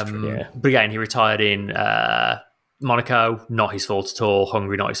Yeah, that's true. Yeah. But again, he retired in Monaco, not his fault at all.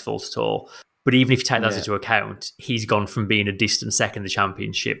 Hungary, not his fault at all. But even if you take that into account, he's gone from being a distant second in the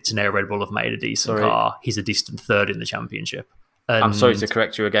championship to now Red Bull have made a decent car. He's a distant third in the championship. And I'm sorry to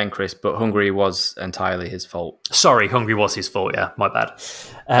correct you again, Chris, but Hungary was entirely his fault. Sorry, Hungary was his fault, yeah. My bad.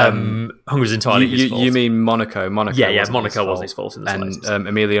 Hungary's entirely his fault. You mean Monaco? Monaco wasn't his fault in the slightest. And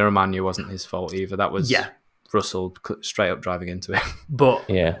Emilia Romagna wasn't his fault either. That was Russell straight up driving into it. But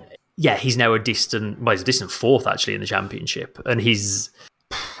yeah, he's now he's a distant fourth actually in the championship. And he's,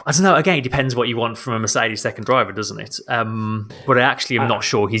 I don't know, again, it depends what you want from a Mercedes second driver, doesn't it? But I actually am not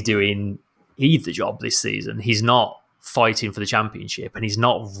sure he's doing either job this season. He's not fighting for the championship, and he's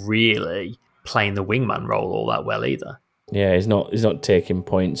not really playing the wingman role all that well either. Yeah, he's not taking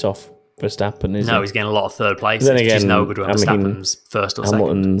points off Verstappen, is he? No, he's getting a lot of third places, Then again, which is no good when Verstappen's first or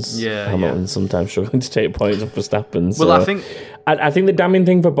second. Hamilton's sometimes struggling to take points off Verstappen. Well, I think the damning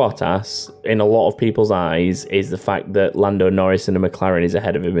thing for Bottas, in a lot of people's eyes, is the fact that Lando Norris in a McLaren is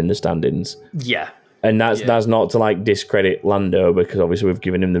ahead of him in the standings. Yeah. And that's not to like discredit Lando, because obviously we've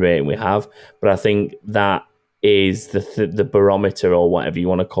given him the rating we have, but I think that is the barometer, or whatever you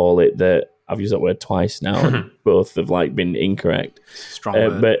want to call it, that I've used that word twice now and both have like been incorrect.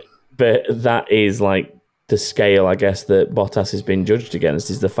 Strong word. But that is like the scale, I guess, that Bottas has been judged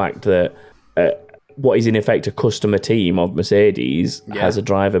against, is the fact that what is in effect a customer team of Mercedes has a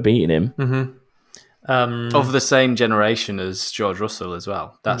driver beating him. Mm-hmm. Of the same generation as George Russell as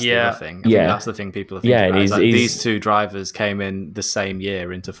well. That's the other thing. I think that's the thing people are thinking about. Like these two drivers came in the same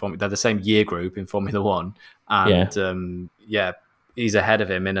year into Formula. They're the same year group in Formula One, and he's ahead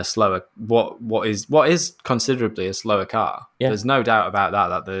of him in a slower. What is considerably a slower car. Yeah. There's no doubt about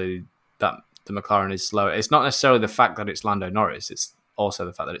that the McLaren is slower. It's not necessarily the fact that it's Lando Norris. It's also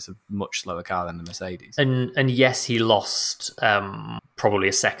the fact that it's a much slower car than the Mercedes. And yes, he lost probably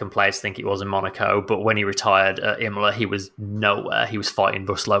a second place, I think it was in Monaco, but when he retired at Imola, he was nowhere. He was fighting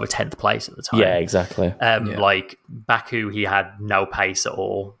Russell over 10th place at the time. Yeah, exactly. Like Baku, he had no pace at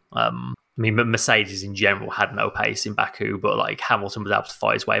all. I mean, Mercedes in general had no pace in Baku, but like Hamilton was able to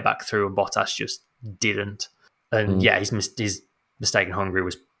fight his way back through and Bottas just didn't. And his mistake in Hungary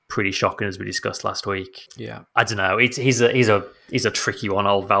was pretty shocking, as we discussed last week. Yeah, I don't know. He's a tricky one,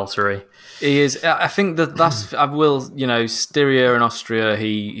 old Valtteri. He is. I think that that's. I will. Styria and Austria.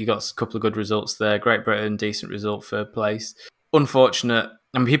 He got a couple of good results there. Great Britain, decent result, third place. Unfortunate.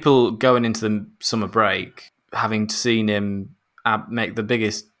 And people going into the summer break, having seen him make the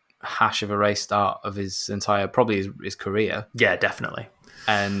biggest hash of a race start of his entire, probably his career. Yeah, definitely.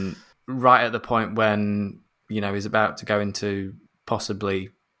 And right at the point when he's about to go into possibly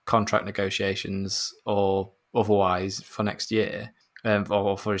contract negotiations or otherwise for next year,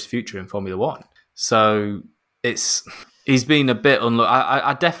 or for his future in Formula One. So he's been a bit unlucky.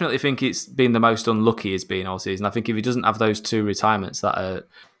 I definitely think it's been the most unlucky he's been all season. I think if he doesn't have those two retirements that are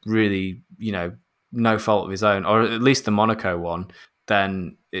really, no fault of his own, or at least the Monaco one,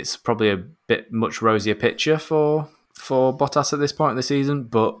 then it's probably a bit much rosier picture for Bottas at this point of the season.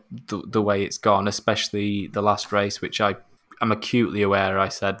 But the way it's gone, especially the last race, which I'm acutely aware I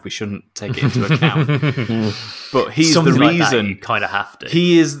said we shouldn't take it into account, but he's something the reason. Like that, you kind of have to.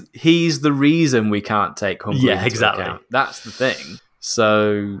 He's the reason we can't take Hungary into exactly. account. That's the thing.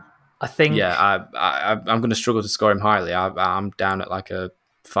 So I think, I'm going to struggle to score him highly. I'm down at like a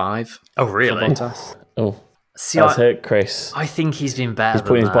 5. Oh, really? For Bottas. Oh, that's hurt, Chris. I think he's been better. He's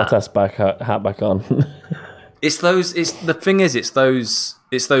putting his Bottas hat back on. It's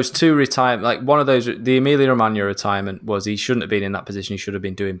those two retirement, like one of those, the Emilia Romagna retirement was he shouldn't have been in that position. He should have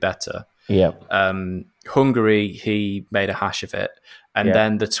been doing better. Yeah. Hungary, he made a hash of it. And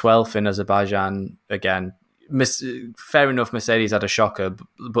then the 12th in Azerbaijan, again, fair enough, Mercedes had a shocker,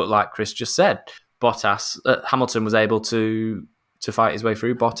 but like Chris just said, Hamilton was able to fight his way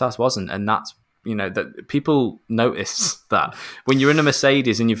through. Bottas wasn't. And that's, that people notice that when you're in a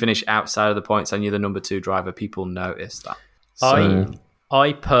Mercedes and you finish outside of the points and you're the number 2 driver, people notice that. So,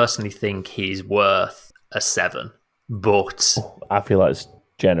 I personally think he's worth a 7, but I feel like it's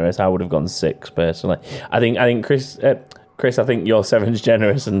generous. I would have gone 6 personally. I think Chris, I think your 7's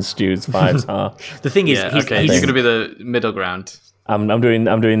generous and Stu's 5's harsh. The thing is, he's going to be the middle ground. I'm doing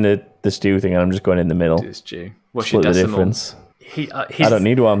the Stu thing, and I'm just going in the middle. Do Stu. What's Split your the decimal? difference. I don't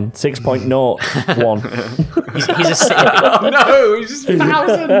need one. 6.01. he's a oh no, he's just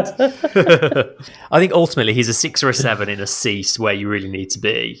 1,000. I think ultimately he's a 6 or a 7 in a C where you really need to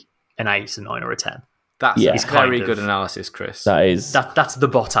be an 8, a 9, or a 10. That's very good analysis, Chris. That's the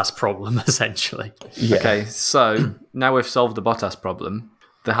Bottas problem, essentially. Yeah. Okay, so now we've solved the Bottas problem.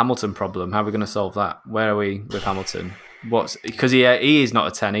 The Hamilton problem, how are we going to solve that? Where are we with Hamilton? Because he is not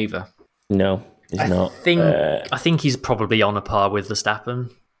a 10 either. No, he's not. I think he's probably on a par with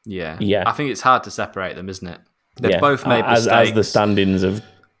Verstappen. Yeah. Yeah. I think it's hard to separate them, isn't it? They've both made as mistakes. the standings have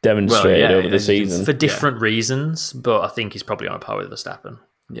demonstrated over the season. For different reasons, but I think he's probably on a par with Verstappen.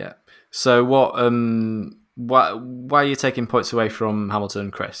 Yeah. So why are you taking points away from Hamilton,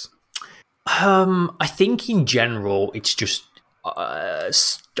 Chris? I think in general, it's just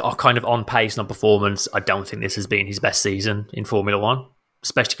kind of on pace, on performance. I don't think this has been his best season in Formula One,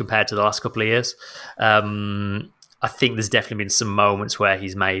 especially compared to the last couple of years. I think there's definitely been some moments where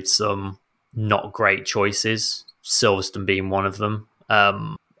he's made some not great choices, Silverstone being one of them. I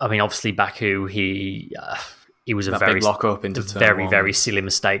mean, obviously Baku, he was a very big lock up into very silly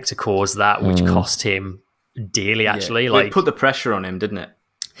mistake to cause that, which cost him dearly. Actually, it put the pressure on him, didn't it?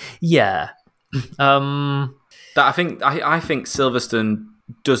 Yeah. That I think Silverstone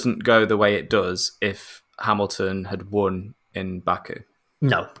doesn't go the way it does if Hamilton had won in Baku.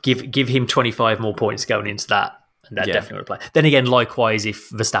 No, give him 25 more points going into that, and that definitely would play. Then again, likewise,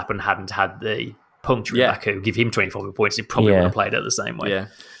 if Verstappen hadn't had the puncture in Baku, give him 24 more points, he probably would have played it the same way. Yeah,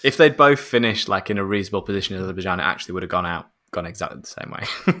 if they'd both finished like in a reasonable position in Azerbaijan, it actually would have gone exactly the same way.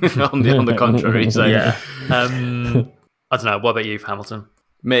 on the contrary, so yeah. I don't know. What about you, Hamilton?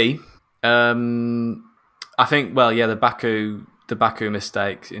 Me, I think. Well, yeah, the Baku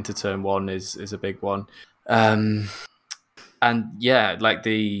mistake into turn 1 is a big one. And yeah, like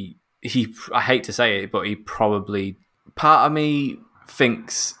the I hate to say it, but he probably, part of me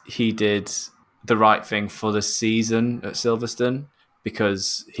thinks he did the right thing for the season at Silverstone,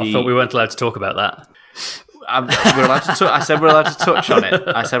 because I thought we weren't allowed to talk about that. We're allowed to. I said we're allowed to touch on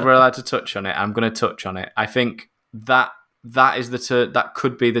it. I'm going to touch on it. I think that is that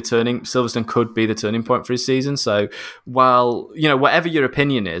could be the turning. Silverstone could be the turning point for his season. So while whatever your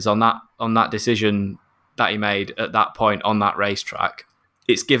opinion is on that decision that he made at that point on that racetrack,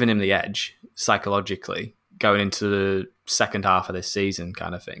 it's given him the edge psychologically going into the second half of this season,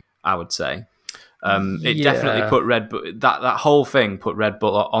 kind of thing. I would say. It definitely put Red Bull, that whole thing put Red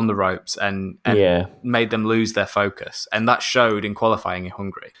Bull on the ropes and made them lose their focus. And that showed in qualifying in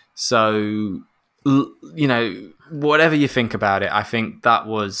Hungary. So, whatever you think about it, I think that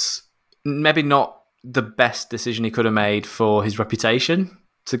was maybe not the best decision he could have made for his reputation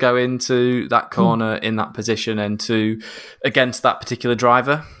to go into that corner in that position and against that particular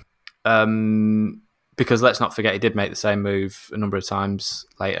driver. Because let's not forget, he did make the same move a number of times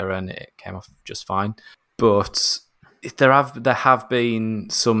later, and it came off just fine. But there have been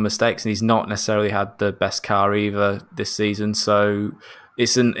some mistakes, and he's not necessarily had the best car either this season. So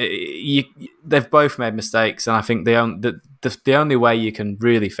they've both made mistakes, and I think the only way you can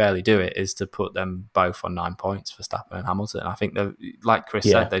really fairly do it is to put them both on 9 points, Verstappen and Hamilton. I think like Chris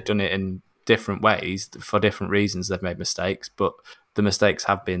said, they've done it in different ways for different reasons. They've made mistakes, but the mistakes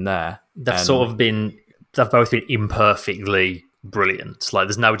have been there. They've both been imperfectly brilliant. Like,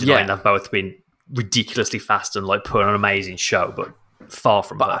 there's no denying they've both been ridiculously fast and like put on an amazing show, but far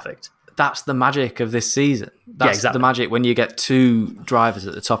from perfect. That's the magic of this season. That's exactly the magic when you get two drivers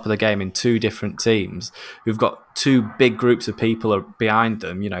at the top of the game in two different teams who've got two big groups of people behind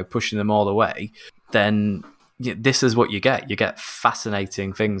them, pushing them all the way. Then this is what you get. You get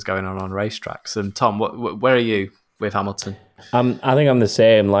fascinating things going on racetracks. And Tom, where are you with Hamilton? I think I'm the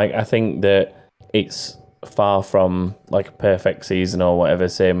same. Like, I think that it's far from like a perfect season or whatever.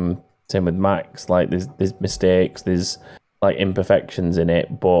 Same with Max. Like, there's mistakes, there's like imperfections in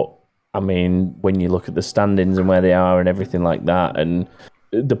it. But I mean, when you look at the standings and where they are and everything like that, and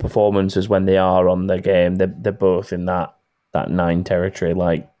the performances when they are on the game, they're both in that 9 territory.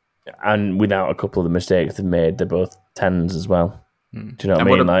 Like, and without a couple of the mistakes they've made, they're both 10s as well. Do you know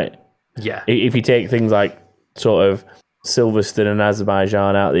what I mean? If you take things like sort of Silverstone and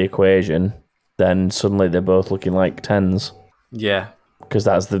Azerbaijan out of the equation, then suddenly they're both looking like 10s. Yeah, because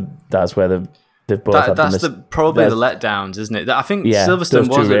that's where they've both had that's probably the letdowns, isn't it? I think Silverstone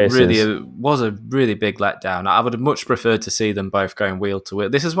was a really big letdown. I would have much preferred to see them both going wheel to wheel.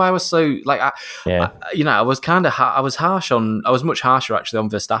 This is why I was so like, I was kind of I was much harsher actually on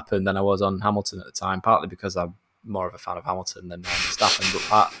Verstappen than I was on Hamilton at the time. Partly because I'm more of a fan of Hamilton than Verstappen,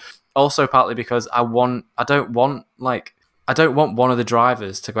 but also partly because I don't want one of the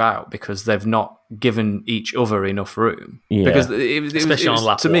drivers to go out because they've not given each other enough room. Yeah. Because especially on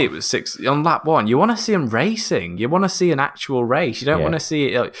lap 1. Me, it was 6 on lap 1. You want to see them racing. You want to see an actual race. You don't want to see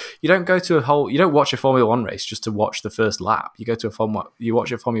it. You don't go to you don't watch a Formula 1 race just to watch the first lap. You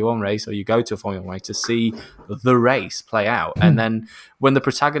watch a Formula 1 race, or you go to a Formula 1 race to see the race play out. And then when the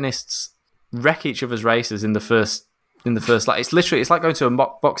protagonists wreck each other's races in the first lap, it's like going to a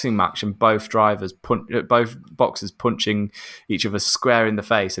boxing match and both boxers punching each other square in the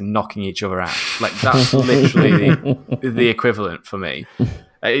face and knocking each other out. Like, that's literally the equivalent for me.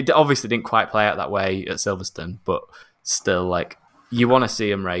 It obviously didn't quite play out that way at Silverstone, but still, like, you want to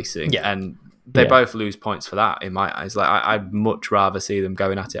see them racing, and they both lose points for that in my eyes. Like, I'd much rather see them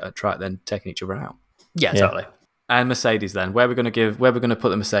going at it at track than taking each other out. Yeah, totally. And Mercedes, then, where are we going to put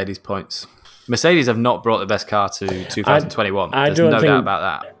the Mercedes points? Mercedes have not brought the best car to 2021. There's no doubt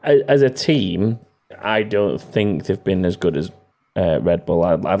about that. As a team, I don't think they've been as good as Red Bull.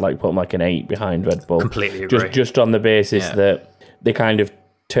 I'd like to put them like an 8 behind Red Bull. Completely agree. Just on the basis that they kind of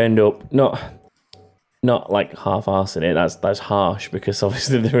turned up, not like half-arsing it. That's harsh, because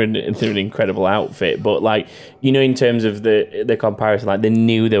obviously they're an incredible outfit. But like, in terms of the comparison, like, they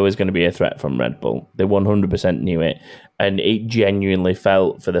knew there was going to be a threat from Red Bull. They 100% knew it. And it genuinely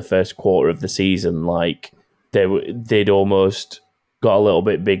felt for the first quarter of the season like they'd almost got a little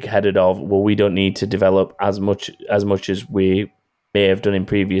bit big-headed of, well, we don't need to develop as much as we may have done in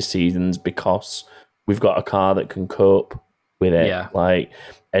previous seasons because we've got a car that can cope with it. Yeah. Like,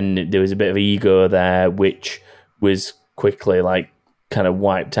 and there was a bit of ego there, which was quickly like kind of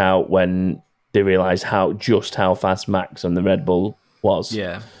wiped out when they realised how fast Max and the Red Bull was.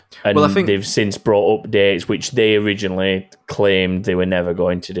 Yeah. And I think they've since brought updates, which they originally claimed they were never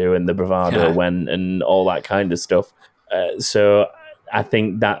going to do, and the bravado went and all that kind of stuff. So I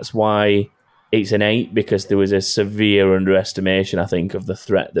think that's why it's an 8 because there was a severe underestimation, I think, of the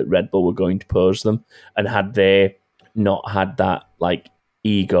threat that Red Bull were going to pose them. And had they not had that like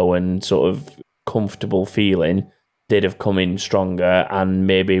ego and sort of comfortable feeling, they'd have come in stronger and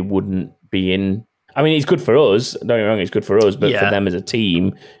maybe wouldn't be in. I mean, it's good for us. Don't get me wrong, it's good for us, but for them as a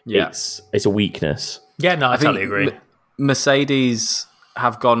team, it's a weakness. Yeah, no, I totally agree. Mercedes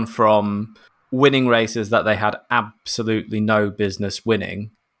have gone from winning races that they had absolutely no business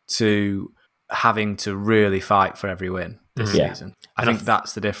winning to having to really fight for every win this season. I think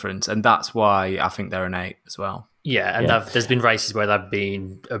that's the difference, and that's why I think they're an 8 as well. Yeah, and there's been races where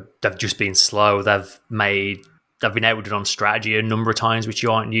they've just been slow. They've been outdone on strategy a number of times, which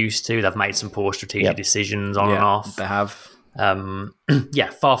you aren't used to. They've made some poor strategic decisions on and off. They have.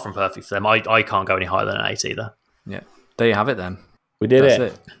 Far from perfect for them. I can't go any higher than an 8 either. Yeah, there you have it then. We did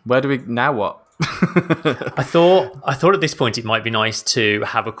it. Where do we now? What? I thought at this point it might be nice to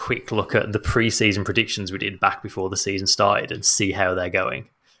have a quick look at the pre-season predictions we did back before the season started and see how they're going.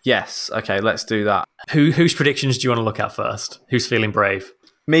 Yes. Okay, let's do that. Whose predictions do you want to look at first? Who's feeling brave?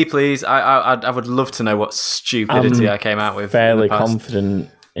 Me, please. I would love to know what stupidity I came out with. Fairly confident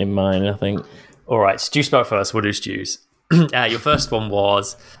in mine, I think. All right, Stu spoke first. We'll do Stu's. Your first one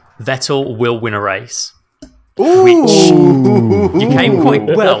was Vettel will win a race. Ooh. Which you came quite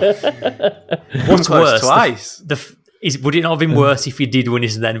well. What's worse? Twice. Would it not have been worse if he did win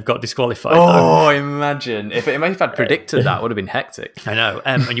this and then got disqualified? Oh, imagine. If I'd predicted that, it would have been hectic. I know.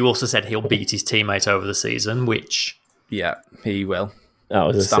 And you also said he'll beat his teammate over the season, which... Yeah, he will. That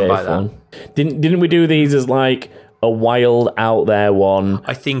was a safe one. Didn't we do these as like a wild out there one?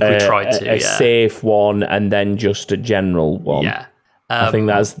 I think we tried to, a safe one, and then just a general one. Yeah. I think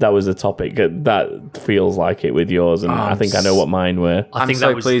that was the topic. That feels like it with yours, and I think I know what mine were. I'm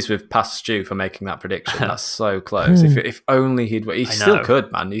so pleased with past Stu for making that prediction. That's so close. If only he still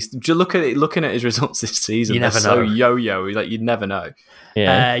could, man. Looking at his results this season, you never know. So yo-yo, like you'd never know.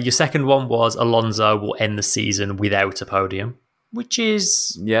 Yeah. Your second one was Alonso will end the season without a podium, which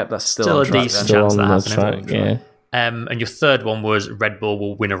is that's still a decent chance that happening. Yeah. And your third one was Red Bull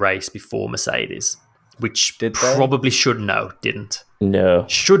will win a race before Mercedes, which probably should know, didn't. No.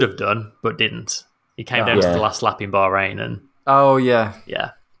 Should have done, but didn't. He came down to the last lap in Bahrain and... Oh, yeah.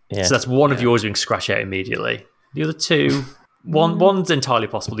 Yeah. So that's one of yours being scratched out immediately. The other two, one's entirely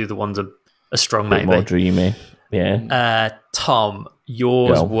possible, the other one's a strong maybe. More dreamy. Yeah. Tom,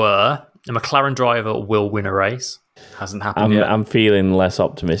 yours were a McLaren driver will win a race. Hasn't happened yet. I'm feeling less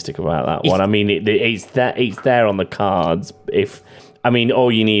optimistic about that one. I mean, it's there on the cards.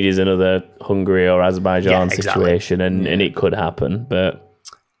 All you need is another Hungary or Azerbaijan situation, and it could happen. But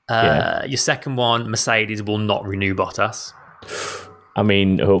your second one, Mercedes will not renew Bottas. I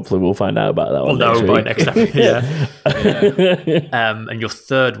mean, hopefully we'll find out about that one. We'll know by next episode. And your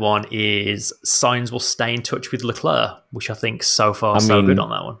third one is Sainz will stay in touch with Leclerc, which I think so far so good on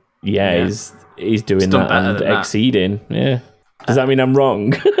that one. Yeah, he's doing that and exceeding. Yeah. Does that mean I'm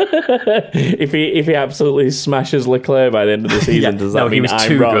wrong? If he absolutely smashes Leclerc by the end of the season, does that mean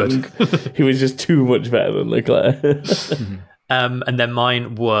I'm wrong? He was just too much better than Leclerc. And then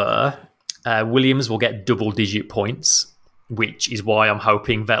mine were Williams will get double-digit points, which is why I'm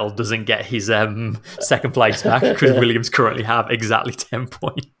hoping Vettel doesn't get his second place back, because Williams currently have exactly 10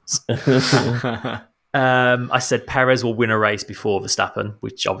 points. I said Perez will win a race before Verstappen,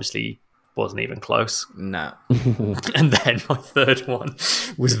 which obviously wasn't even close. No. And then my third one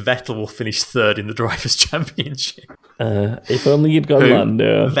was Vettel will finish third in the Drivers' Championship. If only you'd gone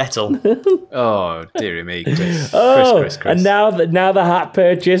Lando. Vettel. Oh, dearie me, Chris. Chris. And now the hat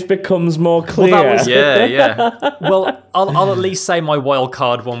purchase becomes more clear. Well, that was, yeah. Well, I'll at least say my wild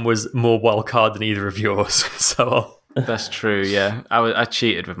card one was more wild card than either of yours. So that's true. Yeah, I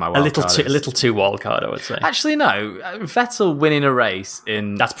cheated with my wild card. A little too wild card, I would say. Actually, no. Vettel winning a race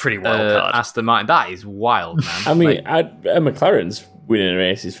in that's pretty wild card. Aston Martin. That is wild, man. I mean, McLaren's winning a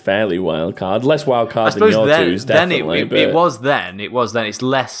race is fairly wild card. Less wild card than your two's, definitely. It was then. It's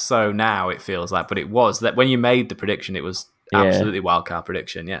less so now. It feels like, but it was that when you made the prediction, it was absolutely wild card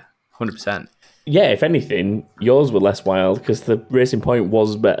prediction. Yeah, 100%. Yeah, if anything, yours were less wild because the Racing Point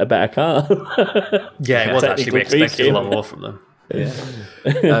was a better car. Yeah, it was actually. We expected a lot more from them.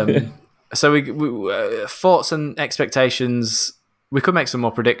 Yeah. So we thoughts and expectations. We could make some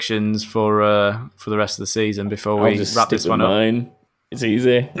more predictions for the rest of the season before we wrap this one up. Mine. It's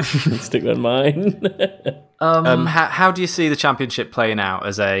easy. Stick with mine. How do you see the championship playing out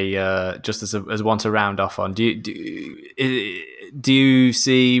as as one to round off on? Do you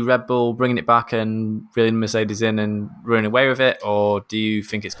see Red Bull bringing it back and reeling Mercedes in and running away with it, or do you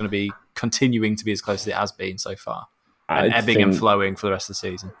think it's going to be continuing to be as close as it has been so far? and ebbing and flowing for the rest of the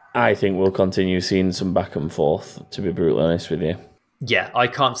season. I think we'll continue seeing some back and forth, to be brutally honest with you. Yeah, I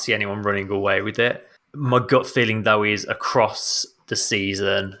can't see anyone running away with it. My gut feeling, though, is across the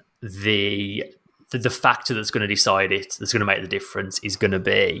season, the factor that's going to decide it, that's going to make the difference, is going to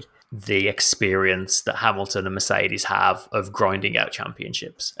be the experience that Hamilton and Mercedes have of grinding out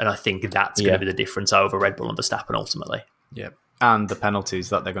championships. And I think that's going to be the difference over Red Bull and Verstappen ultimately. Yeah. And the penalties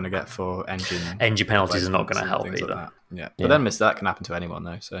that they're going to get for engine penalties are not going to help either. Like but then that can happen to anyone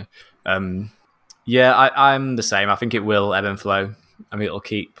though. So, I'm the same. I think it will ebb and flow. I mean, it'll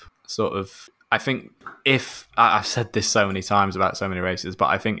keep sort of. I think if I've said this so many times about so many races, but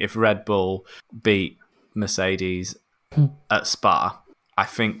I think if Red Bull beat Mercedes at Spa, I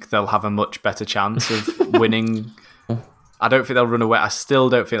think they'll have a much better chance of winning. I don't think they'll run away. I still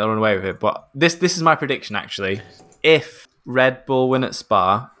don't think they'll run away with it. But this is my prediction actually. If Red Bull win at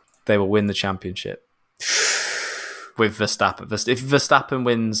Spa, they will win the championship with Verstappen. If Verstappen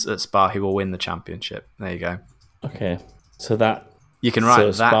wins at Spa, he will win the championship. There you go. Okay, so that you can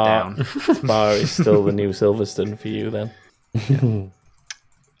write that down. Spa is still the new Silverstone for you then. Yeah.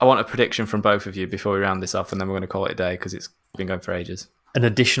 I want a prediction from both of you before we round this off, and then we're going to call it a day because it's been going for ages. An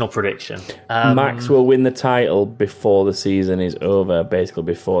additional prediction. Max will win the title before the season is over, basically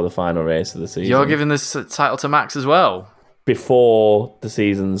before the final race of the season. You're giving this title to Max as well? Before the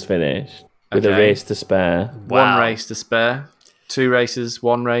season's finished, with a race to spare. Wow. 1 race to spare. 2 races,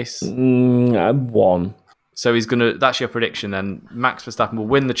 1 race. 1. So he's gonna. That's your prediction then. Max Verstappen will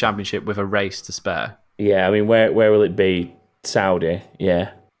win the championship with a race to spare. Yeah, I mean, where will it be? Saudi,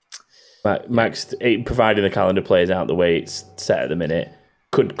 yeah. Max, providing the calendar plays out the way it's set at the minute,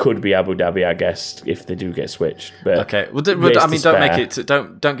 could be Abu Dhabi, I guess, if they do get switched. But okay, well, don't make it.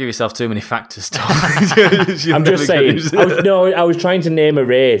 Don't give yourself too many factors. I'm just saying. I was trying to name a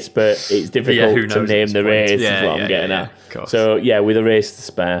race, but it's difficult to name the race. Is what I'm getting at. So with a race to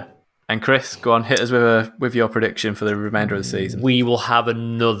spare. And Chris, go on, hit us with your prediction for the remainder of the season. We will have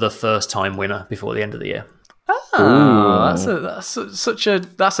another first-time winner before the end of the year. That's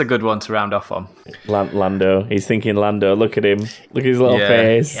a good one to round off on. Lando. He's thinking Lando. Look at him. Look at his little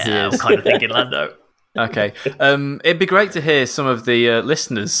face. Yeah, I'm kind of thinking Lando. Okay. It'd be great to hear some of the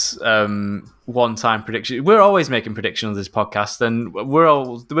listeners' one-time predictions. We're always making predictions on this podcast, and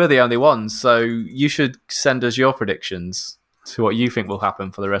we're the only ones. So you should send us your predictions to what you think will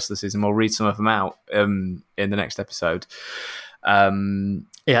happen for the rest of the season. We'll read some of them out in the next episode.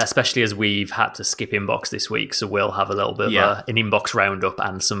 Yeah, especially as we've had to skip inbox this week, so we'll have a little bit of an inbox roundup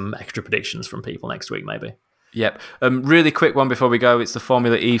and some extra predictions from people next week, maybe. Yep. Really quick one before we go. It's the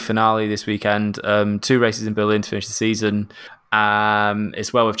Formula E finale this weekend. 2 races in Berlin to finish the season.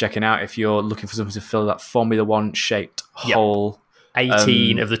 It's well worth checking out if you're looking for something to fill that Formula 1 shaped hole.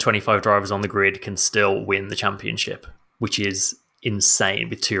 18 of the 25 drivers on the grid can still win the championship, which is insane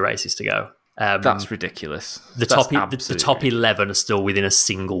with 2 races to go. That's ridiculous. The top 11 are still within a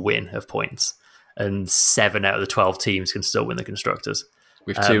single win of points, and 7 out of the 12 teams can still win the constructors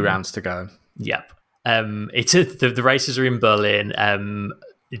with 2 rounds to go. Yep. The races are in Berlin.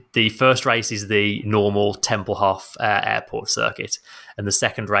 The first race is the normal Tempelhof airport circuit, and the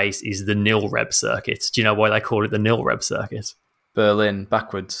second race is the Nilreb circuit. Do you know why they call it the Nilreb circuit? Berlin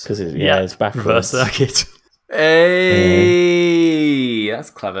backwards because it's backwards. Reverse circuit. Hey, that's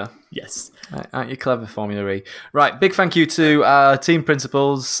clever. Yes. Aren't you clever, Formula E? Right, big thank you to our team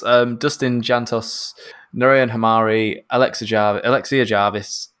principals, Dustin Jantos, Narayan Hamari, Alexia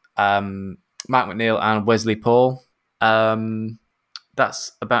Jarvis, Mark McNeil, and Wesley Paul.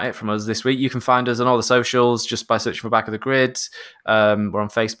 That's about it from us this week. You can find us on all the socials just by searching for Back of the Grid. We're on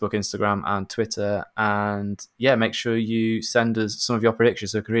Facebook, Instagram, and Twitter. And make sure you send us some of your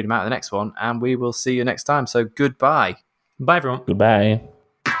predictions so we can read them out in the next one. And we will see you next time. So goodbye. Bye, everyone. Goodbye.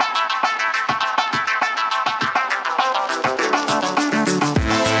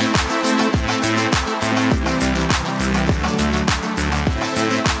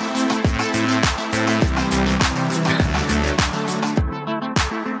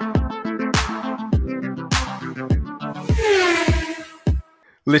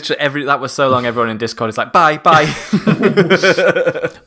 Literally that was so long. Everyone in Discord is like, bye.